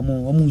mu a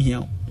omo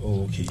hia.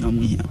 Okay.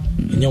 Omo hia.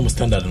 Nyom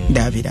standard no.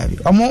 David.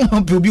 Omo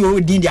obi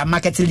Udin dia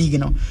market league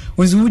no.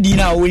 Onzu Udin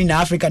na woni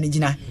na Africa ne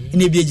gina.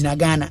 Ne bi gina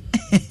Ghana.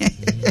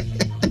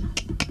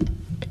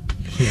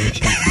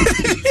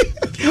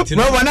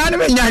 Bro, wana ne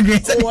nya dwe.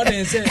 What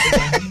they say.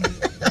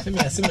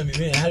 Sema me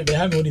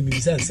have only me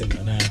sense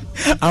na.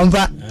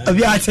 Amba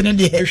abi atene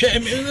de.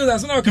 Hwe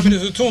that's na ka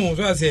finish to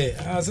so say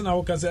na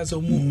wo ka say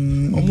so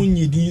omu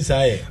nyidi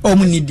sa ye.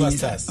 Omu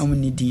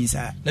nyidi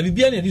sa. Na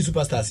bibia na di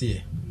superstars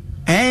ye.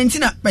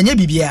 Ntina banya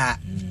bibia.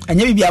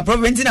 Anya bibia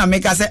province na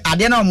make say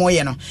ade na mo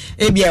ye no.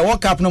 E bia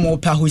World Cup no mo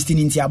pa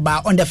hosting ntia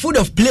ba on the field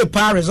of play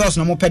power results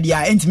no mo pa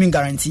dia entimi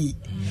guarantee.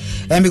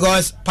 And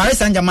because Paris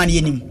Saint-Germain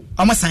yenim,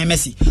 almost sign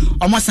Messi,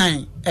 almost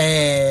sign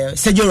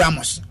Sergio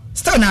Ramos.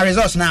 Still na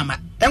results na ma.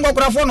 Engo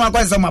kura fo no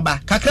akwasa maba.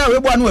 Kakra we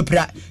bo anu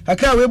apira.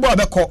 Kakra we bo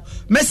obekọ.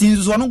 Messi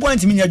nso no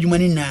point mi adwuma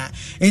ni na.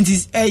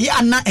 Enti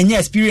ya na enye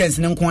experience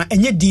ne nko a,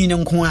 enye din ne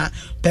nko a,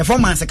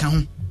 performance ka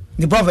ho.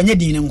 The brother enye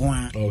din ne nko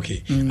a.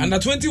 Okay. Under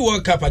 20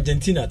 World Cup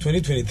Argentina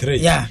 2023.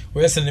 Yeah.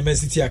 Where Senegal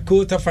City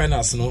quarter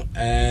finals no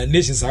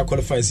nations are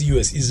qualified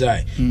US,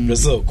 Israel,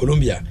 Brazil,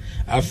 Colombia,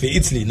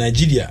 Italy,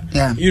 Nigeria,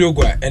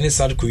 Uruguay and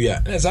South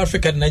Korea. There's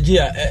Africa,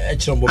 Nigeria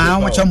echombo.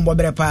 Wachombo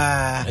bere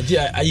pa.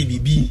 Nigeria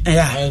IBB.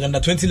 Under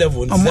 20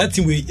 level. That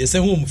team we is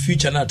a home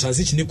future now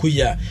transition ni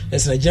kuya.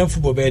 There's Nigerian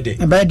football bede.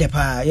 Bede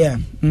pa, yeah.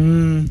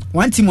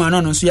 One team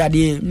no so ya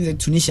de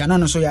Tunisia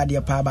no so ya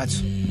de pa but.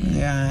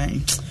 Yeah.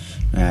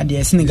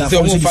 Senegal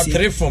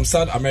three from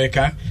South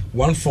America,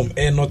 one from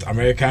North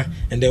America,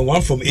 and then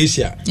one from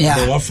Asia, and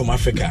then one from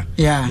Africa.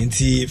 Yeah. In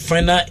the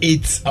final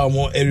 8 are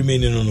more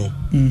remaining no.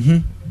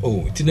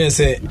 Oh, today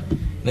say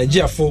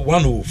Nigeria for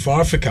one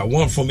from Africa,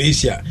 one from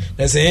Asia.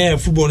 There's a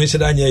football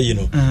nation down here, you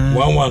know.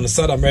 1-1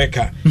 South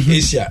America,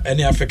 Asia,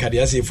 any Africa.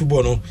 They say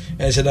football no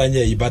nation down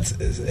here, but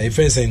if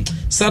I say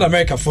South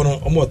America for no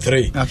almost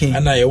 3, okay.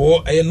 And I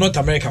North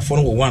America for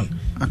no 1,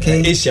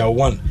 okay. Asia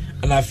 1,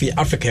 and I feel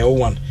Africa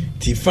 1.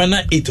 The final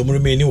 8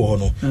 remaining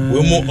no.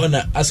 We more on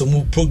as a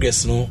more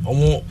progress no, or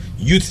more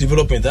youth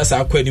development. That's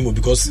our question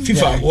because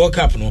FIFA World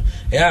Cup no,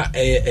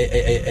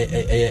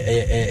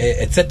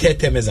 a 30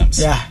 term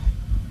exams. Yeah.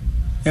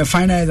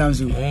 Final exams.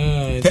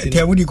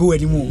 Tell me go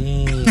anymore.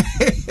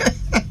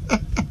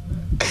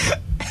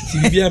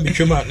 Tibia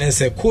Bichuma and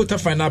say quarter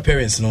final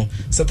appearance no.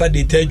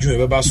 Saturday 3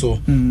 June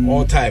so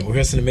all time. We're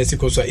in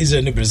Mexico, so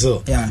Israel and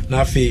Brazil. Yeah.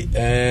 Now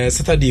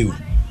Saturday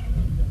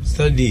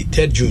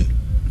 3 June.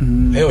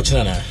 Hey, what's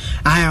na?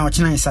 What's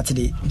na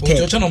Saturday?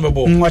 What's na number?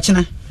 What's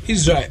na?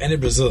 Israel and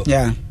Brazil.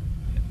 Yeah.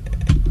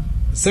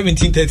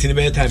 17:30 in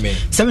the time.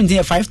 17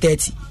 at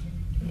 5:30.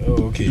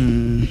 Oh, okay.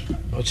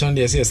 What's na?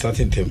 They say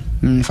starting time.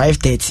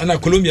 5:30.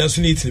 And Colombia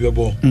also need to be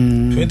ball.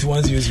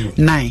 21:00.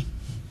 9.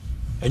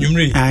 And you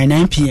read?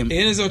 9 p.m.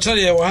 Yes, what's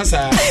na? What's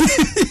na?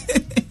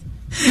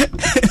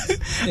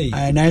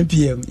 9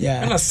 p.m.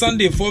 Yeah. And a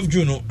Sunday 4th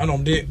June, and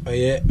on the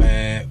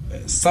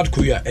South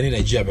Korea and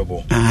Nigeria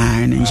bebo.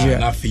 Nigeria.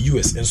 Na for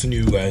US and so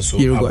Uruguay and so.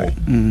 Uruguay.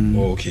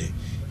 Oh, okay.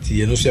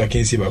 You know, so I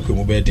can see back with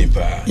mobile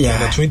temper.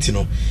 Yeah. 20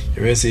 no.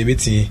 You say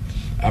everything.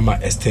 I'm a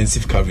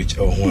extensive coverage.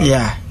 Oh,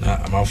 yeah.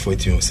 Now I'm out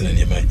 14 or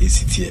something. My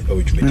ACT. Oh,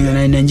 which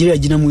Nigeria,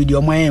 you know, with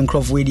your my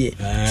crop with it.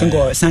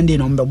 So Sunday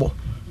number.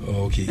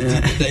 Okay.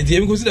 The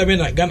even consider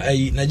being a gun.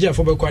 Nigeria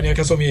for Bakwani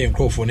Casomi and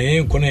Crow for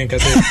name. Conan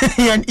Cassay.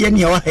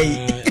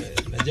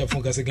 Nigeria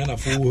for Casagana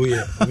for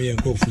here. Me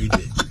and Crow for it.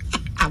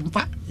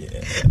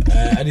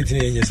 I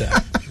didn't know.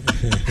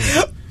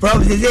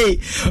 Probably say,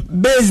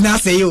 Bez na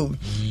say you.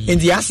 In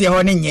the Asia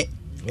Honing yet.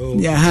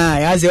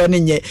 Yeah, as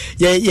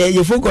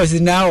you focus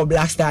now,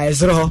 Black Star,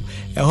 so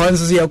a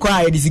horse you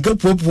acquired is a good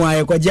poop,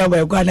 why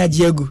Quajaba, Quana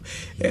Diego.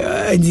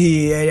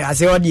 I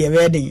say, oh, dear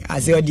wedding, I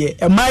say, oh, dear,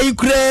 and my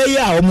cray,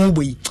 or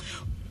movie.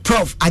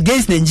 Prof,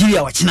 against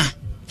Nigeria, watch now.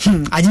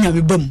 I didn't have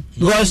a boom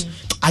because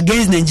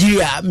against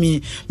Nigeria,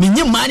 me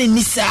new money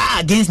Nisa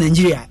against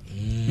Nigeria.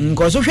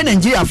 Because if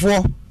Nigeria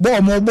for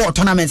more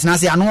tournaments, and I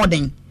say, I know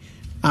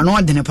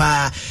than a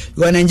pa.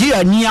 When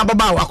Nigeria near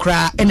Baba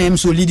Wakra, NM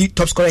so lead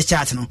top scorer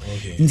chart no.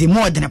 In the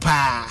more than a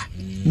pa,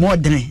 more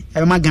than a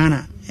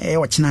Magana,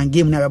 watching a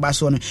game never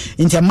bass on.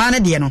 In the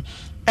manner, dear no.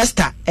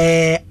 Esther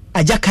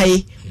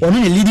Ajakai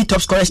one the leading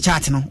top scorers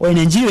chart no or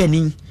Nigeria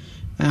ni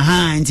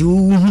nti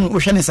wo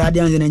hwe ne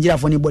saade an Nigeria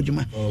for ni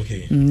bodjuma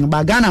okay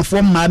ba Ghana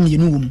for ma me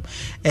nu wum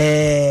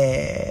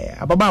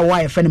ababa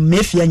wa e fe ne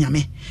Mefia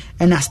Nyame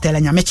na Stella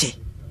Nyameche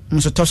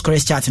so top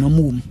scorers chart no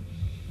mu wum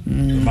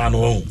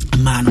mano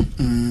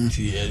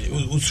ti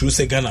usuru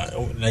se Ghana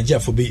Nigeria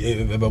for be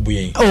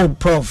babuyen oh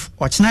prof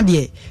ochina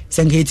de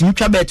senke mi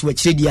twa bet wa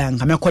kire dia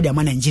nka me kɔ de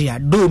ma Nigeria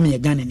do me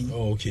Ghana ni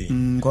okay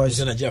because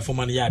Nigeria for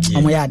man ya de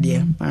omo ya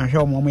de ahwe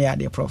omo ya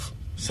de prof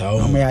so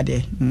omo ya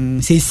de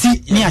se si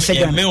ni ahye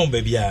Ghana me on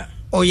bebia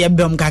oh ye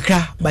bem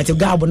kakra but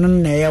gabo no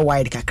na ye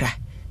wide kakra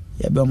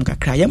ye bem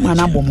kakra ye ma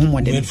na bom ho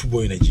model football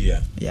in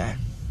Nigeria yeah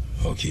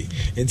okay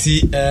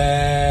nti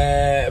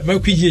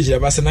makwije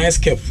ba se nice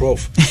cap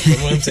prof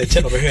someone say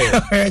check over here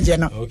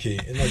okay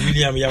na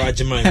William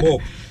Yawajiman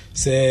Bob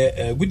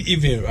say good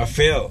evening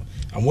Raphael,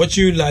 I'm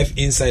watching you live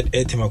inside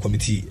Tema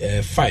Committee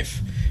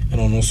 5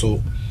 and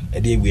also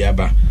dey we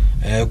aba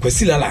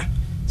Kwesilala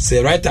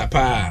say right up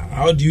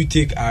how do you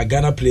take our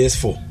Ghana players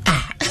for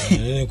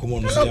come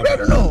on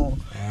no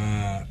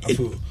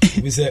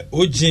we say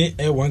OJ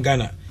one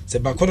Ghana say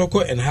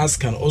Bakodoko and Has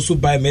can also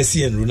buy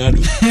Messi and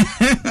Ronaldo.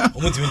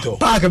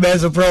 Park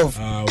Bezo prof.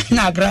 Okay.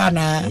 Na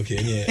grana. Okay,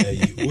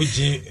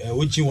 yeah.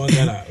 OG one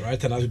Ghana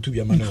right now to be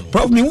a man.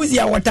 Prof me who's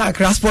your water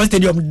cross sport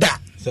stadium da.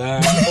 Sa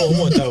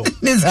mota.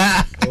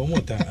 Nisa.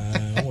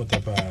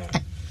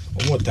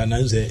 Mota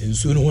nanze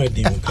nsu no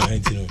wedding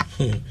kind you know.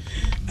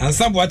 And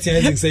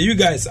somebody say you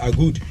guys are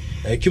good.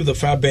 Keep the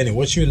fire burning.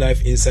 Watching you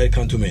live inside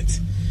Cantonment.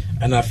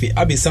 And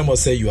Abi Samo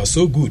say you are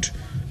so good.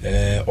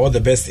 All the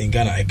best in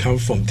Ghana. I come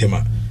from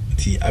Tema.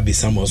 Ti Abi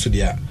Samo also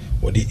there.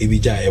 Or the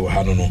Ebija ever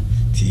had no.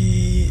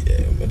 Ti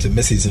the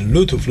message and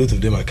lot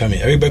of them are coming.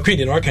 Everybody queen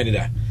in our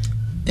candidate.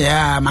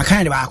 Yeah, my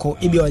kind of ako.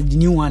 Ibi the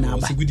new one.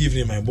 So good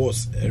evening, my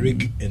boss,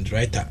 Eric and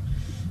writer.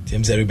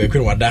 Tim say everybody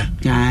queen wada.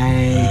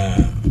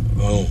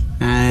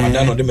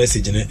 Wada no the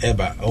message in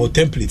eba or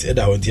template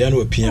eda on the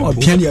annual PM.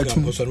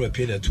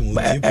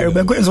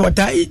 Everybody queen is what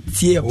I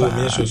see.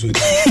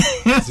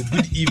 It's a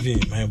good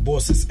evening, my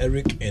boss is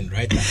Eric and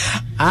writer.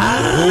 The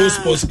whole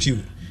sports queue.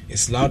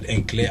 It's loud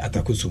and clear at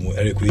Akusumu,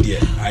 Eric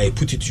Widia. I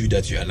put it to you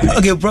that you are lying.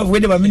 Okay, prof,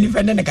 wait a minute,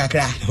 friend, and a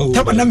cacra.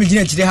 Top of them,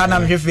 you today, how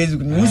I'm your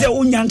Facebook. You say,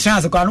 Unyan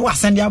chance, I was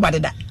send you about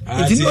that.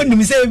 It's not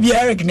to say, be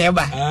Eric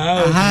never.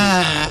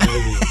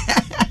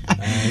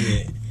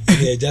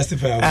 Yeah,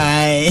 justify.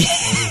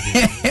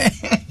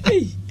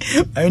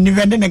 I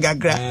independent and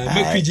cacra.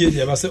 Make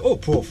PJ, I say, oh,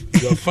 prof,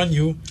 you are fun,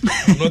 you.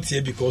 I'm not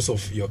here because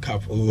of your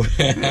cap. Oh,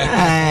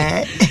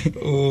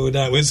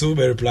 that was so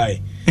very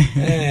reply.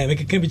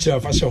 Make a picture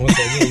of fashion. I'll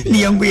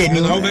be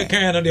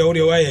kind of the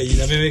audio wire. You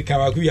make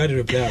Kawaku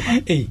reply.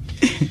 Hey,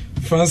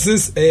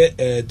 Francis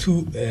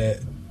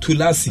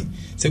Tulasi.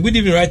 Say good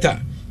evening,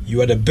 writer.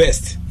 You are the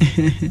best.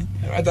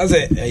 Right, I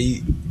say,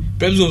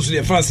 Premzo to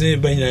the France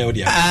in Banya.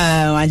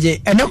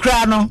 And no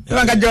crowd, no.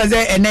 You can just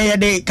say, and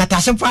they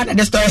Katasha part of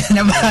the story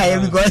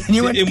because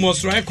it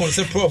must right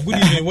concept prof. Good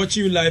evening,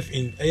 watching you live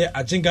in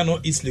Ajingano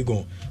East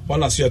Legon.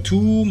 While as you are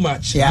too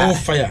much, more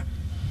fire.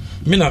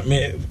 Me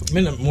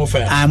more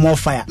fire. I'm more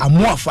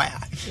fire.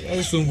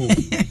 So good.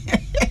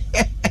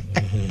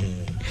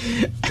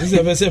 This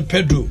is a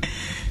Pedro.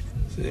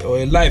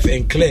 Or life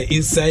and clear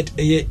inside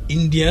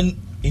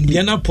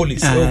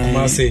Indianapolis.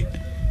 Say.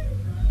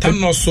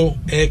 Tam also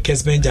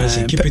Kesben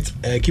Junction.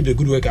 Keep the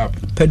good work up.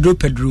 Pedro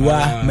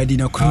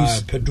Medina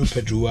Cruz. Pedro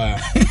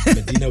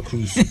Medina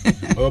Cruz.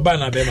 Or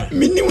Bana Bema.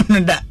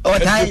 Minimum that.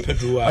 What I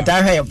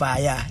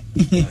buy.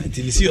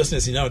 Until the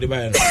seriousness in our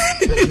debate.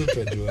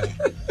 Pedro.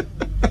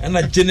 And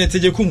I Janet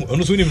Ejekum, on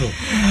no.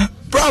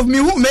 Prof, me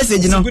who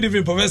message no. Good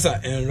evening, professor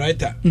and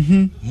writer.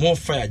 More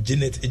fire,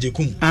 Janet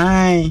Ejekum.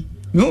 Aye.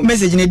 Me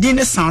message ne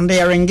dinner sound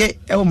there renge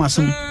e wo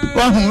maso.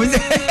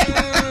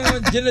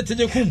 Janet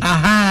Ejekum.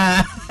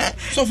 Aha.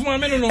 So for my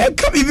men no. E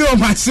come be o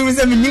maso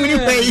say me new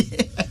way.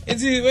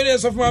 Enti when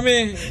so for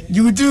my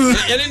you do.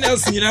 Yele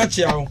Nelson na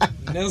chiao.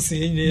 Nelson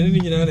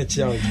ni na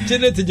chiao.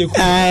 Janet Ejekum.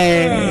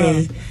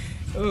 Aye.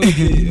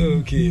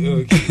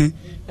 Okay.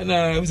 And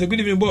it was a good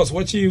evening, boss.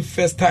 Watching you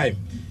first time.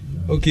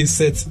 Okay,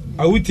 set.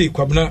 I will take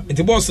Kwabna.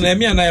 It's boss and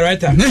me and I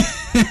writer. I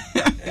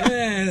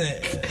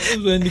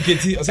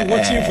was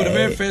watching you for the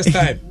very first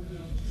time.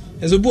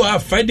 As a boy, I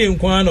Friday in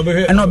Kwan over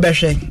here. I know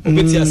better.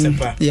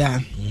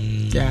 Yeah.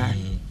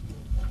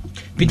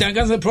 Peter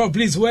Ganser,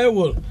 please. Where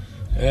will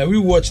we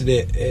watch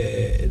the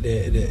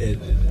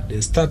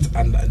start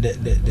and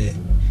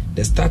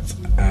the start?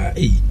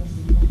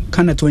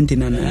 Kind of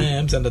 29.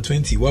 I'm under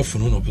 20. What for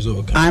no?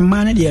 I'm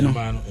man, you know.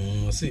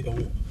 I say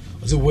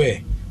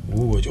where?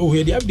 Oh,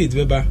 here the update,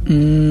 Weber.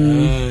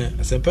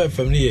 As a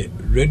family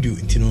radio,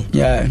 you know.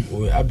 Yeah.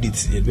 Oh,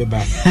 updates,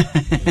 Weber.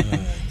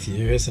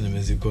 TRS and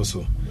music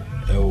also.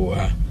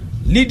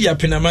 Lydia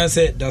Pinaman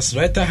said, does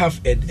writer have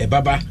a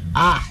baba?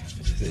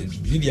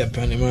 Lydia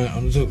Pinaman,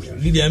 also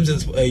Lydia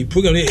Amson's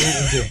program.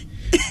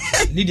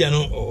 Lydia,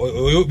 no,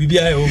 or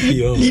BBI,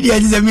 okay. Lydia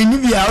is a mini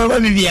Lydia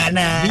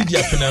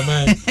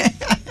Pinaman.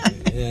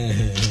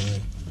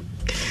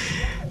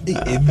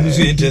 It's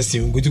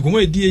interesting. Go to come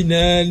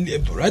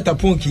right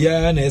upon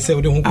Kia and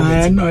say, "Don't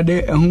I know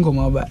they come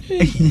over."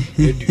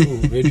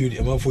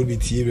 Radio, I'm for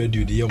BT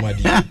radio, the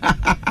Yomadi.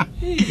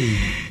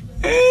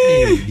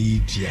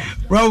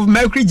 Prof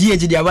Mercury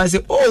GH, I was say,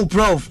 "Oh,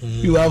 Prof,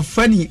 you are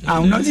funny.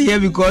 I'm not here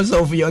because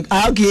of your."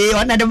 Okay,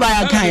 another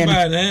buy a kind.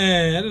 I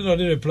don't know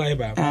the reply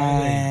back.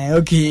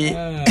 Okay.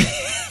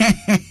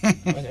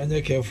 And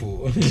you're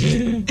careful.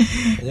 And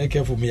you're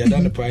careful. Me, I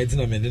done the part,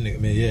 and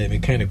me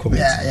kind of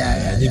comment.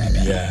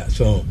 Yeah.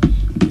 So,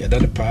 you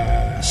done the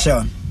part.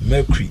 Sure.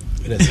 Mercury.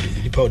 That's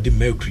the power of the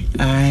Mercury.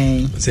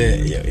 Aye. Say,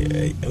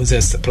 it was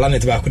a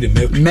planet back with the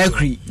Mercury.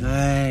 Mercury.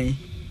 Aye.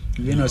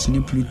 Venus ni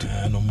Pluto.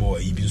 No more.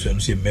 Even so, I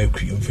say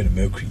Mercury. I'm from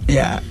Mercury.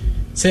 Yeah.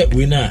 Say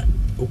we na.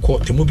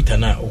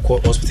 Temobitana or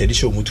hospital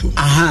show mutu.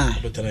 Aha.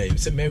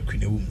 Say Mercury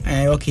no.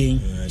 Okay.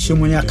 Show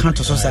money account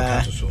so sir.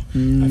 I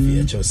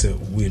feel just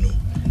we know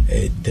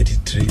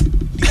 33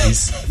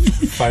 degrees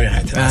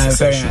Fahrenheit.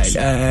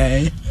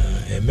 Fahrenheit.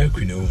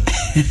 Mercury no.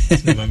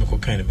 Na mama ko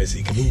kind of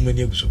message. Can move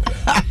many so.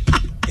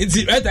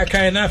 It's right that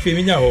kind of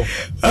feeling.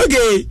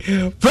 Okay,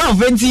 Prof.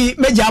 Venti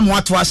Major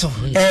Moatwaso,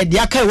 the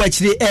Aka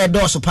Watchley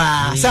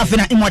Dorsopa,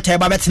 Safina Immortal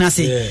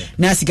Babetanasi,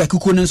 Nasika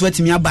Kukunan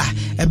Sweatimiaba,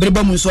 a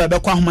Bribam so a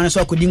Bequaman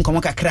so could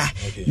come cra.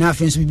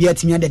 Nothing to be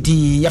at me at the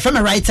D. Your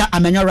family writer,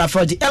 Emmanuel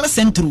Rafford, the El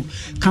Centro,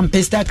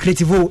 Campesta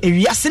Creativo, a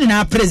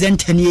Riasina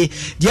present and ye,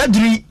 the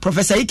Adri,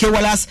 Professor Ike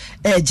Wallace,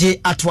 J.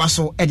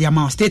 Atwaso,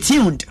 Ediamount. Stay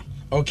tuned.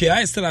 Okay,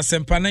 I still at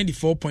Sempa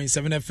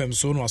 94.7 FM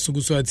so no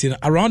asugu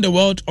around the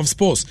world of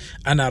sports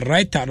and a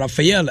writer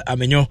Raphael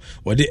Amenyo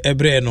or the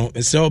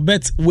Ebreno so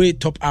bet way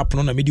top up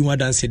no na medium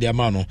dance the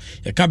amano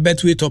you can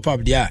bet way top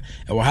up there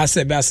e will have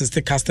be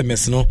assist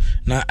customers no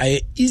na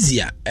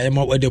easier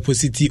more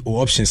deposit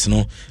or options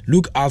no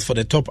look out for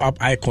the top up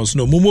icons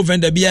no mumu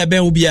vendor bia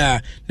ben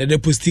bia the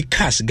deposit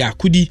cash ga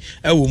kudi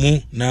e wo mu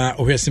na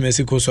ohwese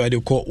Mexico so they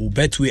call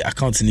betway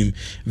account name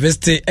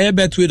visit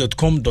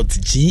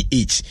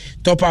betway.com.gh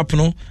top up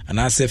and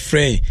I say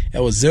Frey it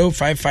was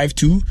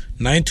 0552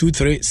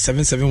 923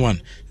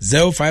 771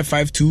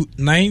 0552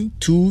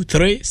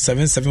 923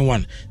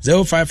 771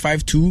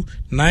 0552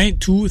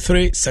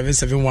 923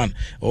 771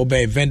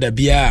 obey vendor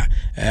bia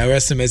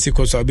rest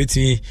Mexico so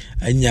betimi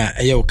anya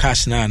eyo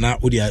cash na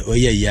odi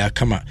ya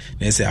kama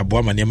na say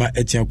aboa manema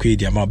etian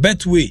kwedi ama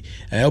betway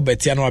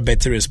obetia no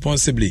bet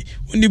responsibly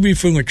when the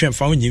brief when we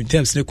found in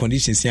terms and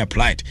conditions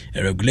applied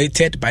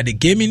regulated by the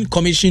Gaming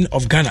Commission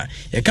of Ghana.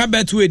 You can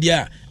betway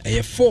dia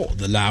for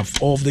the love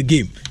of the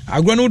game.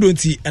 Agwano don't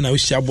see and I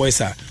wish boys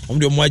are on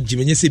the more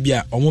Jimmy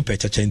Sibia or more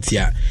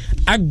Pechantia.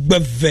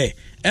 Agbave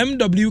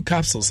MW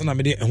capsules and I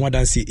made it and what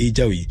I see a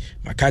joey.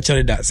 My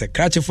catcher that's a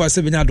catcher for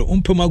 7 hours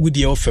umpuma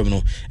goody or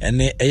femno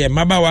and a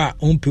mabawa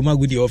umpuma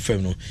goody or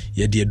femno.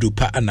 Ye dear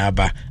dupa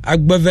anaba.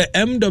 Agbave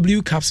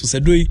MW capsules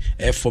are doing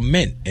for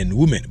men and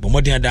women. But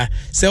more than that,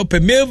 sell per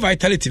male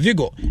vitality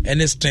vigor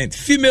and strength,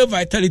 female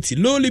vitality,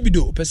 low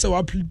libido, person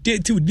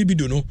updated with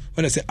libido. No,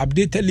 when I say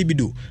updated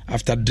libido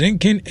after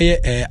drinking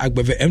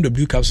Agbave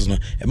MW capsules, no,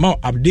 a more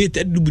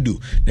updated libido.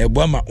 The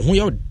Bama, who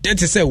your debt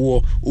say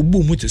war,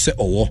 ubu mutu say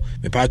war.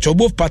 Me pacho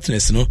both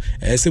partners no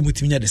say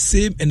mutiminya the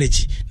same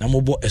energy na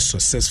mobo a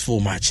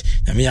successful match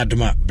na me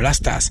adoma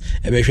blasters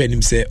e be hwe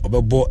nim say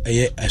obebo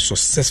a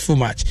successful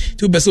match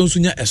to be so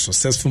nsunya a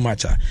successful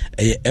match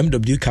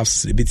MW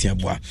capsules betia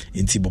boa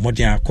enti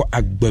bomoden akọ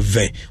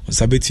agbave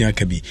onsa betia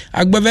ka bi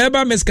agbave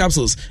eba mess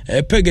capsules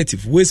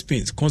purgative waist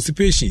pains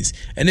constipations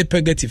any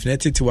purgative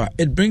netetiwa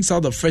it brings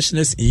out the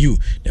freshness in you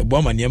the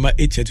boa maniema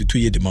 8 to 2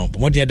 year demand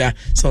bomoden da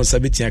so onsa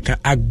betia ka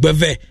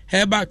agbave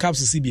herbal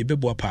capsules bi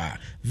beboa pa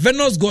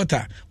venous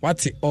gutter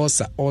what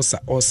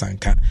ulcer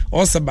nka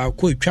ulcer ba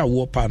ko etwa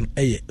wo pa no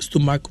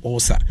stomach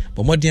ulcer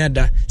but modern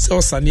da say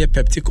ulcer near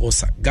peptic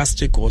ulcer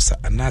gastric ulcer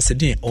and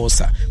acid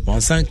ulcer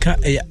monsanka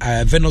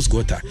venous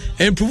gutter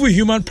improve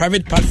human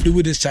private part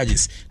fluid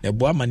discharges na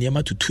boa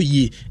maniema to 2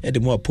 year e de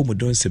mo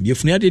apomodon sem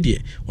yefunu ade de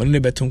won ne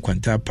beton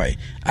kwanta pai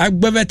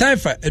agbave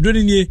taifa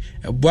edoni nie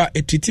boa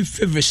etiti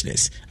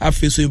feverishness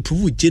afi so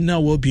improve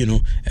general well-being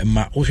no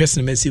ma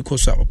ohwese mesi ko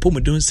so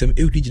apomodon sem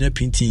ewigina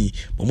pintin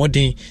but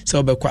modern say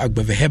obekwa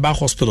agbave herbal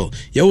hospital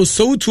you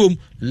so to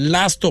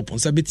last stop on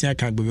sabitia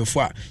can be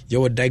before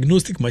your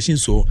diagnostic machine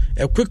so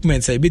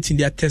equipment say betin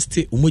dia test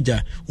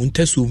umoja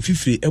untesu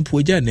mfifiri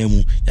empoja na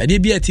mu ya de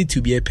bia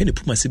titu bia pene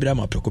puma sibira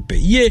ma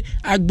prekope ye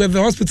agbave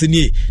hospital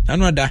ni na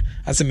no ada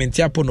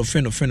asementi apo no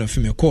fe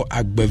me call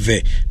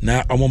agbave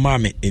na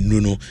omomame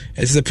enu no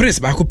es a prince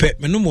ba ko pe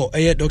me no mo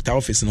doctor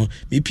office no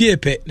me pie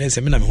pe na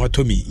se me na me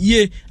hotomi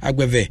ye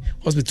agbave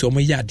hospital omo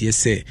ya de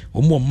se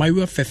omo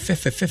mayo fe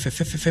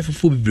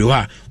fo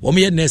bibrewa omo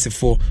ye nurse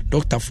for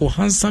doctor for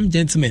handsome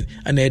gentlemen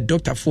and a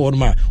doctor for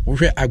ma we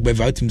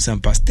agbave out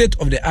sampa state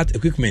of the art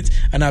equipment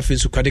and a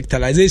face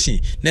cardiactalization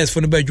nurse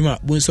for no badwuma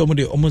bon so mo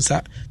de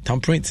omonsa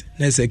tamprint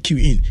nurse queue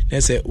in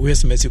nurse we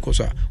Mexico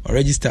so or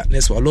register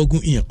nurse wa log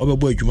in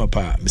obebo adwuma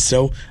pa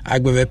mesel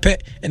agbave pe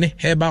ene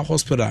herbal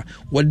hospital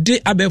what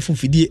de abefo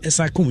fidie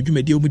esa kom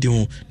dwumade omudi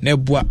ho na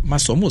boa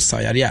maso mo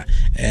sayare a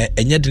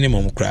enye de ne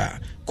mom kra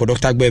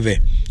Dr. Gbeve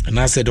and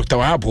I said Dr.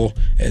 Wahabo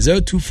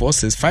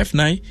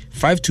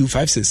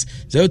 0246595256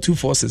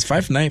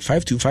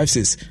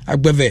 0246595256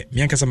 Agbeve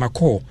miankasa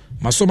mako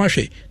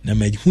masomahwe na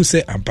mahu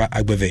se ampa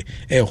Agbeve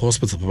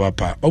hospital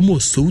papa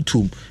almost so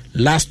to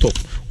last stop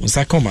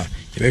unsa koma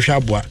yebehwa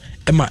aboa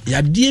ema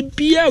yade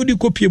bia odi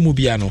kopie mu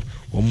bia no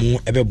omu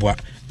ebeboa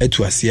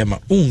atu ase ma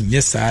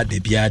onye saa de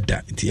bia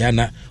da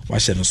ntiana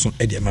wahye no so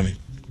ede ma me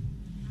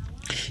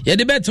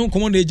yede beton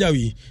command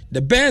ejawi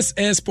the best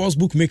air sports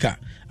bookmaker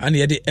and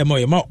yede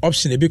ema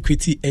option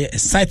equity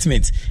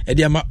excitement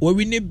ede ama we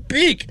win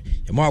big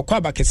ema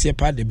akwa bakese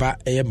pa de ba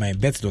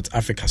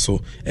mybet.africa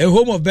so a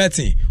home of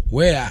betting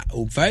where a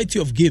variety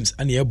of games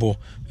and yebo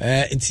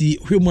nti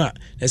hwemu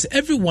there's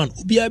everyone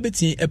obi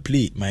abetin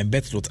play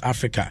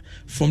mybet.africa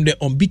from the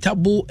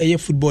unbeatable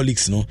football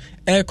leagues no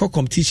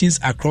competitions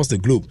across the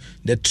globe,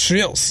 the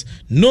thrills,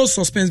 no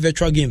suspense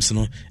virtual games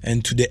no,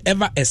 and to the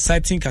ever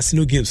exciting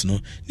casino games no,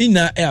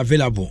 nina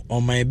available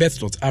on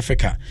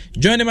mybet.africa.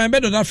 Join the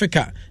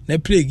mybet.africa, they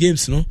play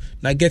games no,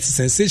 na get a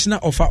sensational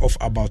offer of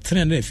about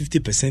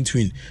 350%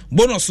 win.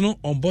 Bonus no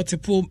on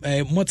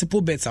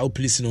multiple bets out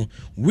place no,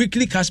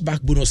 weekly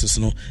cashback bonuses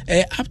no,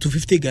 up to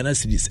 50 Ghana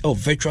cedis of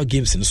virtual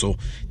games no, so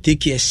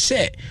take a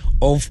share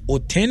of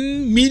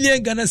 10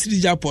 million Ghana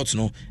cedis jackpots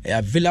no,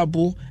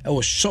 available at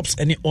shops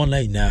any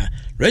online. Now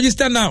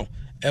register now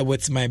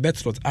with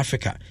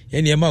mybet.africa.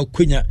 Any amount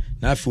kwenya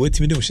na afi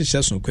wetimi de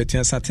hwehye so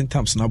kwetian certain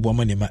times na bo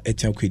money ma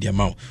etian kwedi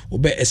amount we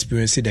be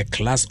experience the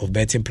class of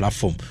betting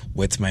platform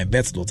with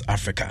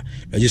mybet.africa.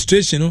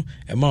 Registration no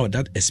amount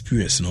that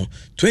experience no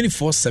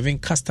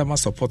 24/7 customer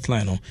support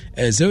line no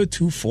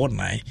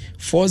 0249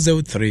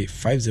 403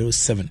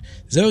 507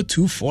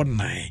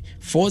 0249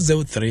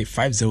 403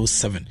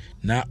 507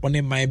 na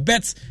on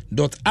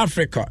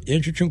mybet.africa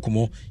yentwetwe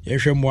nkomo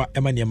yehwe moa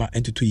emaniema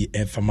entutu yi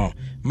enfama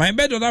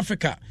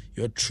mybet.africa,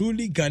 your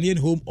truly Ghanaian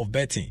home of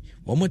betting.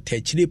 Womo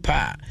techile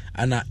pa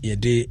ana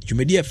yede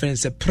jumedi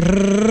friends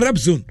prep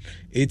zone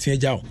etia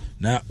jaw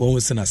na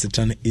womo sana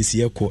setan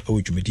esie ko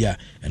e jumedi a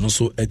eno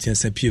so etia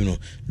sapiem no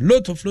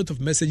lot of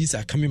messages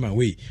are coming my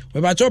way.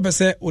 We ba chop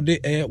say o de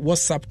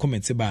WhatsApp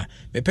comment ba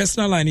my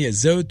personal line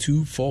is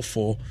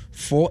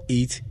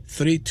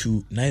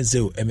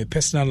 0244483290 and my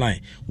personal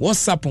line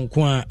WhatsApp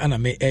nko ana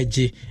me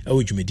eje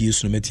e jumedi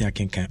so no metia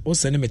kenkan o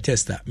send me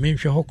tester me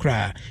hwe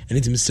hokra and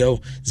it myself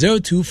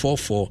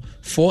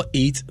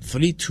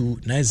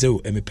 0244483290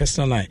 and my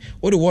personal line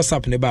or the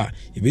WhatsApp neba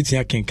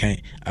ebetia kenkan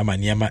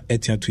amaniama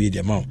etia to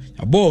ye amount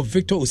above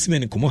Victor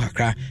Osimhen komo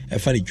hakra e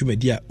fa ne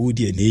dwumadi a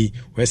odi anei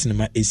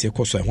wesenema esie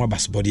koso e ho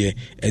abasbode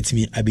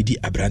etimi abedi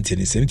abrante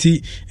ne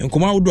semti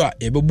nkomo awodo a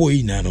ebebo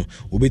yi na no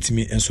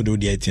obetimi enso de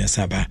odi etia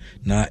saba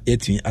na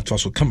etimi atwa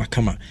so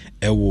kama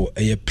ewo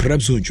eye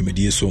prep zone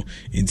dwumadi so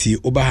nti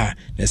obaha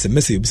na se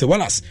message say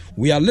Wallace,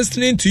 we are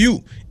listening to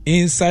you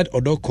inside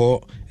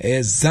Odoko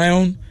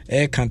Zion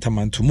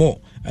Kantamantumo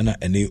ana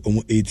ene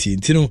omu 18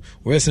 ntino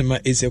wesenema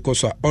ese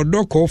koso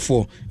Odoko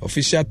for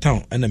official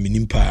town ana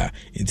minimpa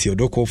nti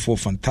Odoko for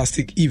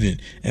fantastic evening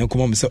en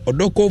koma me say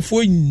Odoko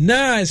for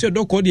na se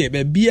Odoko de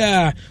be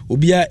bia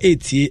obia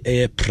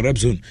 80 prep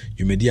zone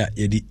yumedia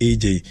ye di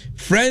AJ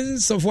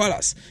Friends of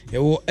Wallace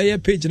ewo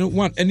page no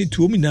 1 any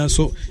 2 mi na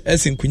so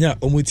esenkunya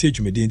omu tie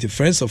dwumedi nti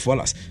Friends of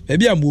Wallace be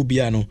bia mo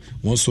bia no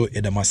won so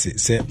edamase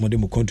se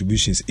modem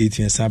contributions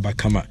 18 saba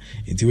kama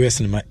nti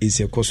wesenema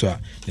ese koso a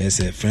na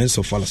se Friends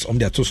of Wallace om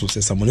de atoso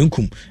se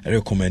Samonenkum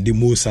recommend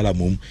Mo Salah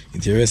mom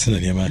nti yɛsɛ na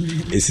nneɛma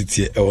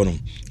esitie ɛwɔ no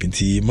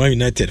nti Man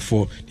United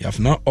for they have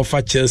now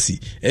offered Chelsea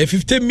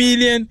 50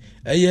 million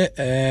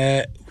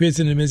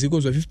question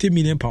goes for 50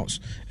 million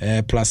pounds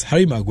plus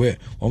Harry Maguire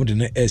on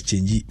the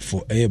exchange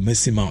for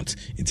Messi Mount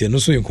nti no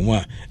so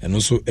nkomo a no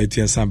so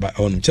etua samba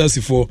on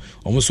Chelsea for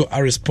almost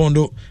a respond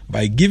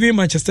by giving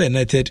Manchester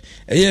United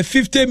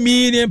 50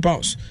 million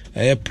pounds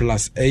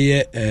plus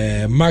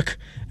Mark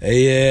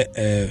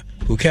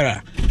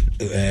Kukera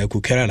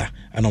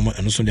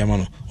and so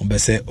diamano on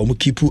bese omu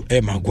kipu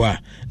Maguire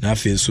na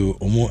afi so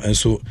omu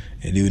enso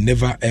they will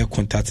never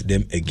contact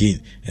them again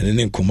and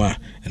then koma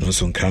and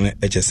also nkran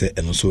HSA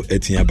and also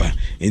etiaba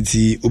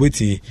nti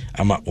obeti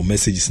ama o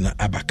messages na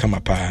aba kama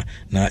pa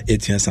na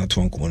etian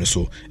santo nkomo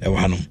so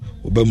ewa hanom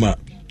obema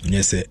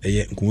nyese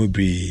nkomo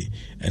bri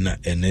na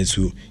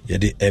enesu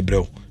yede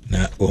ebrel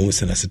na ohun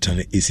sena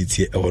setane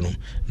esitie ewo no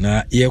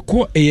na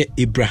yeko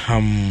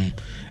Abraham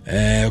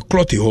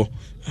Clotty ho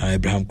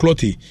Abraham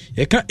Clotty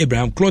yeka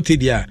Abraham Clotty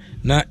dia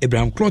na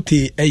Abraham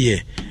Clotty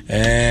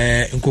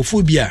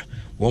nkofobia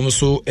wom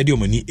so edi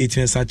omani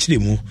etinsa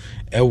chiremu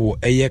ewo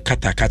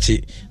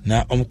katakache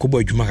na omkobo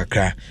adwuma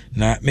kakra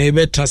na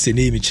mebe trase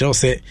ne mi kire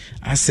se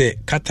ase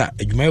kata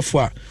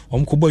adwumayefo a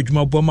omkobo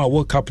adwuma boma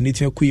World Cup ne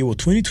tin kuye wo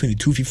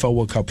 2022 FIFA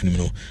World Cup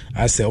no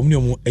ase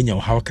omniomu enya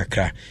hawo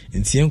kakra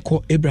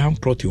ntienko Abraham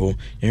Clotty ho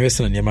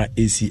yenwese na nema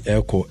AC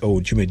eko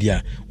ewo dwumadi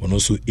a wono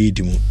so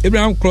edimu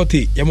Abraham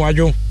Clotty yemo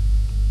adwo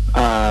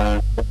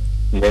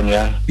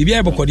Denia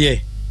bibia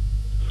bokode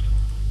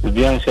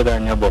bibia nsheda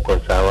nya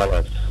bokosa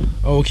Wallace.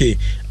 Okay.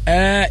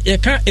 You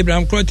can't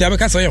Abraham Clotty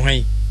abeka so ye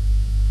hwan.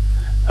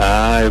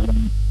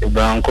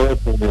 Banko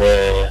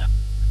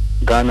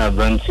Ghana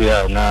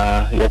Venture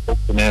na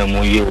yɛkɔkɔnɛ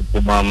mu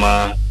yɛ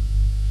mama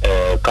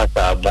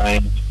Qatar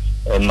ban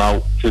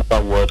now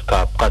FIFA World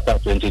Cup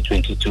Qatar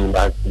 2022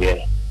 last year.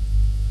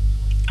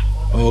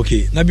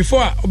 Okay. Now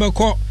before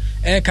obeko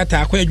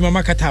Qatar akɔ adwuma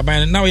ma Qatar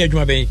ban now yɛ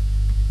adwuma bɛn?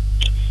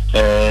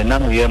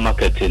 Now we are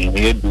marketing,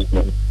 we are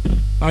business.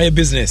 Now yɛ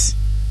business.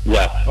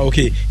 Yeah.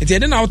 Okay. Nti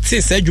ɛde na wote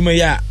sɛ adwuma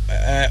yi a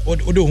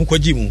wode ho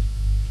kɔgye mu.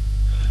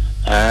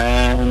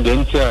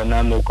 Then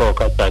now me call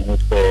Qatar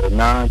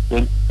now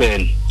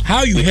 2010.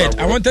 How you heard?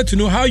 I wanted to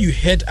know how you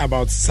heard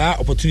about that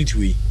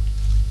opportunity.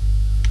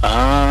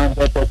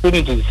 The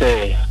opportunity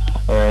say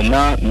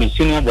now my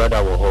senior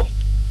brother was home.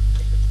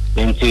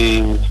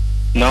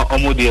 Now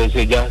Omudi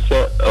say just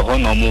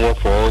no more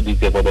for all this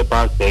for the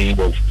past 10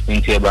 years.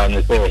 Into about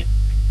say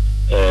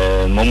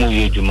Momu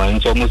Yejuma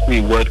into almost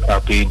the World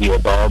Cup the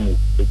about me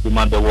the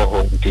mother was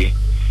home.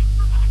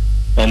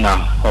 And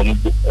now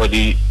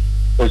the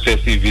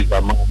processive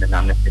visa man and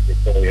I'm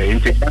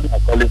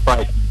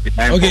qualified.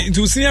 Okay,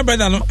 into senior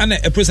brother no and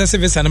a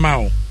processive visa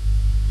now.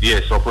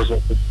 Yes, of course.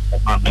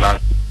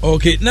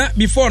 Okay, now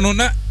before no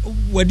na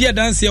we dey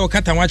dance here o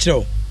Qatar watch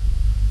o.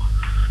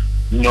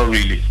 No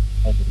really.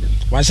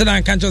 One should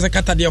I can't just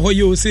Qatar dey ho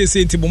you say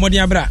nti bomodi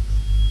abra.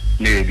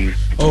 Maybe.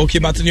 Okay,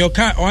 but in your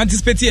car or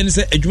anticipate and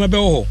say adwuma be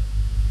ho.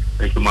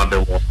 Adwuma be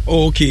ho.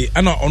 Okay,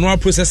 ana ono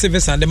processive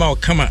visa and dem a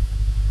come.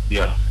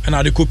 Yeah. And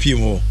I dey copy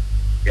mo.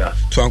 Yeah.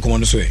 To anko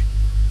no so e.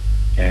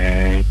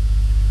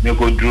 Me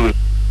go through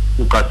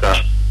to Qatar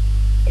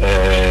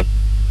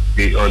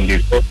on the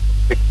 1st of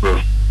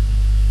April.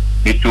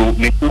 Me too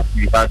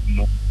we had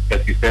no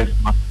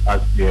 31st month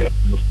last year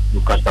to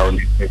Qatar on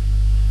the 1st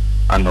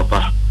and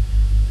Europa.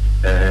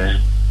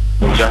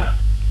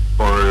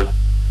 For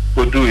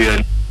go do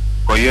here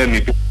for year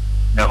me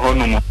na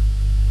hono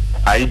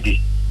ID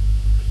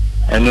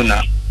eno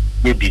na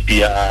we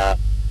bibia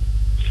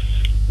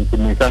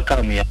me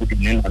saka me adi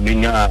na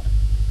menya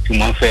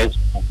tuma first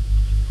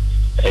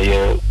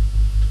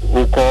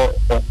uko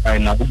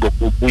na ugo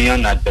buya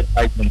na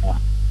advertisement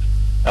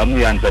amu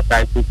ya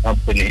advertising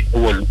company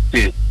will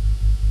say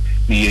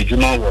ni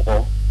ejuma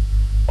wo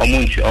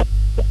omunchi of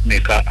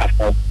maker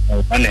after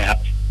 1.5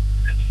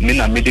 me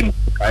na medium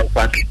kai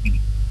pack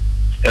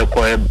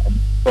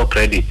for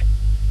credit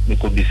me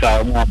could be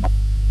sa mama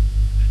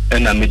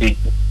and na medium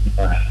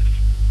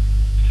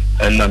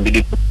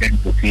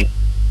to see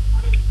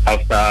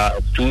after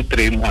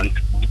 2-3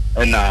 months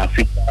and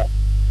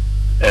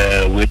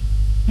with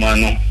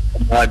mano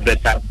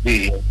better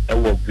day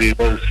our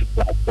various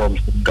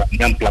platforms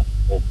Ghanaian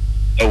platform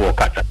our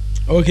Qatar.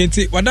 Okay,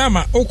 see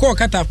wadama oko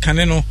Qatar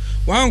kane no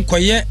wan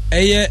koye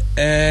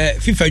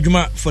FIFA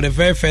adwuma for the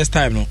very first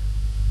time no.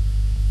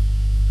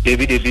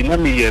 David na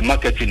me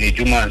marketing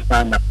adwuma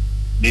sana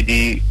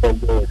dedi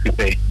ogo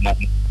FIFA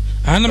adwuma.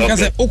 Anam ka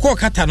say oko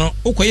Qatar no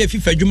okoye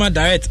FIFA adwuma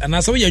direct and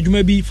asa we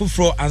adwuma bi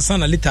foforo ansa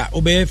na later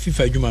obe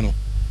FIFA adwuma no.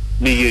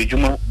 Me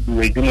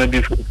adwuma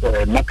bi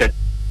for market.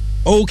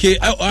 Okay,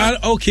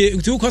 okay.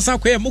 Tu kosa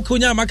kwa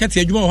mukonya market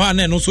adwuma ho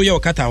ana no so ye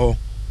Qatar ho.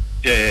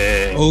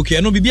 Yeah.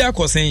 Okay, no bibia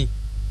kosen.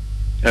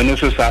 And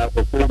also say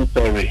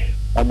sorry.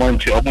 I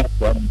want you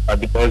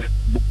because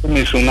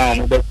me so now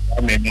no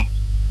be me.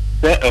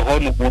 Say a whole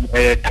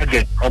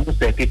target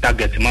almost a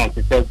target amount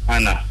to tell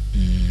Ghana.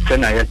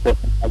 Then I just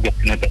target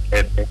na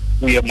the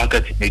we are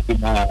marketing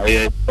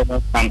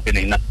adwuma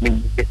company na me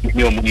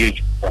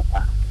money.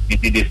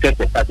 It is set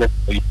a target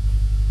for you.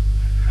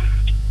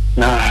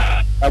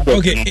 Nah.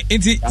 Okay,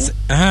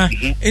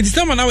 it's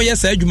time now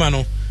yes adwuma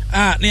no.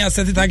 Na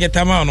set target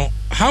amount no.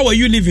 How are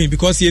you living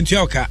because you into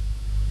your car?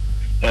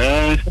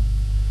 I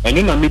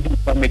know na maybe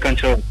some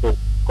mechanical so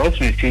because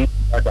we think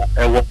that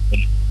I work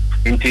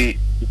into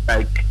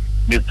like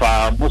the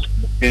most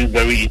things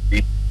very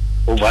easy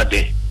over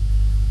there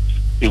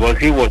because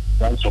he was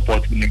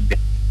supporting me there.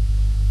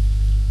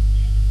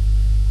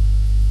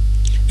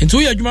 Into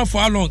your adwuma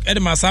for how long?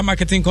 Edema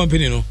marketing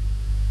company no.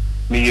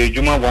 Me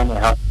adwuma 1.5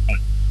 months.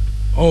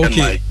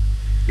 Okay.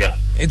 Yeah.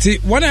 It's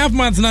 1.5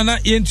 months na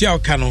into your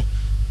car no.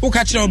 Who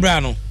catch your bra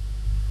no?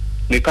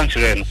 Me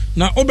country no.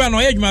 Na obra no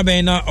adwuma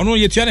ben na ono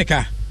yetua ne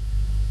ka.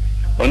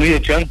 Ono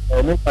yetua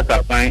ono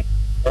pata ban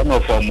ono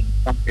from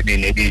company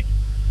ne bi.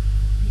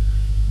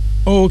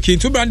 Okay,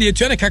 to brand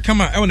yetua ne ka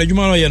kama e wona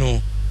adwuma no ye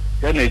no.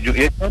 Ya na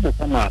yetua no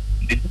kama.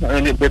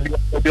 Ne baby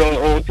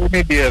o to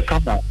me be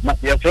kama.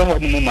 Ya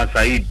from mu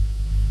Masaid.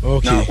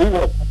 Okay. Na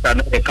uwo pata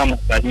na kama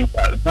Masaid.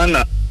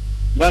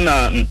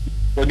 Bana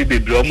odi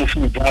baby o mu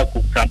fu ba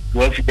ko sam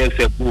 12 years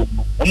ago.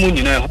 O mu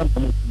nyina e ho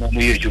mo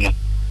ye adwuma.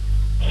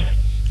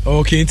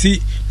 Okay,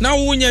 nti na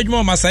wo nya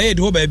adwuma Masaid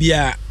ho ba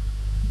bia.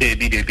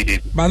 Baby.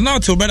 But now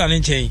to brother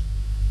in chain.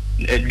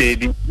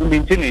 Baby, me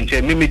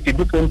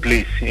different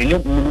place.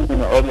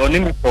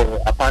 Only for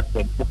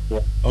apartment.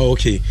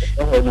 Okay.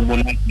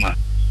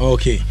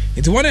 Okay.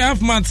 It's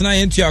 1.5 months now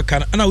into your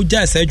can and I would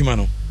just say adwuma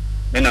no.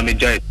 Na me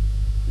jai.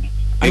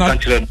 I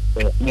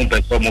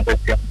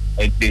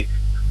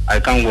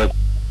can't work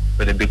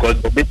for them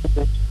because the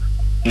business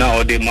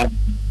now they month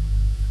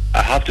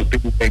I have to pay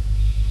back.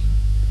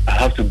 I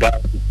have to buy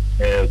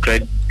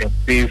credit and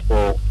pay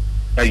for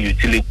the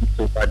utilities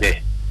over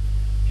there.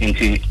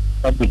 Until I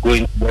have to go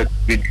into work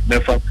with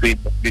never pay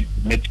the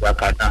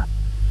network at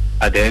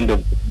the end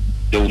of the day,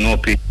 they will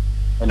not pay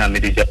when I'm a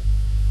job.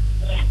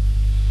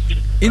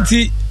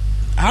 Inti,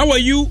 how are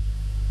you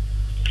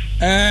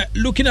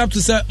looking up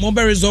to say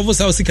mobile resolve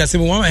South Sika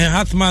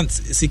 1.5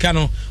 months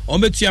Sikano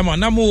on Betuama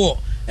Namo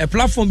a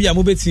platform be a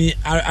mobile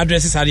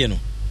addresses Ariano?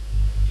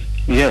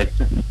 Yes,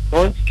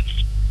 because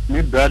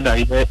my brother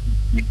here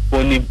is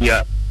funny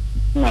beer.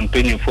 I'm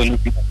paying funny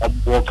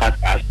work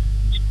as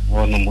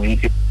one of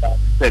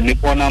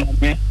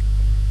my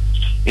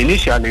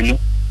initially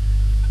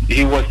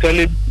he was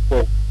telling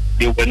people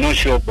they were not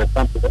sure of the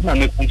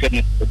company.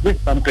 This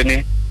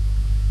company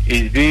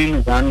is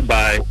being run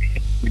by a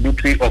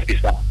military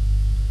officer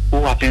who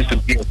happens to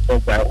be a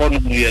sponsor. I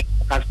don't know a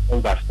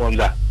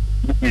sponsor.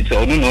 It's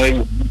only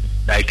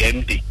like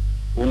MD,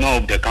 owner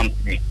of the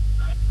company.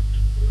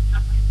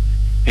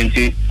 And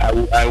see,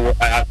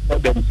 I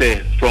told them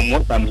say from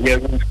what I'm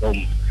hearing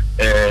from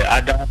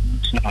other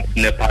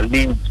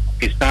Nepalese,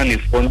 Pakistani,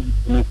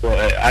 for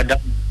other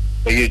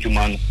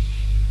Juman,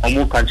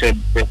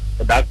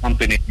 that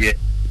company here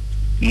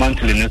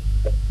monthly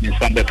in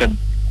some the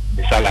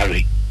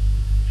salary.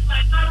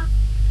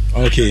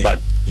 Okay. But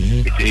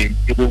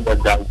it won't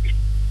work that way.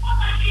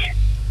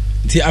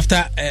 See,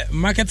 after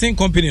marketing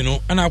company,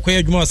 no, and I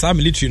acquired more some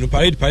military, no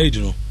parade,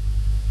 no.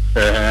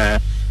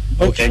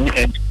 Okay.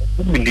 And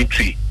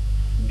military.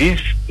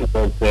 This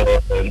was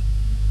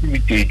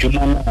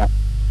Jumana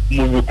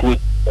Muruku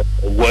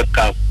World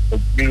Cup,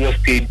 various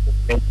states,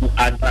 and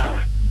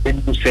other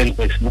venue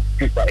centers, not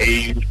FIFA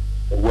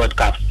AU World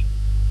Cup.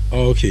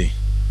 Okay.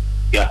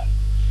 Yeah.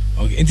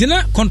 Okay. It's in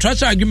a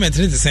contractual agreement,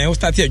 it's the same. What's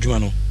that here,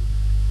 Jumano?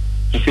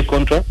 It's a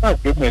contractual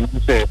agreement.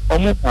 It's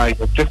almost like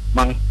a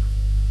 6-month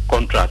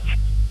contract.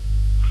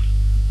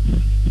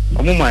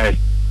 Almost like a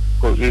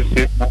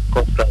 6-month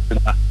contract.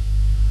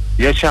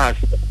 Yes,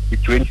 the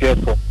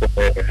 20th of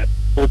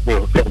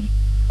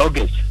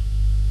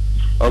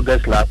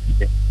August last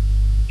year.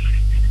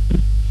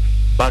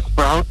 But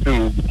proud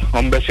to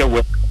Umbasha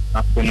work,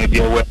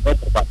 there were a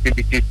lot of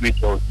activities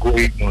which was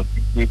going on.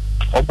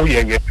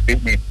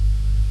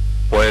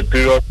 For a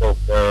period of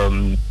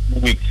 2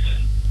 weeks.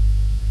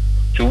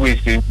 2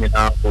 weeks in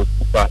for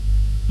super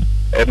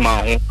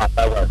Emma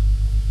Atawa.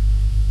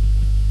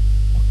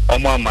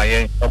 Oma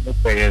Mayan,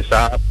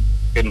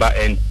 September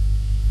end.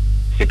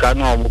 And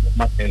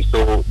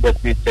so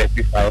let me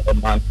certify a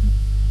month.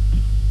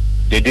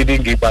 They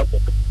didn't give us the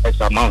price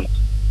amount.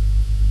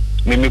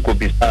 Mimi could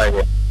be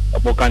sorry.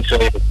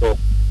 So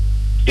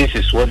this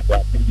is what we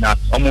are doing now.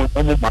 Almost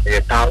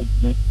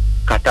 1,000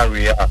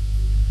 Qataria.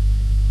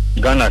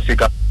 Ghana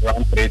Sika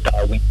around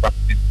 3,000,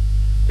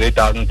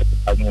 3,000,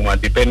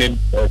 depending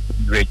on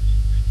the rate.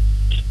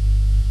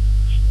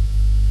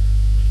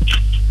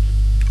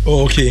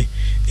 Oh, okay.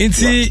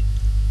 Inti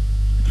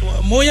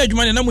Moya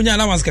Jumani na munya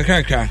allowance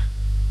kakra.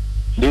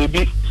 They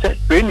be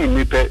training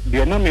me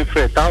they no me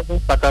for 1,000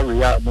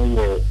 Qataria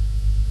no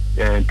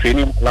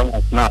training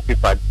allowance na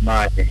FIFA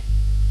na.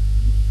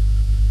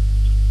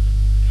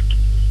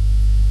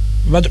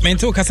 But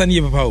mental kasa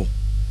ni papa o.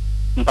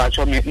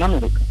 Mpacho me na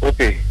no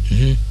okay.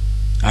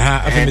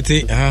 Aha,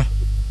 afemete, aha.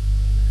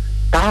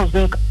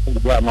 1,000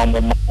 Qataria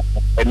mama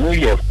a new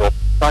year for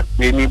start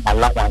training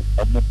allowance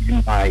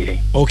in my.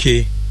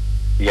 Okay.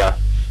 Yeah.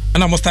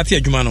 And I must start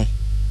here Jumano.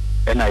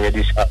 And I had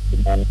this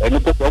man. And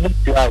it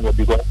was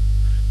because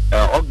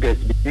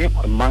August became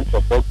a month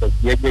of August.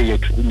 You're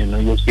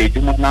training, you say,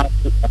 you know, now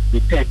the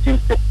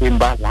 13th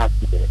September last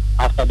year,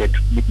 after the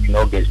training in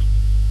August.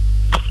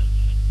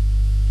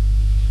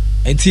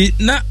 And see,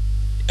 now,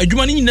 a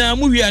Jumani na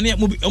movie and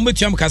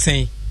Umbetum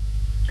Cassay.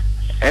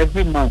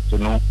 Every month, you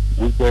know,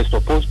 we were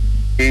supposed to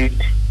pay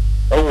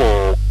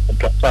our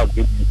contractual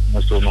agreement,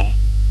 so no,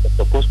 we're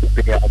supposed to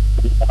pay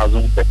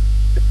 2,000.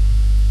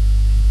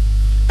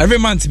 Every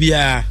month, be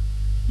a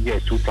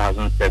yes,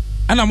 2007.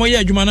 And I'm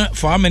here, Jumana,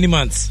 for how many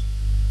months?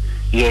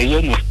 Yeah,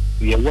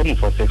 running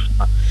for 6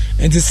 months.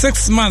 And the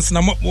 6 months,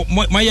 now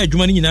my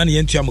Jumani in any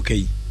entry, I'm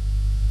okay.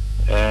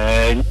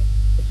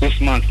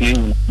 6 months,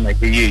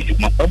 like a year, you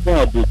must have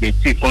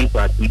a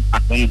contract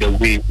along the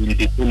way in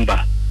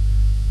December.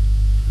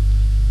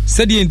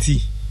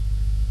 Sedienti.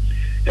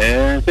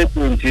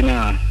 Sedienti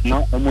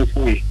now almost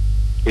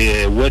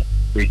what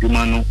the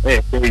Jumano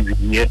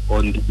year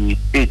on the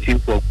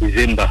 18th of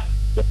December.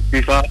 The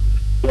FIFA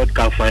World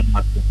Cup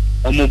final,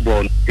 almost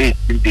born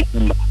 18th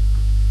December.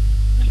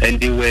 And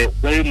they were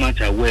very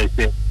much aware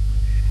that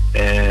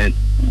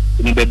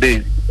in the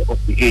days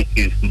of the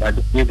 18th, but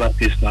they gave us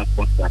this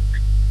contract.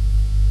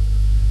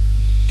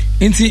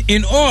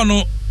 In all,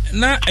 no,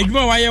 na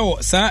adwuma waye wo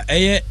sa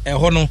eye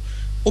eho no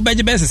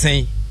obeje be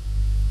sesen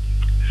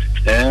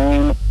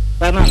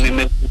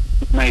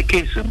my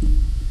case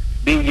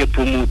being a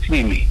promote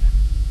me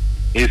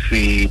if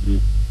we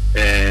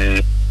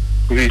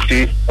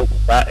receive a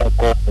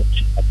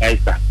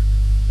supervisor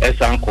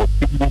as uncle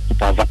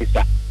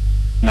supervisor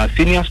now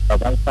senior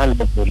supervisor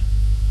level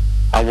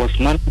I was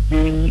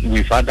managing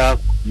with other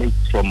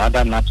mates from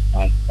other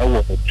nationals. I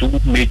was 2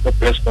 major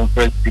press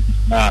conferences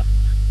now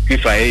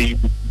FIFA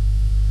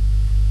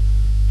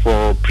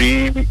for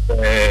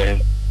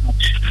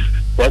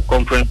press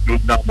conference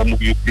group now.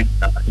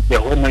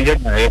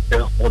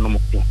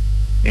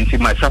 Until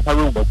my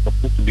salary was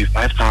supposed to be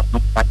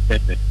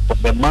 5,500 for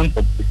the month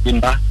of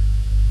December,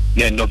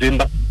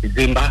 November,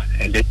 December,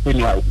 and then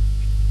January.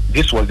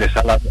 This was the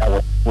salary I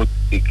was supposed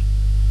to take,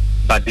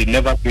 but they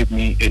never gave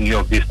me any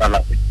of this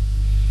salary.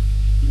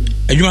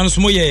 Adwuma no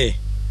so moye.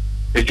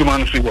 Adwuma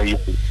no so ye.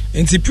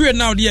 Nti period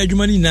now dey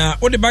adwuma ni na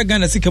o de ba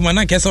Ghana sika ma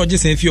na kesa o je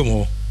sen fie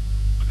mo.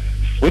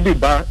 O de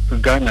ba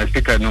Ghana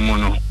sika no mo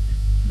no.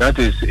 That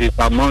is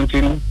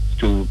amounting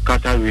to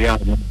Qatar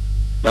Riyal.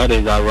 That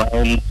is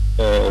around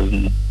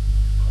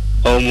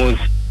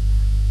almost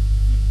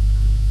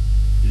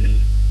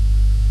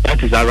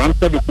that is around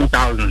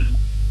 17,000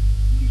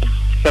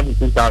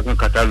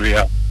 Qatar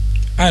Riyal.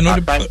 No,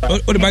 the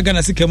bag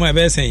Ghana sika mo e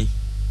be sen.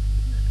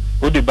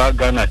 O the bag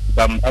Ghana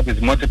that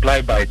is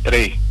multiplied by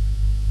 3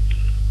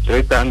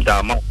 times the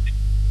amount,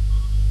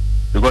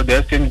 because the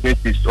exchange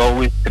rate is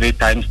always 3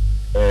 times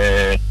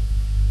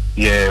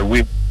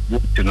with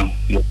you know.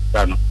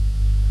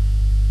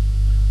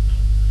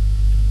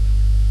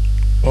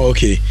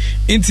 Okay.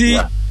 Inti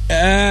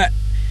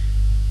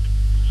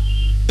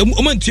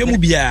omantua mu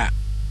bia.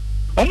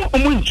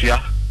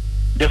 Omantua.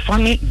 The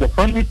funny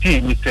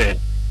thing is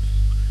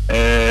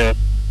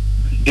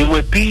they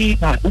were paying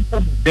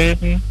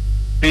them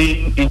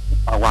paying into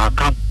our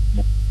account.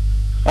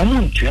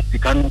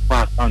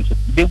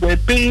 They were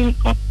paying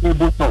on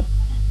tabletop.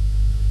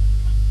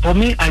 For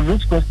me, I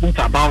raised questions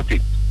about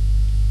it.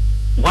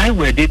 Why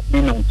were they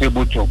paying on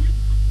tabletop?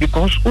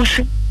 Because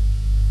also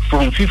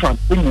from FIFA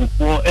paying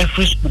for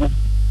every school,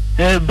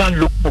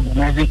 local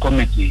organizing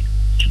committee,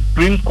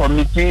 Supreme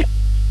Committee,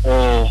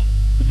 or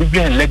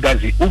Biblia and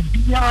Legacy.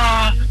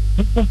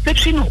 The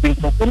conception of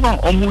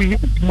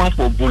international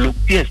for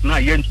volunteers now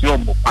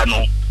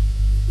panel.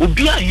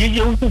 Obia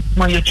ye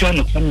my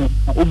channel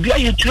Obia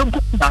ye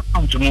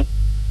account no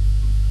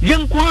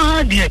yen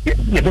kwa dia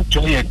ye be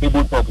joy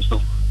tabletop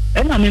so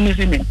and I mean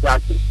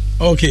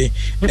okay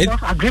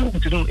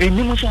agreement no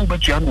eni so ba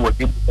tua no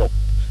tabletop.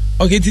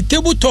 Okay, the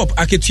tabletop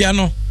aketua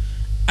no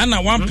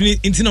ana one play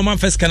into no man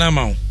first can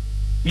amount.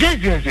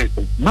 Yes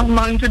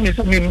mama into me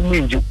so me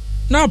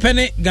now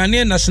penny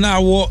Ghanaian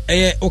national award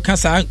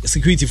okasa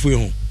security for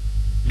you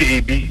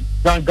baby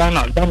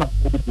Ghana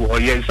or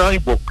yes I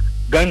book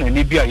Ghana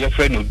ni bia your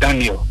friend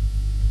Daniel.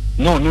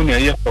 No na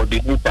here for the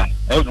later.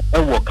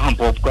 I work camp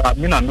of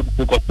me na me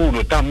ko to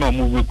no time no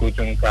move ko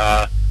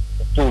tunka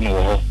to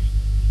no.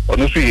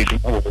 Ono so ye do.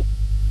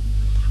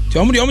 Ti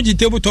omo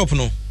tabletop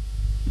no.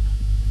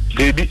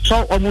 Baby,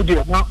 so omo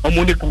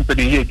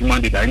company here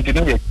demand that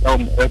internet ye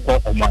on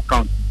my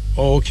account.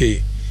 Oh,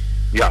 okay.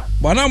 Yeah.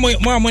 But now mo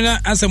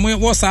as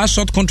what's a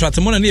short contract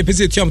mo na e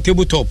pese ti am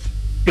tabletop.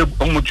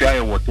 Omo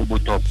try what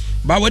tabletop.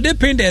 But were they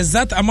paying the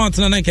exact amount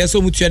na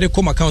so much they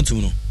come account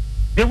no?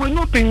 They were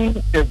not paying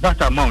the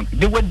exact amount.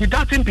 They were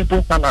deducting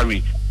people's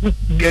salary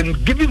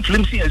and giving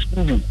flimsy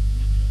excuses.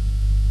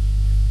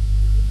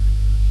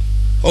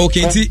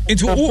 Okay,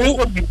 it's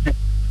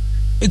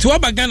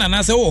what Ghana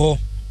na say oh.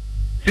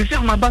 Since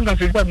my bank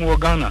says that mo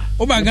Ghana.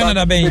 O Ghana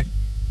da ben.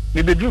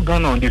 We be do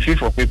Ghana on the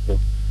 5th of April.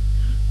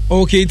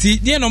 Okay,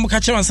 there no mo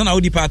catch am na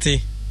Audi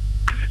party.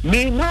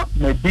 Me not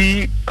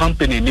maybe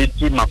company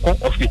native my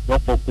office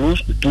for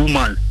close to 2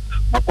 months.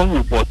 My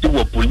report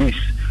to police.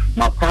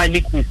 My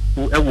filing is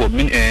to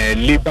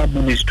labor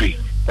ministry.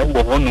 Police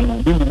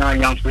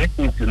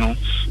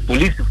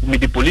me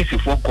the police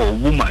for call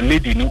woman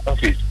lady in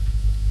office.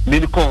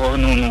 Medical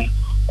no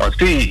or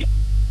say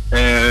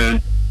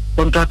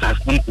contract has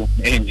come to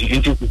end.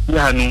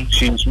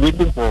 She's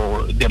waiting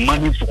for the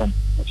money from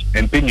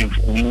and paying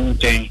from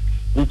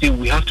until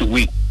we have to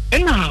wait.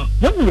 And now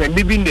when we are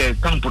leaving the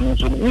company,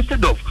 so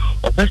instead of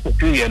first or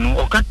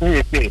can't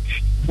say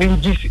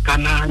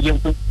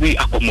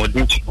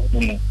accommodate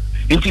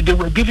until they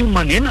were giving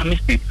money and I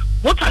mistake.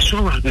 What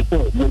assurance they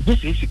said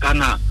this is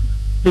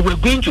they were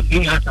going to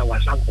pay us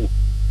our salary.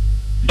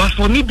 But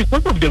for me,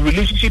 because of the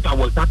relationship I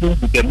was having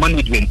with the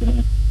management,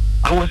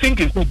 I was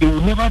thinking they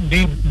will never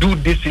do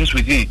these things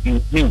with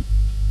me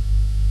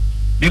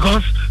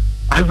because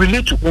I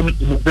relate to them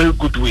in a very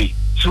good way.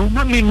 So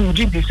what made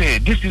me say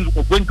this is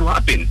going to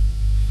happen.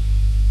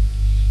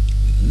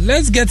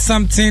 Let's get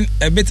something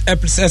a bit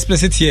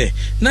explicit here.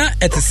 Now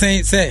at the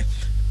same say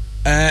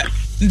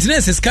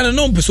internet is kind of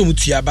no person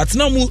mutia, but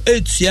now mu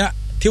etia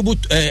table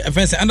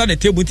under the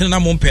table na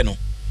mo mpeno.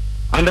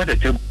 Under the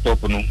table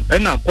top no.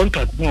 And now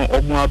contract no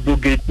omo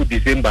abrogate to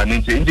December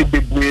nti the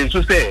big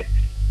so say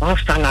half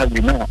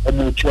salary now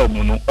omo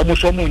chuomo no omo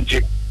so mo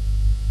nje.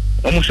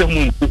 Omo so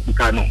mo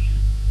nje no.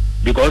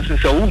 Because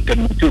it's a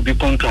woman to be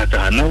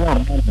contractor no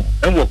one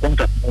and what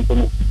contract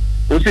no.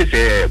 Also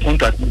say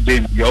contract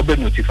they you be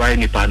notify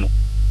any panel.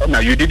 Now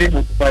you didn't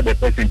notify the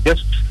person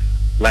just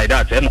like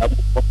that and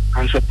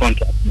cancel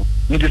contract.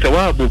 It is a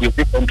while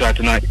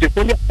contract now. It is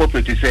only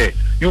appropriate to say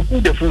you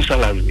put the full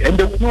salary, and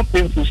they were not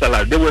paying full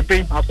salary. They were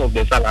paying half of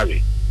the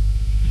salary.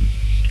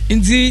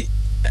 In the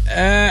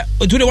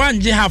to the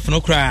 1 year half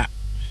no cry.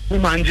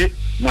 Manje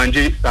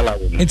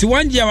salary. Into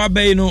 1 year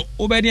I no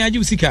obey the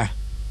Ajusika.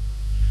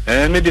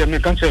 Maybe I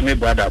can't say me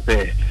brother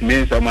say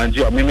means I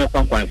manje I may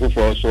come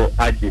for so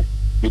add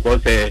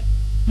because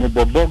me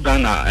bobo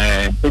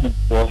Ghana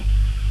for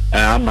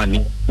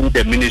money through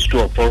the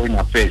Ministry of Foreign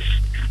Affairs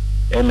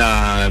and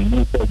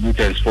Ministry of Youth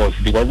and Sports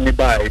because me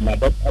buy my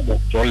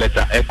doctor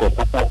letter echo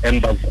Qatar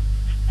Embassy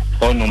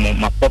on my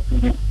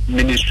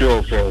Ministry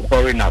of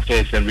Foreign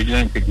Affairs and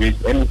Regional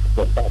Integration and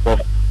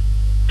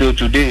till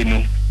today, you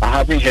know, I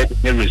haven't had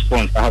any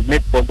response. I have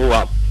made follow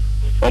up.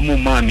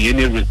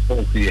 Any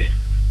response here.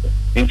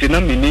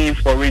 International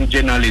foreign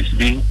journalists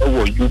being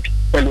our youth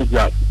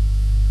telegraph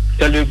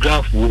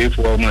way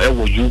from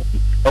our youth.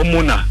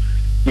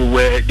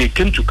 They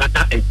came to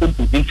Qatar and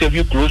came to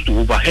interview close to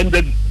over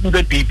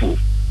 100 people.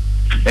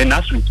 And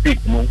as we speak,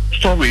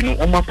 story,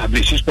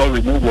 publishing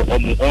story,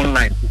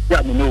 online.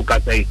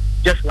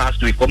 Just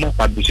last week,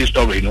 publishing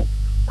story,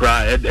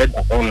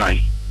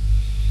 online.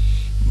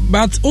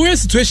 But our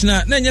situation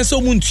na nya so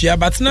muntua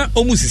but na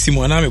omusisi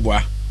mo na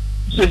meboa.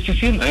 So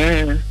sisi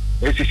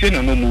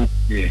na no mu.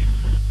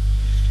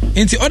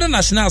 Inti other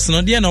nationals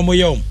no dey na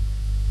omoye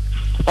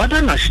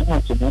other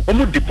nationals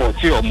no deport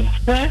omo.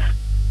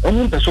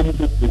 Omo person mo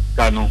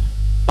no.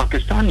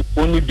 Pakistan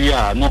only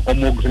dia no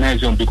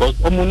organize because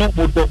omo no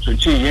go to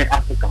change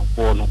African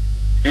for no.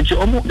 Inti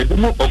omo the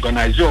mo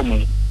organize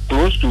omo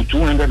close to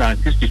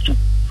 262.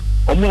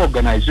 Omo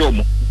organize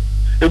omo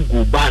e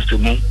go back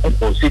mo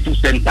for city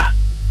center.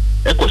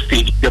 Echo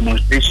stage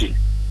demonstration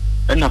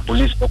and a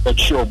police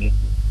show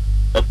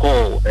a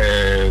call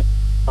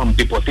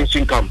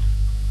deportation camp.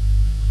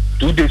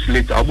 2 days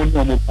later I won't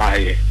know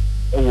by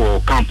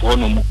camp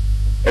on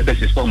the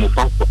system of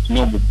passport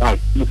no bag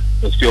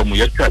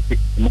traffic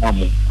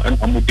and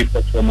I'm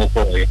deport from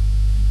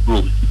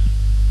room.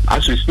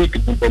 As we speak,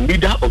 the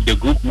leader of the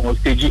group now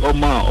staging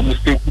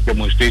almost stage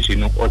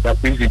demonstration or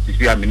that brings it to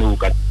see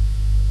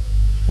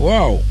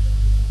wow.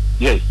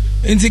 Yes.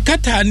 In the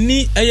Qatar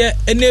ni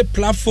any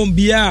platform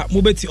bia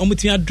mobeti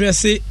omuti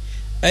address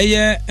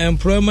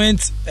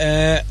employment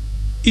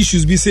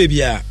issues be say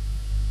bia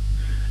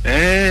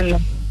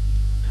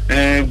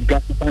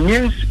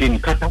Ghanaians in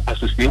Qatar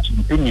Association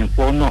opinion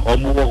for no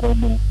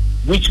omo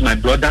which my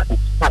brother is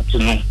part to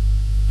know.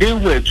 They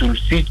were to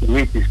see to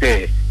wait to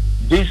say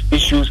these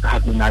issues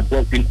have been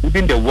addressed,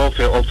 including the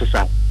welfare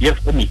officer. Yes,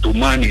 for me to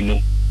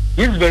money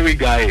this very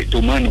guy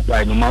to money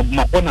guy no my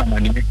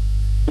money.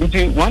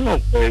 One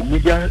of the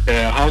media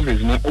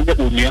houses over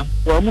Unia,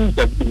 so I'm going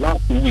to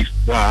last 2 weeks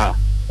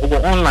over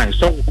online,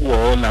 so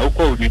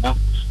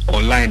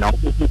online, no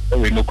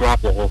crap.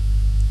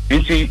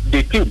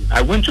 They came,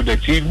 I went to the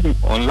TV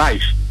on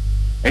live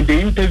and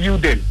they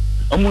interviewed them.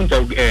 I'm going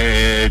to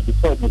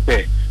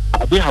say,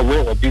 are they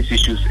aware of these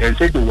issues? And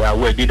said they were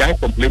aware. Did I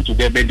complain to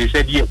them? And they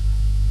said yes.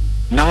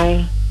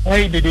 Now,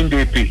 why didn't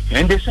they pay?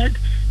 And they said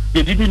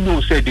they didn't know,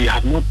 said they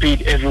have not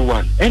paid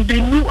everyone. And they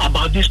knew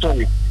about this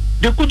story.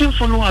 They couldn't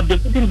follow up. They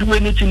couldn't do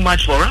anything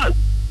much for us.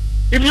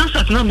 If you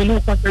start now,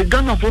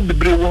 Ghana for the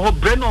brain or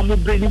brain or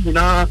brain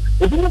now,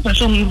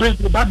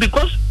 but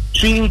because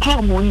she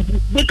income,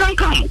 they can't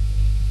come.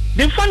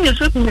 They find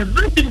yourself in a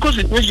very difficult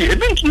situation.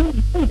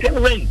 Eventually, you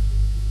can't win.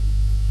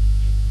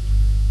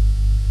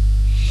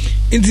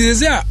 In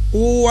this year,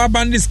 who are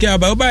bandits care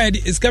about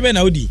is coming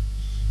out.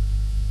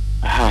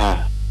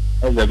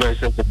 That's a very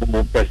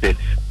sensible person.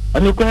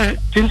 And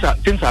things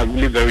are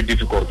really very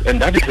difficult,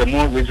 and that is the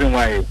more reason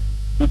why.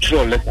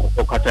 Neutral letter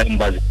for Qatar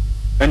Embassy,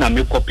 and I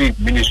make copy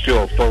Ministry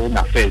of Foreign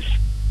Affairs,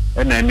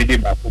 and I made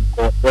it back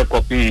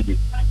copy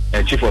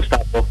Chief of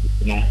Staff Office.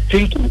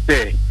 Thinking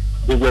say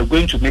they were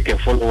going to make a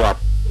follow up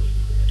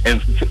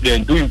and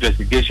do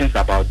investigations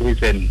about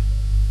this and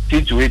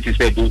see to it.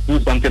 Said they'll do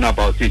something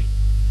about it.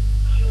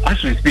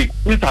 As we speak,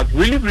 things are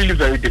really, really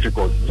very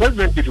difficult. Very,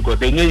 very difficult.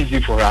 They're not easy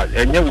for us,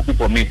 and not easy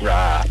for me.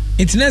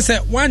 It's not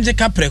one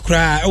jeka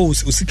prekra. Oh,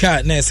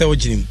 usika na ese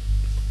ojim.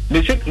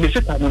 September,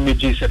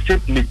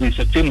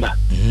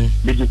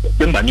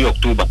 ni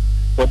October.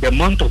 For the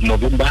month of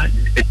November,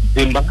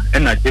 December,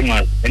 and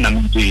January, and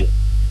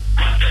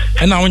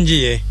I'm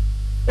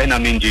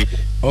in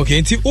okay,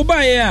 until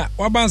Ubaya,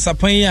 Wabansa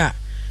Paya,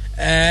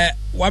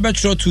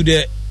 Wabatro to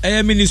the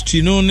air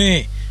ministry, no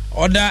ne,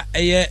 order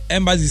air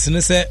embassies,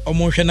 and say,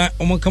 Omoshana,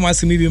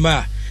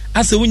 Omokamasimi,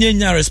 as a winning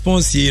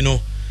response, you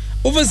know.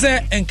 Over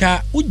there, and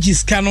ka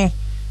Ujiscano,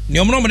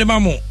 Neomno de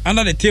Mamo,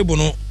 under the table,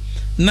 no.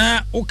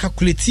 Na o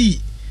calculate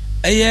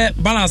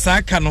balance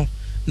aka no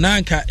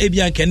na nka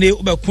ebianka ne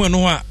obekun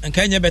no a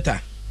nka nya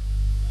better.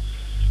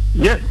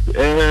 Yes,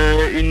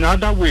 in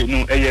other way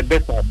no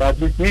better, but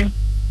with me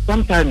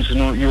sometimes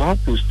you have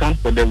to stand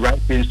for the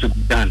right things to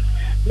be done.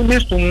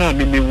 It's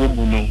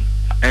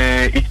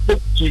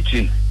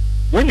cheating.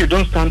 When you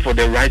don't stand for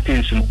the right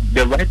things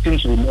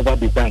will never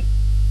be done.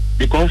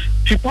 Because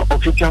FIFA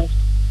officials,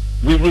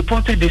 we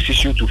reported this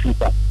issue to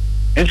FIFA.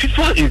 And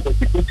FIFA is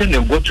educating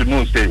them what to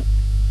know. Say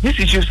these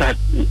issues are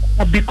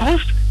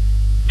because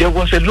there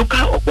was a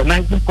local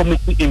organizing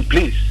committee in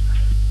place,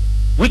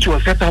 which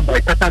was set up by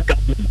Qatar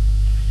government,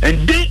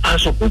 and they are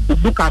supposed to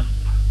look up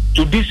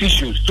to these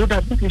issues so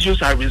that these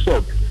issues are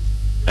resolved.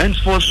 And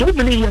for so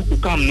many years to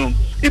come, no,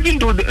 even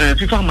though the,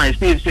 FIFA might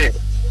say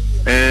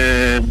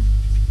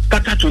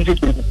Qatar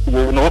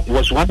 2022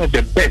 was one of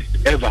the best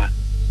ever,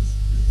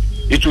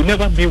 it will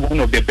never be one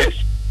of the best,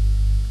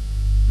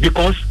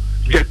 because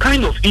the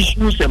kind of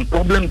issues and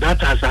problems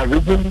that has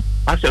arisen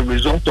as a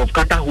result of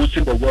Qatar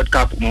hosting the World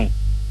Cup, no.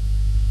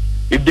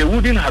 If they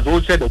wouldn't have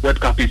hosted the World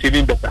Cup, it's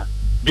even better.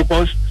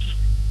 Because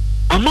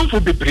among for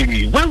the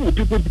brave, why would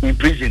people be in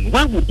prison?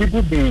 Why would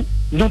people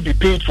not be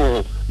paid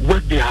for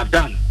what they have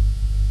done?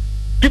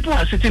 People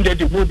are sitting there,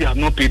 they know they have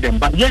not paid them.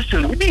 But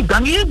yesterday,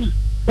 Ghanaians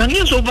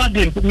over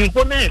there,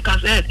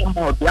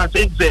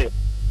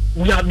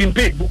 we have been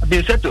paid, we have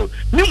been settled.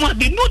 Meanwhile,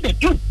 they know the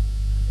truth.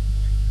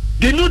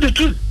 They know the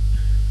truth.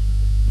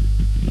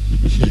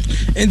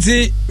 And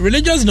the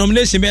religious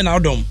nomination being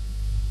out done.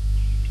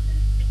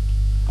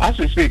 As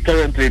we speak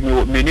currently,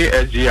 many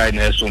SGI in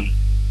Esum.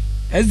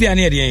 SGI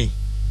near the end.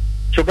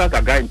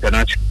 Chokaga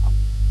International.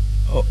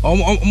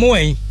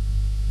 Moe.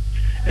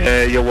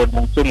 You would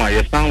not so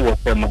my son was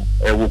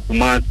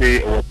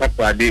Wukumase or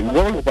Papa,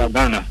 all over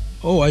Ghana.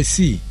 Oh, I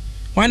see.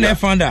 When I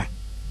found that.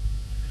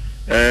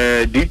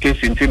 DK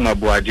Sinti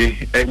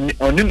Mabuaji,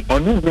 on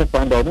the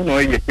founder, I don't know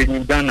you're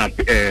paying Ghana,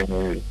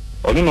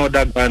 I don't know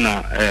that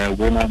Ghana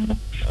woman,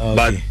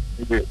 but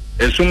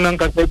Esum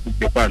Nanka to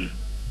Japan.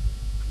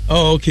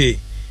 Oh, okay.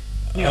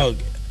 Oh,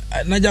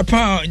 na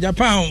Japan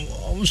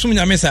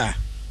sumunya mesa.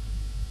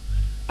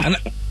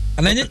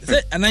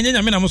 Ananya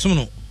nyame na musumu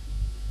no.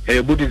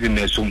 Buddhism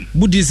nesum.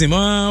 Buddhism,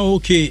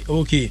 okay.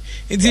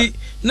 Enti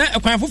na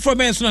kwan foforo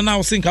ben so na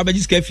wo sin ka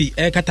bagis kafi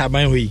kata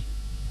ban hoyi.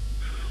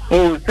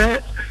 Oh,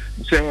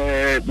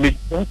 say me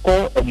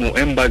ko mo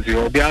embassy,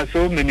 there are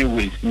so many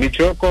ways. Me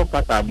choko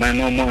kata ban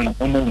no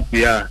mo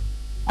here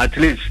at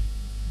least.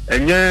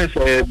 And yes,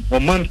 a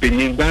man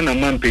penny, Ghana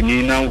man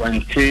penny now,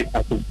 and say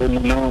at the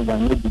now,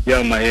 one would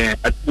be my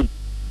at least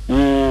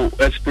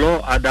we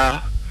explore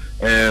other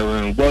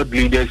world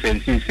leaders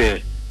and see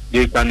say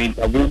they can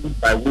intervene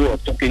by way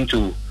of talking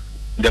to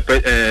the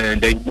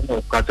Union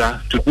of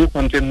Qatar to do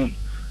something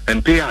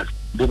and pay us.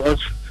 Because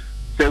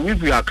say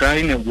if we are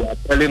crying and we are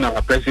telling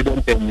our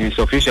president and his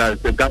officials,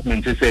 the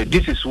government, to say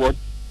this is what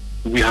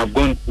we have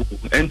gone through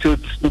until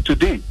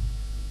today.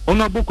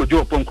 Honorable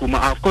Kojo Oponkrumah,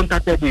 I have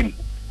contacted him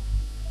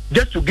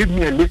just to give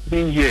me a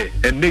listening here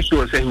and make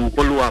sure say he will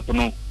follow up.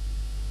 No,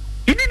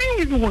 he didn't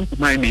even want to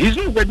mind me. He's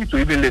not ready to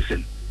even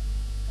listen.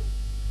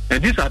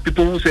 And these are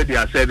people who say they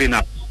are serving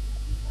us.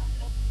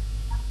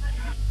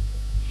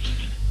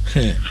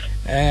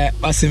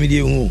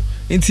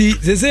 Inti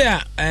say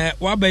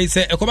wabay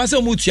say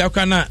ekobase mu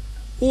tuakwa na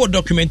wo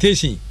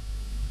documentation.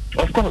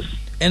 Of course.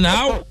 And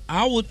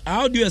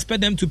how do you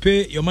expect them to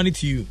pay your money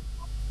to you?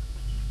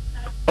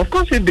 Of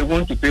course, if they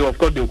want to pay, of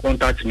course they'll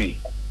contact me.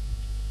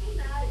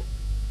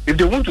 If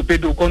they want to pay,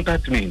 they'll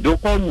contact me. They'll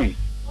call me.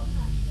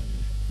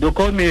 They'll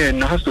call me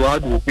and ask how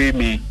to pay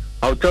me.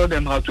 I'll tell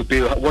them how to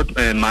pay, what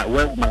my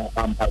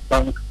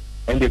account,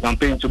 and they can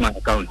pay into my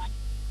account.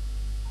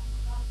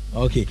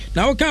 Okay.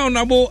 Now, can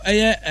nabo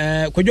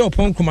Kojo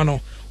Oponkrumah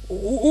no.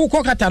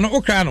 Uko kata no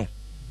okra no.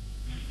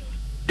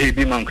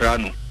 Baby man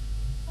krano.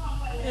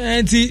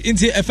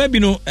 Inti efe bi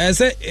no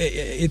say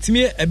it's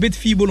me a bit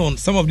feeble on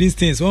some of these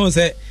things. One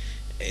say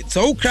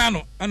so okra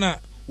no ana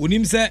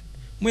wonim say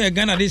mo ye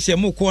Ghana de share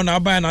mo ko na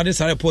aba na de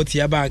report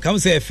here ba kan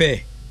say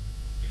fair.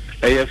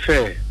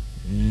 Fair.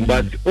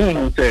 But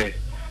say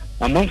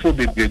among for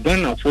be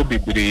Ghana for be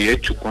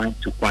to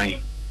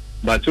coin.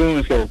 But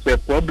say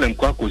problem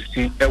kwa ko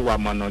si ewa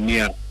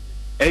manonia.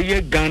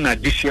 Ghana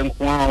dishen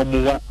kwa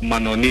mo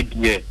manoni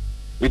here.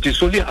 It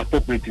is only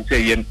appropriate to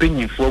say yen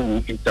pennyful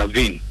will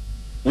intervene.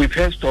 We've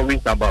heard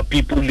stories about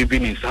people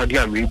living in Saudi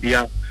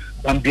Arabia,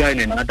 Gambia,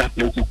 and other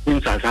places.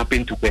 Things has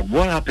happened to them.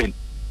 What happened?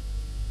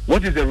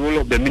 What is the role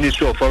of the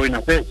Ministry of Foreign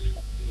Affairs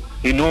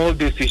in all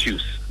these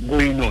issues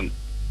going on?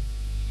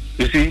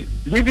 You see,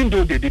 even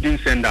though they didn't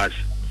send us,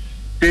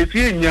 they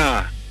feel you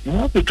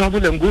have to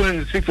travel and go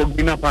and seek for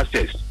greener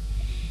pastures.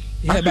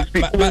 Yeah,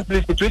 but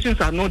the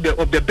situations are not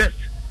of the best.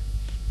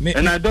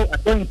 And I don't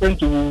intend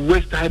to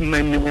waste time,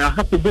 and I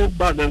have to go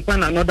back and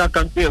find another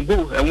country and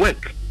go and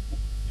work.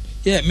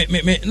 Yeah,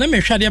 let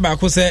me share about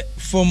because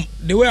from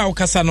the way our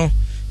Casano,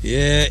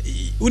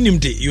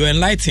 unimde, you are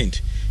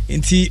enlightened.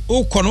 Inti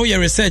o kono your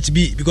research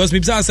be because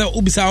maybe say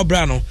ubisa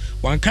obrano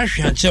one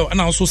country and show and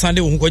also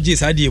Sunday who go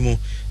jis adiemu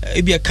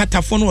e be a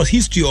cataphone was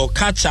history or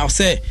catch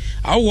say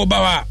awo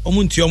bawa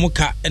omunti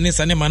omuka ene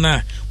sane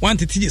mana want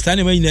to teach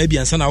sane ma ina bi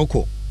ansa na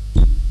woko.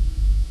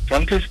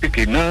 Frankly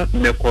speaking, na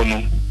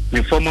mekono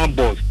my former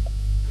boss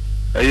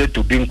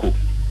to Binko,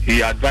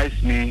 he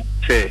advised me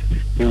say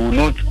he will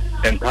not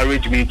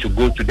encourage me to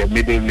go to the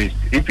Middle East.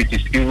 If it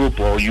is Europe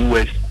or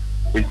US,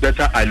 it's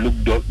better I look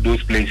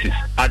those places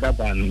other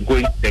than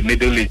going to the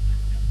Middle East.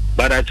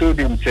 But I told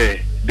him,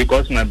 say,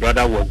 because my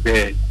brother was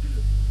there,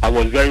 I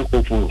was very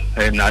hopeful,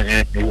 and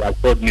he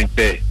assured me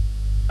that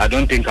I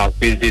don't think I'll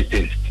face these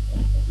things.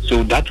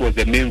 So that was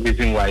the main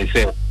reason why I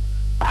said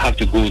I have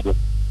to go there.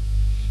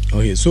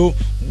 Okay, so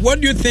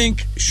what do you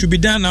think should be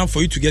done now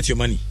for you to get your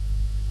money?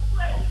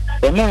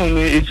 Well, no,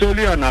 it's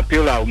only an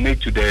appeal I'll make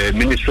to the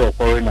Ministry of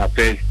Foreign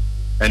Affairs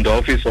and the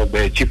Office of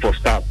the Chief of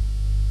Staff,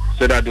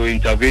 so that they'll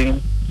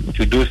intervene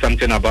to do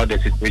something about the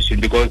situation,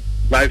 because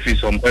life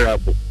is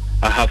unbearable.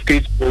 I have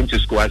kids going to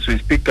school as we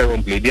speak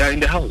currently. They are in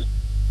the house.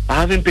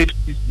 I haven't paid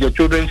their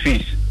children's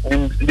fees,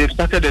 and they've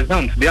started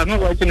exams. They are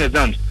not writing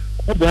exams.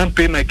 How do I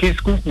pay my kids'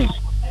 school fees?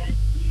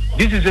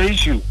 This is an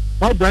issue.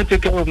 How do I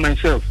take care of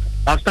myself?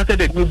 I've started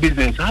a new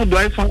business. How do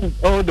I fund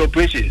all the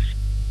operations?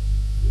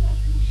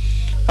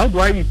 How do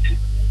I eat?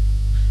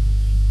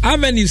 How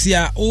many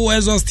here who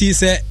exhausted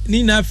say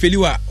Nina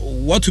Feliwa,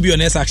 what to be your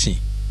next action?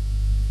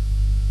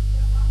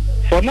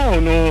 For now,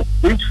 no,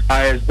 if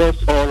I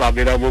exhaust all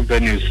available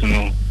venues,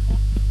 no,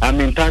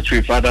 I'm in touch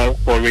with other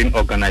foreign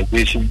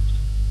organizations.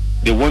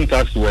 They want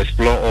us to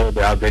explore all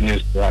the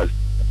avenues to us.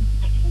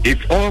 If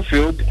all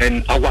failed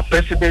and our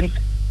president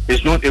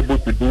is not able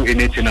to do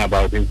anything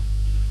about it,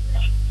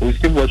 we'll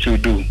see what we'll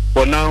do.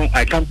 For now,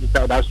 I can't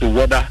decide as to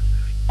whether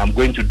I'm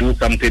going to do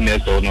something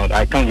else or not.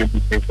 I can't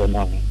really say for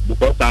now,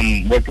 because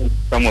I'm working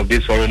with some of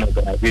these foreign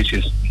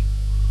organizations.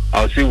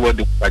 I'll see what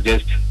they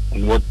suggest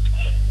and what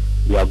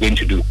we are going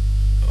to do.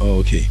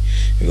 Okay.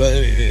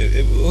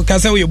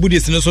 Because we are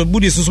Buddhists, so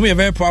Buddhists are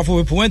very powerful.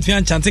 We went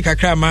to Chantic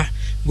Akrama,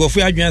 go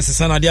for your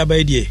son, idea by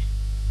idea.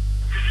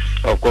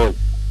 Of course.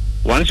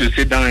 Once you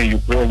sit down and you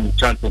pray and you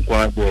chant,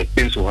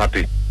 things will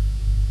happen.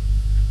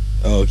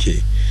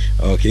 Okay.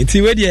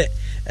 Until where the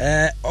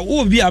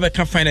will be able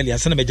to finally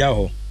as an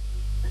Bejaho.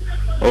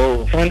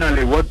 Oh,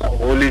 finally, what I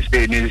always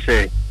say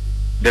is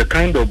the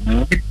kind of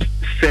lip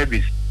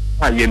service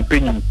I am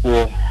paying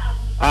for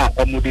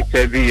Omudi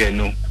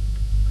service,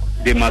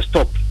 they must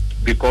stop,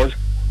 because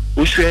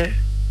Ushe,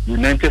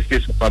 United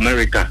States of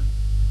America,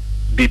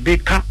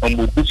 Bibika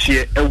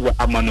Omuduchi Ewa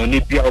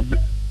Amanoni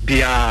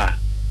Bia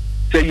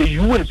say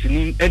US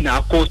in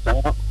our coast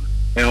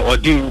or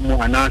deal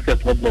more an answer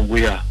problem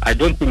where I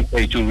don't think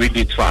it will read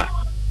it far.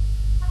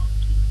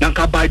 Now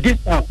by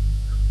this time,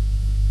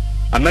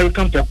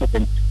 American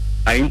president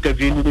are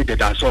intervening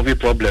that are solving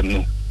problem,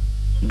 no.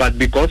 But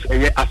because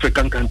a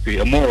African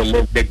country, more or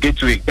less the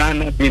gateway,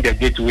 Ghana being the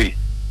gateway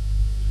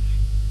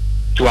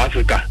to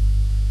Africa.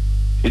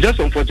 It's just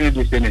unfortunate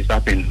this thing is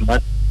happening,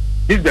 but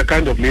this is the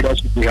kind of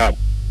leadership we have.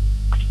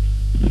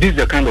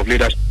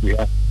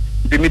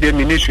 The media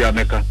ministry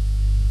America.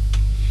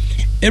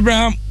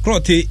 Abraham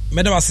Krote,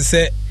 Medawasi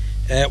say,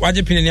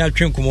 Wajipinian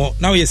Trinkumo,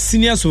 now a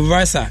senior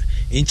supervisor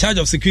in charge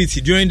of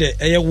security during the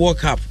World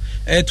Cup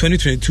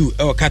 2022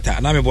 Qatar.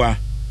 Nameboa.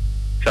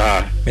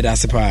 Sir.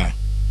 Medasipa.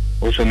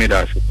 Also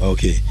Medasi.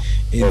 Okay.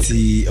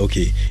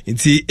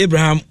 Inti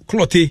Abraham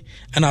Klote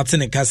and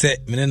Atene Kase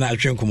Menena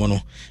Trinkumo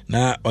no.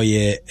 Na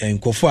oye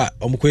Nkofo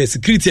omukoye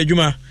security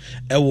adwuma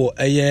ewo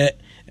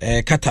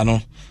Qatar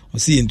no.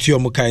 See into your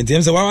muka in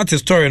terms of what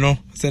story no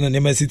send an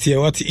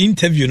MSCT what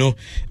interview no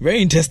very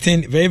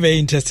interesting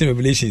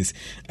revelations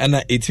and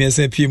it means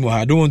people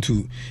I don't want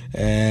to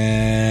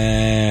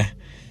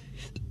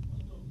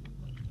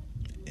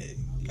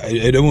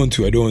I don't want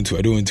to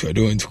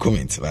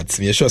comment, but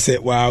me sure say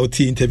wow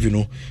interview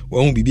no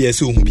won't be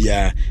so be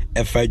a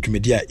fight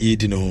media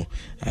aid no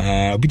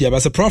be there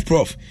as a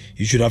prof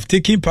you should have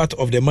taken part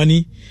of the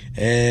money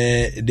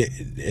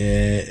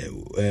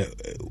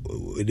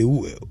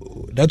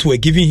that we're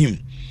giving him.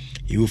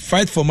 He will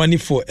fight for money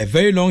for a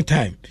very long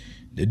time.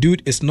 The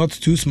dude is not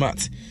too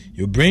smart.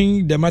 You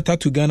bring the matter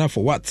to Ghana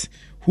for what?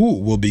 Who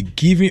will be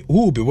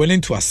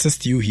willing to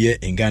assist you here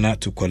in Ghana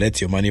to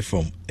collect your money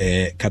from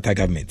Qatar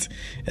government?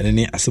 And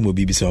then asem will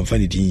be so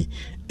funny di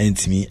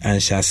entimi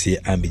ansha se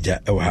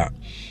ambija ewa.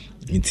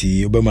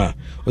 Inti Obama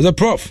was a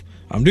prof.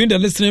 I'm doing the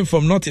listening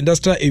from North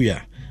Industrial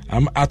Area.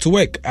 I'm at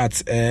work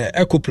at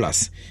Echo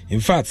Plus.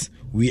 In fact,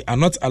 we are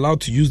not allowed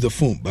to use the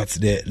phone, but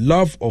the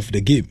love of the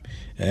game.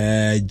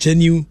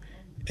 Genu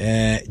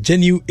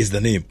is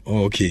the name.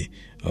 Oh, okay.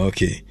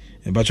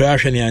 But try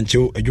ashani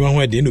ancho adwuma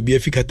ho de no bi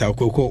afikata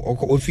ko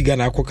ofiga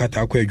na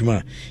akokata ko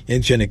adwuma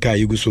yentua ne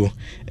kai yuguso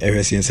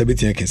ehwese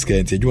ensabeti kenska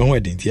enti adwuma ho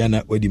de ntia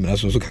na wadi mina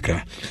so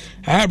kakra.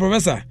 Hi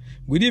professor,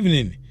 good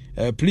evening.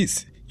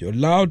 Please, you're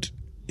loud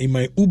in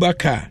my Uber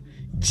car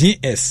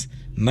GS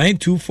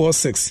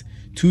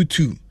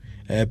 924622.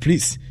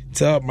 Please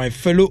tell my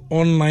fellow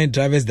online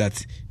drivers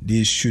that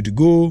they should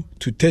go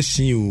to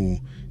testing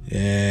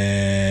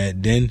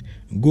then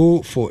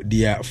go for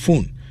their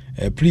phone.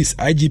 Please,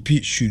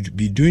 IGP should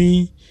be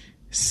doing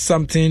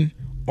something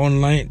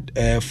online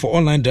for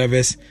online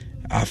drivers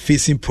are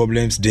facing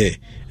problems there.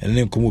 And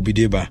then come be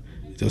deba.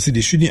 So see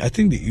they shouldn't. I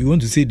think you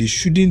want to say they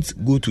shouldn't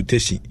go to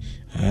testing.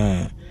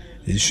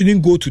 They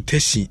shouldn't go to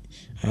Teshi.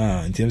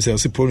 In terms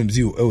of problems,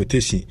 you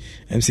Teshi.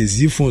 MC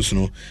Z phones,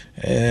 no.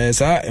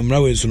 Sir,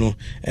 Mrawes, no.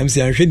 MC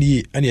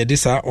Ansheni, and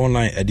Yadisa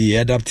online at the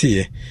adapt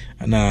here.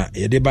 And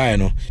Yadeba,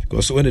 no.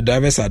 Because when the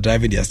drivers are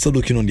driving, they are still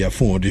looking on their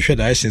phone. They share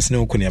the actions,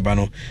 no,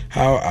 Konyabano.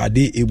 How are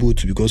they able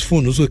to? Because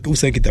phone also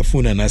send a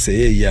phone and I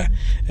say, yeah,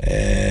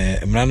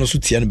 Mrano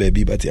Sutian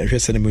baby, but I'm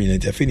just sending me a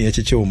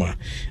finish choma.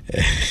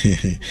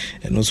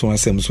 And also one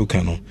Sam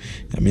Sukano.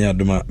 I mean, I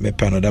do my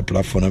another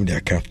platform of the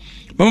account.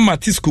 Mama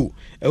Matisco,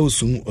 I was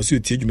soon also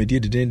teach me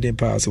the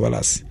pass as well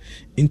as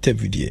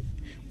interview there.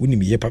 Wouldn't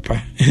be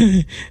papa.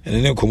 And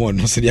then come on,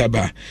 no say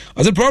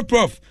as a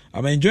prof,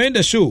 I'm enjoying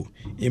the show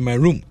in my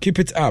room. Keep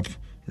it up.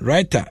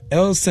 Writer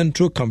El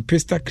Centro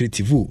Campista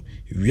Creativo.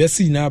 We are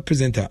seeing our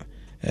presenter.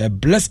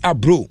 Bless up,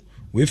 bro.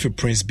 Wait for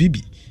Prince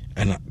Bibi.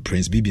 And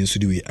Prince Bibi in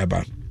studio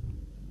Abba.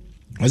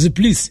 As it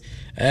please,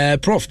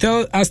 Prof,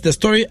 tell us the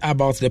story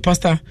about the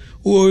pastor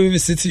who will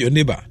visit your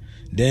neighbor.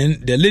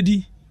 Then the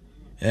lady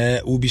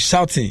will be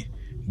shouting,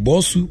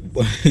 Bossu.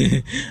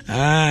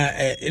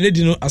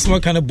 Lady, no, as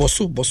one kind of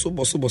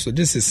bosso.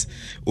 This is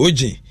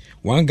OJ.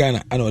 One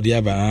Ghana and the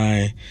other.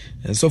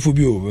 And so for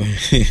you,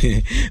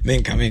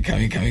 men coming,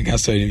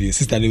 sorry,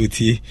 sister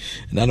Luty,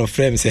 none of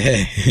friends say,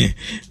 hey,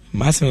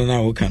 Master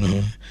now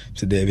can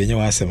so there be no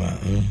asema.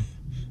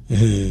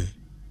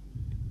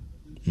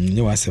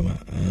 No asema.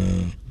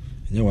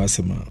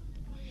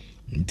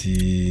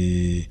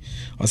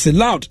 I say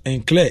loud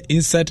and clear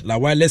inside La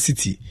Wireless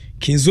City,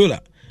 Kinzola,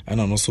 and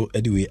also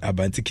anyway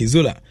about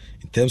Kinzola.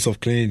 In terms of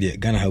cleaning the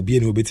Ghana, have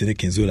been able to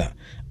Kinzola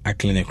a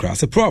cleaning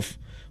cross. A Prof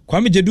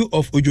Kwame Jedu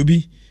of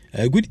Ojobi.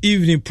 Good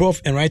evening,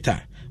 Prof and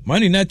writer.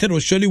 Man United will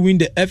surely win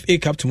the FA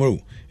Cup tomorrow.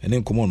 And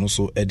then come on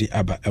also Eddie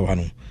Abba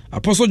Ewano.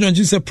 Apostle John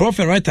G said, Prof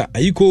and writer,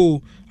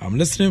 Ayiko, I'm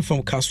listening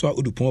from Kaswa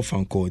Udupon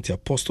Fanko into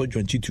Apostle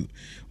John G2,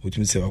 which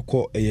means I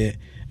call a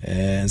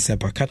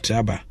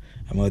Sepakatraba.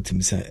 I'm out to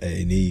miss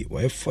any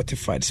way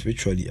fortified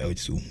spiritually out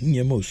so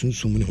Yama soon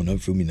soon when I'm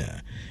filming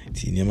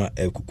Tinema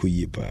El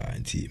Kukuyepa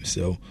and team.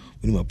 So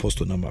when my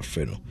apostle number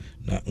friend,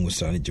 not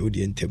Musani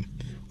Jody and Tim.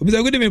 But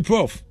I good evening,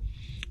 Prof.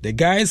 The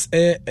guy's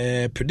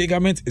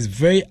predicament is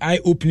very eye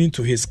opening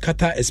to his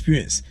Qatar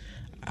experience.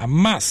 A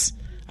mass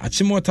at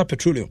Chimota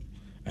Petroleum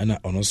and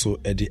also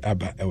Eddie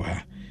Abba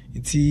Ewa.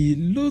 It's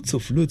lots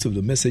of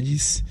the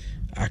messages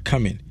are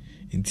coming.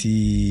 Into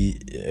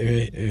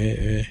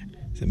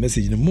the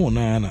message no more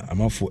na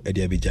I'm for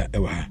Eddie Abija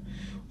Ewa.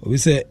 We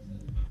say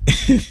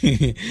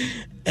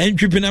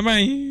entrepreneur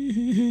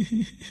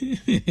mine.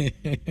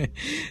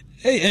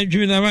 Hey,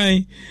 entrepreneur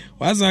mine.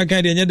 What's our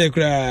kind of the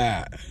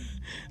cry?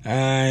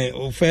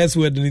 First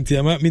word in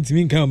the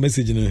mean kind of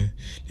message.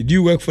 Did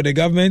you work for the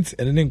government?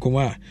 And then come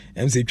on,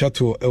 MC chat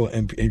to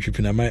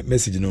entrepreneur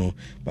message.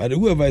 But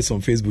whoever is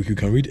on Facebook, you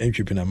can read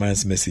entrepreneur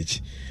man's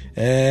message.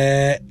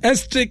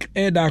 Estric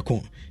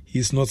Edakon,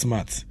 he's not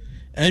smart.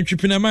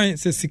 Entrepreneur man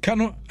says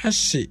Sikano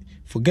Ashe,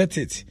 forget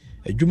it.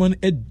 A human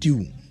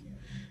edu.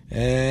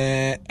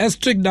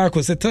 Estric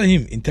Darko said, tell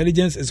him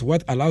intelligence is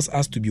what allows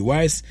us to be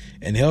wise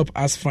and help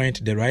us find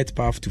the right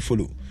path to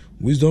follow.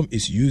 Wisdom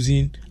is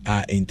using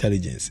our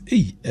intelligence.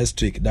 Hey,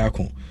 Estric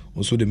Darko.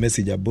 Also the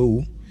message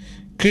above.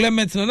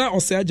 Clement Nana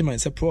Osajman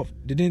said, Prof,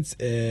 didn't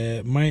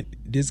mind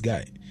this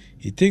guy.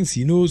 He thinks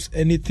he knows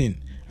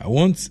anything. I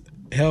want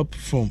help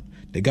from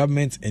the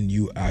government and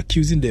you are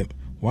accusing them.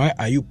 Why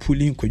are you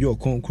pulling Koyo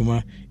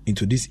Konkuma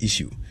into this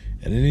issue?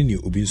 And then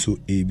you will be so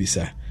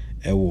abisa.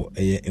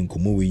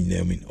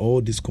 In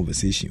all this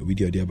conversation with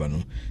the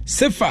Adiabano.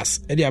 Sefas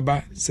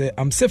Ediaba say,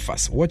 I'm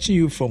Sefas, watching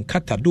you from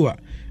Katadua.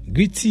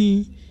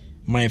 Greeting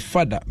my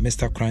father,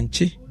 Mr.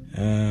 Crunchy,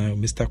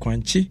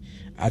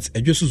 at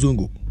Ejosu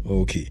Zongo.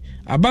 Okay.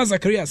 Abba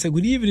Zakaria say,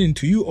 good evening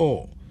to you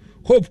all.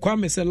 Hope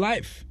Kwame say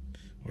life.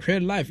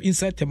 Share life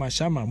inside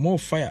Temashama, more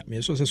fire.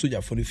 Me so say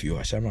soja for you,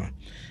 Ashama.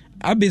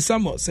 Abe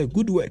Samo say,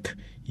 good work.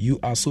 You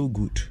are so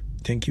good.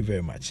 Thank you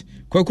very much.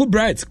 Kwaku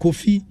Bright,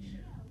 Kofi,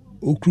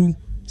 Okru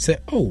say,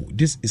 oh,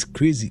 this is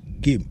crazy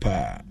game,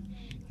 pa.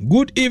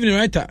 Good evening,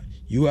 writer.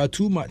 You are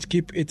too much.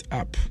 Keep it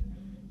up.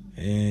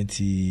 And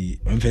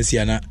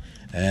Mfesiana,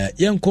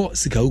 Yanko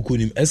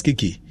Sikaukunim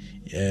SKK,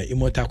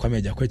 Imota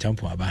Kwameja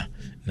Kwechampo Aba,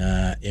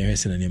 na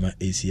Eresena Nema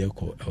ACL.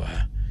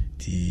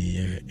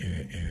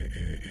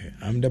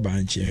 I'm the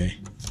bunch here.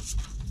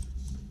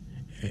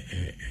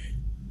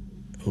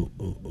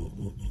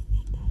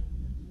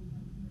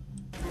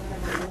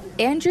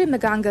 Andrew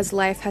Maganga's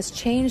life has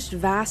changed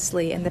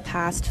vastly in the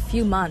past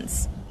few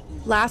months.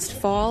 Last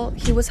fall,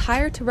 he was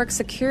hired to work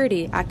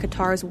security at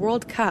Qatar's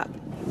World Cup.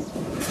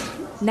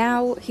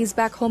 Now, he's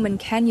back home in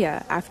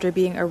Kenya after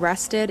being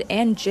arrested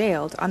and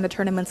jailed on the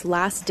tournament's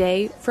last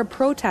day for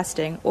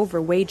protesting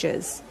over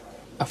wages.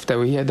 After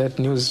we heard that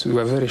news, we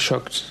were very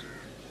shocked.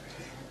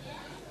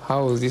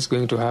 How is this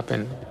going to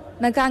happen?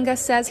 Maganga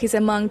says he's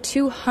among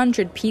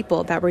 200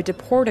 people that were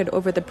deported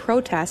over the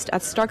protest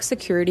at Stark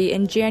Security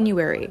in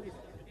January.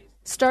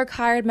 Stark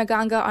hired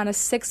Maganga on a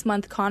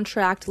 6-month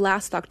contract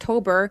last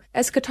October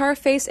as Qatar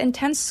faced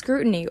intense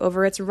scrutiny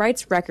over its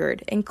rights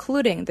record,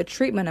 including the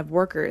treatment of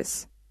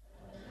workers.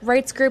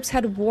 Rights groups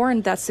had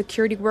warned that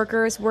security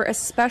workers were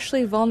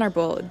especially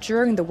vulnerable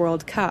during the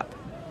World Cup.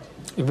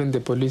 Even the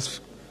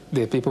police,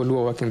 the people who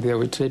are working there,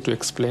 we tried to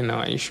explain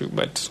our issue,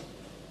 but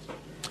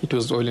it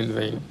was all in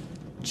vain.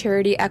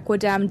 Charity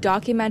Equidem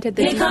documented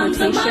the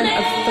deportation of 38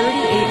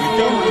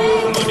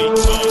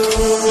 families.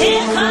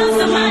 Here comes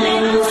the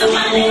money, the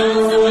money,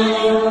 the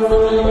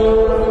money.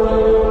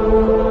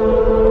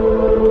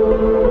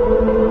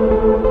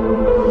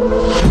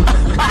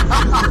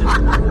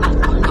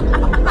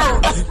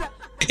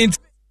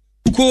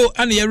 Ko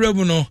ana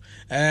yɛrebu no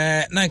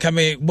na nka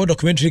me bo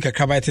documentary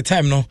kakra by the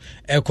time no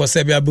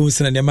ekɔ bia be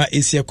usina nema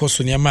esi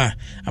ekɔ nema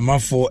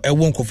amafo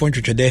ewo nkofo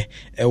ntwetwede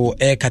ewo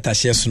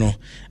katahye so no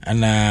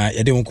ana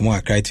yɛde nkomo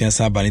kakra etua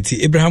sa ba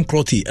nti Abraham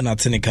Crotty ana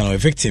tenika no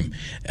victim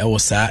ewo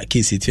sa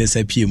case etua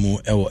sa pie mu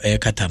ewo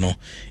kata no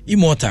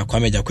imota kwa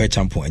meja kwa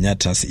champion anya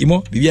trans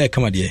imo bibia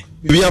kama de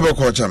bibia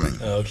bɔkɔ chairman.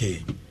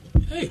 Okay.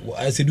 Hey,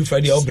 I said do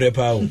Friday or break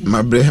out.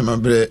 My break.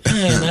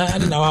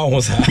 Now I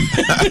was.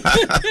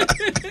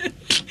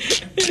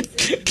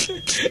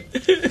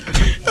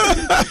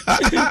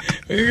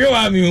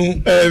 Show me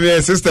who.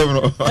 System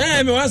no.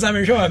 Me once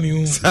I show me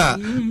who.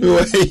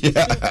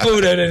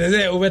 Oh,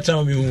 they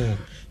overtime me who.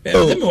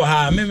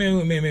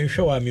 Me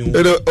show me who.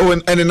 Oh,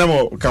 and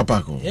number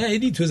kapako. Yeah,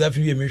 it was after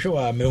me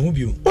show me who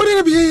you. What did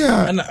I be here?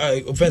 And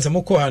offense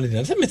mo ko hand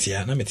na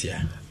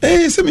metia.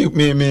 Eh, say me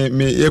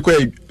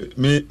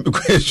me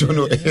question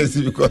no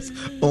because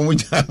omu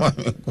jama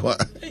me kwa.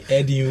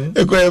 Edu.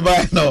 E ko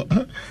ba no.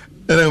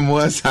 And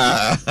mo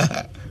sa.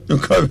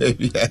 Nko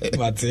baby.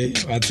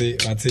 Mate.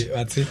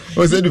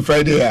 O say do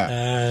Friday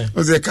ya.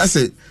 O say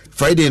kase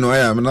Friday no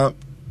ya me na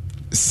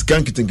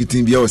scan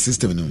kitin bia o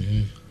system no.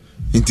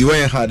 Inti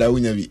when hard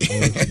awunya bi.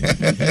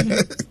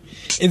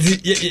 Inti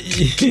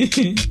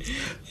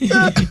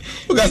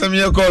Uga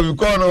me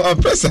call no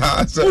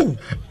apesa. So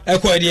e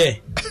ko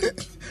de.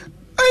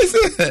 I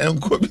say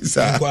enko bi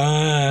sa.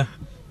 Kwa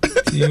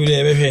you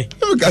dey be.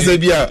 Uga say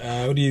bia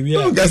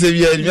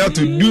you have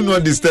to do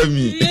not disturb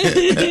me.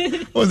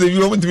 O say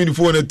you want me the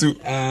phone too.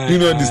 Do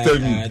not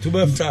disturb me.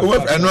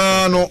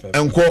 No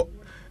enko.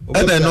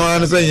 And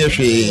no say ye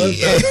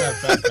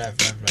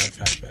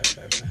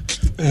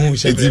Okay.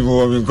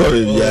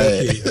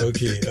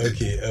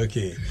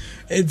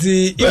 It's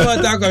you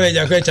talk about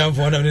your question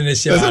for them in the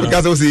show. Oh,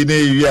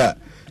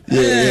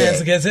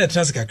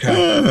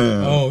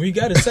 we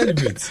got to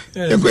celebrate.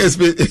 You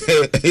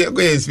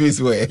go space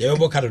where you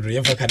go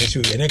carry for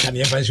show and can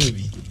you find show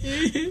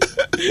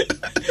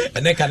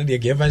and then can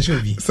give and show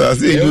be. So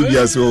say you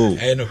be so.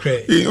 I know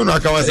cray. You know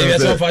come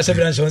so far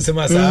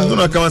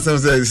no come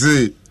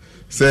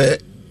say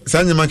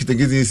Sanya market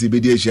getting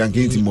CBD and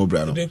getting more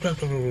brand.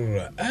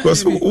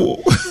 Because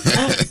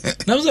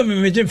now some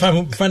imagine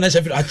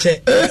financial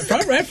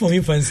right for me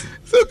fancy.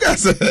 So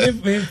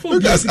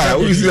because I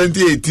always went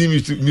to a team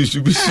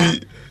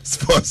Mitsubishi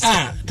Sports.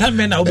 Time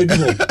men will be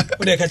do.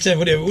 What they catch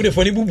with the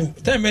funny boo.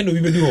 Time men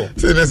will be do.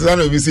 So that's one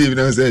of you see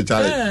if say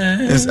Charlie.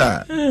 Yes,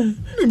 sir.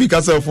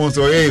 Because of phone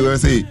so hey when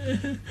say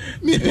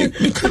me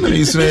can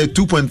use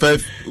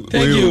 2.5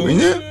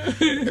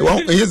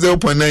 here's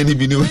 0.9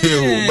 be new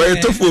here. But you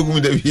tough for me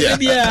the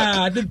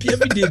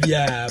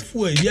bia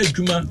for a year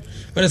juma.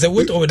 When I say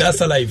what over that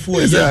salary for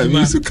a year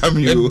juma.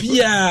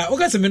 Bia,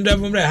 okay, some men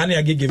from honey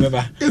I give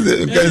ever.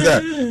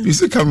 You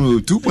see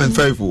come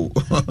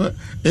 2.5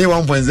 hey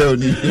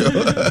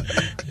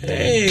 1.0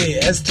 hey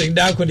Estrik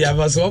da could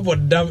have so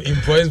what damn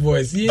employees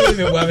voice. Yeah,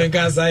 me woman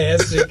can say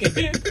Estrik.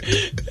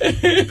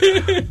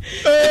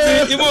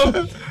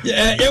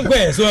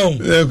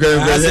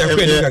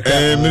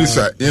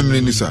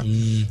 Minister.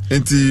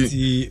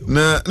 Enti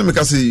na me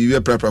ka say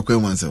you prapra kwa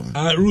wansam.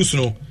 Rules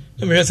no.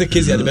 Let me say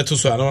Kezia the better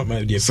so I don't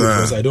my dear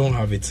because I don't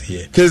have it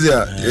here.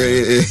 Kezia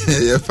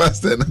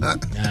fast na.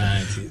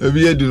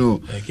 Obi edu no.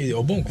 Kezia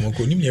obon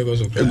ko nim ne go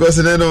so. Because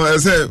no I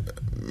say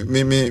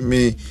me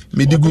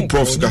digu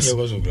profs gas.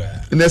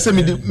 Na say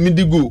me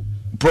digu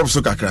profs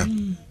kakra.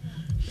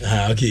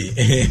 Okay.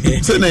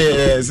 So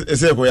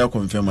say ko ya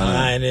confirm na.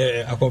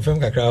 I confirm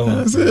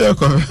kakra. Say ya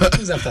confirm.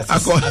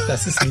 After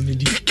 6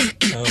 minutes.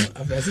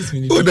 After 6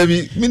 minutes. Oh,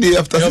 David, me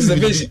after 6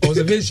 minutes.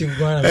 Observation.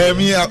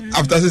 Me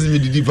after 6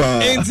 minutes.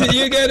 Until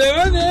you get the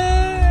money.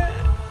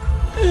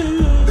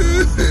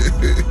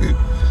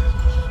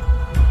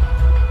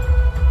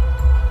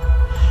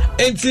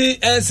 Until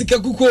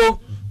Sikakuko,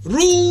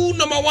 rule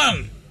number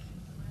 1: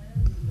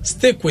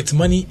 stick with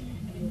money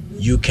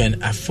you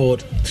can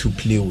afford to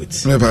play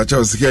with. Me pa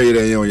chaw sika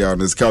yere yen ya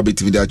no sika bit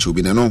video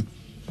chobi na no.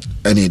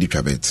 Any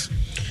edit bet.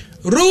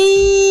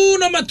 Rule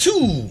number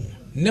 2: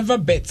 never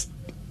bet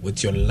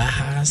with your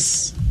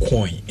last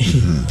coin.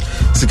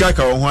 Sika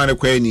ka ho ane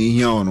kwa ni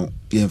hia ono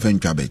yen fa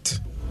ntwa bet.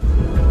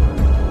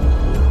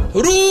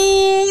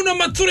 Rule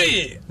number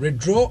 3: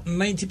 withdraw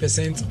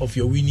 90% of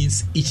your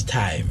winnings each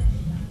time.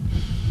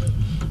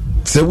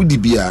 Se wudi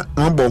bia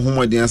mbo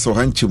homodin so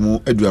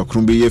hanchemu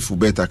aduakron be yefu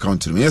bet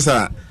account no.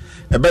 Yesa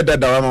e beda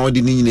dawa ma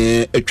wodi ni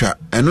nyine atwa.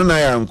 Eno na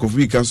ya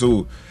nkofu ka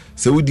so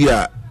se wudi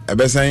a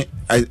ebesan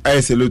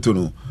ai seloto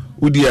no.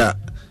 Wudi a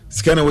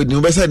Scanner with no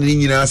better than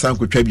in our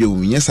Sanko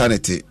Trebio, yes,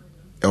 sanity.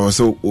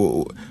 Also,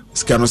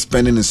 scanner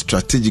spending it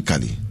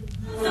strategically.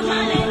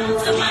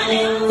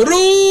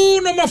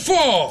 Rule number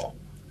 4: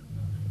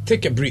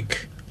 take a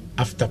break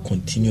after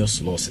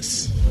continuous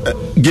losses.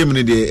 Game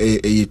in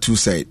the two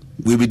side.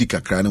 We be the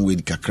kakra and we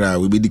the kakra,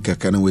 we be the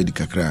kakra and we the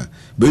kakra.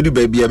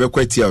 Baby, I be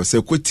quite here,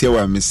 say, quite here,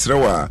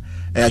 Mr.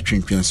 Air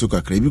champion so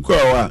kakra.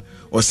 Because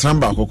or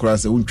Samba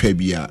Cocras, won't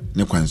trebia,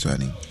 no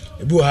concerning.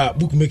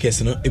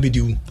 Bookmakers, no,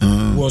 ebidu.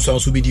 Was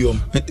also video.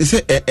 It's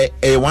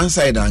a one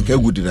side and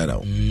good that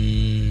out.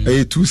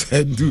 A two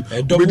side,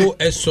 a double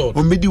S-sword.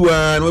 On midi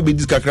one, will be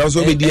this kakra,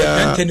 so be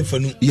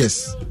the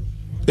yes.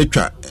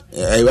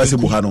 I was a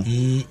Buhano.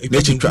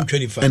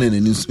 And then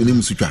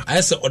in Sutra.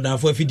 I said, on our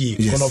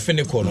FD, on a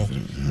finny corner.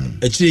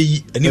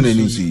 Actually,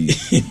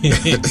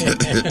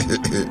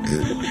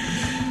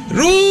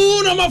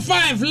 rule number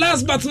 5,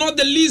 last but not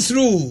the least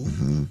rule.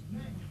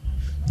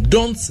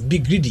 Don't be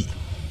greedy.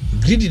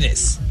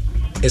 Greediness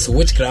is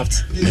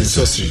witchcraft and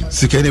sorcery.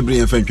 So can you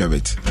bring a French of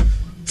it?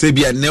 Say,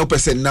 be a no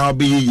person now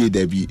be ye,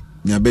 there be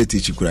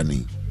Nabeti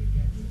Chikurani.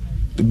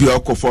 The be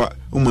alcohol for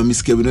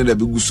Miss Kevin, the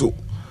big so.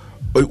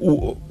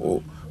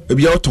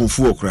 Ebi autumn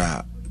four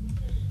cry.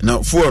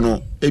 Now four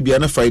no ebi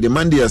ana Friday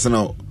Monday as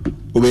now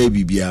obey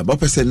bibia but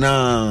person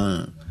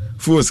na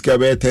four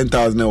scabe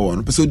 10,000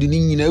 won person di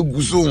ni na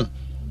guso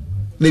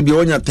na bi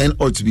onya 10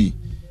 ought be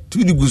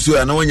to di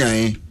guso ana onya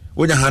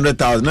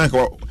 100,000 na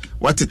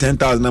what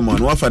 10,000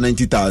 man what for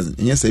 90,000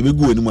 yes e be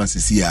go ni mu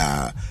asisi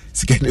ya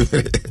sika ne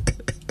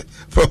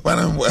for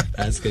panamwa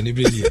as can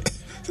be there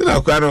so na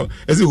kwa no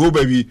esi ho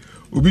baby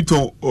obi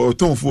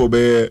ton four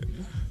be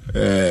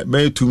 2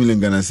 million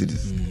Ghana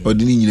cedis or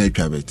the Nina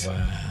Trabet.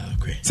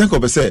 Okay.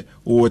 Sanko say,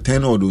 or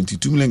 10 or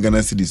 22 million Ghana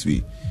cedis.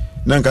 We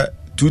Nanka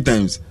 2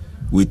 times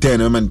with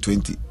 10, I'm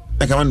 20.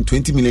 I can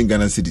 20 million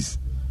Ghana cedis.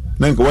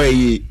 Nanka, why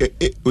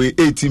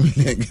 80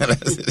 million Ghana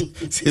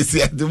cedis?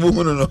 See, at the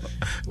moment,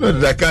 no,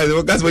 that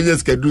can't, that's what you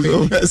can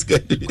do.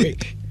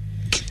 Quick.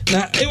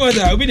 Now, it was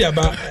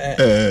about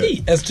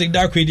a strict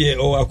dark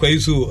radio or a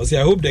Kwaisu.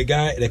 I hope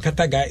the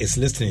Kata guy is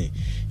listening.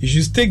 You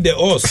should take the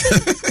horse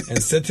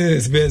and settle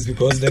his best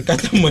because the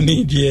Kata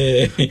money,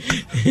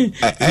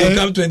 will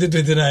come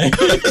 2029.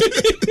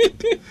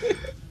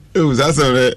 It was also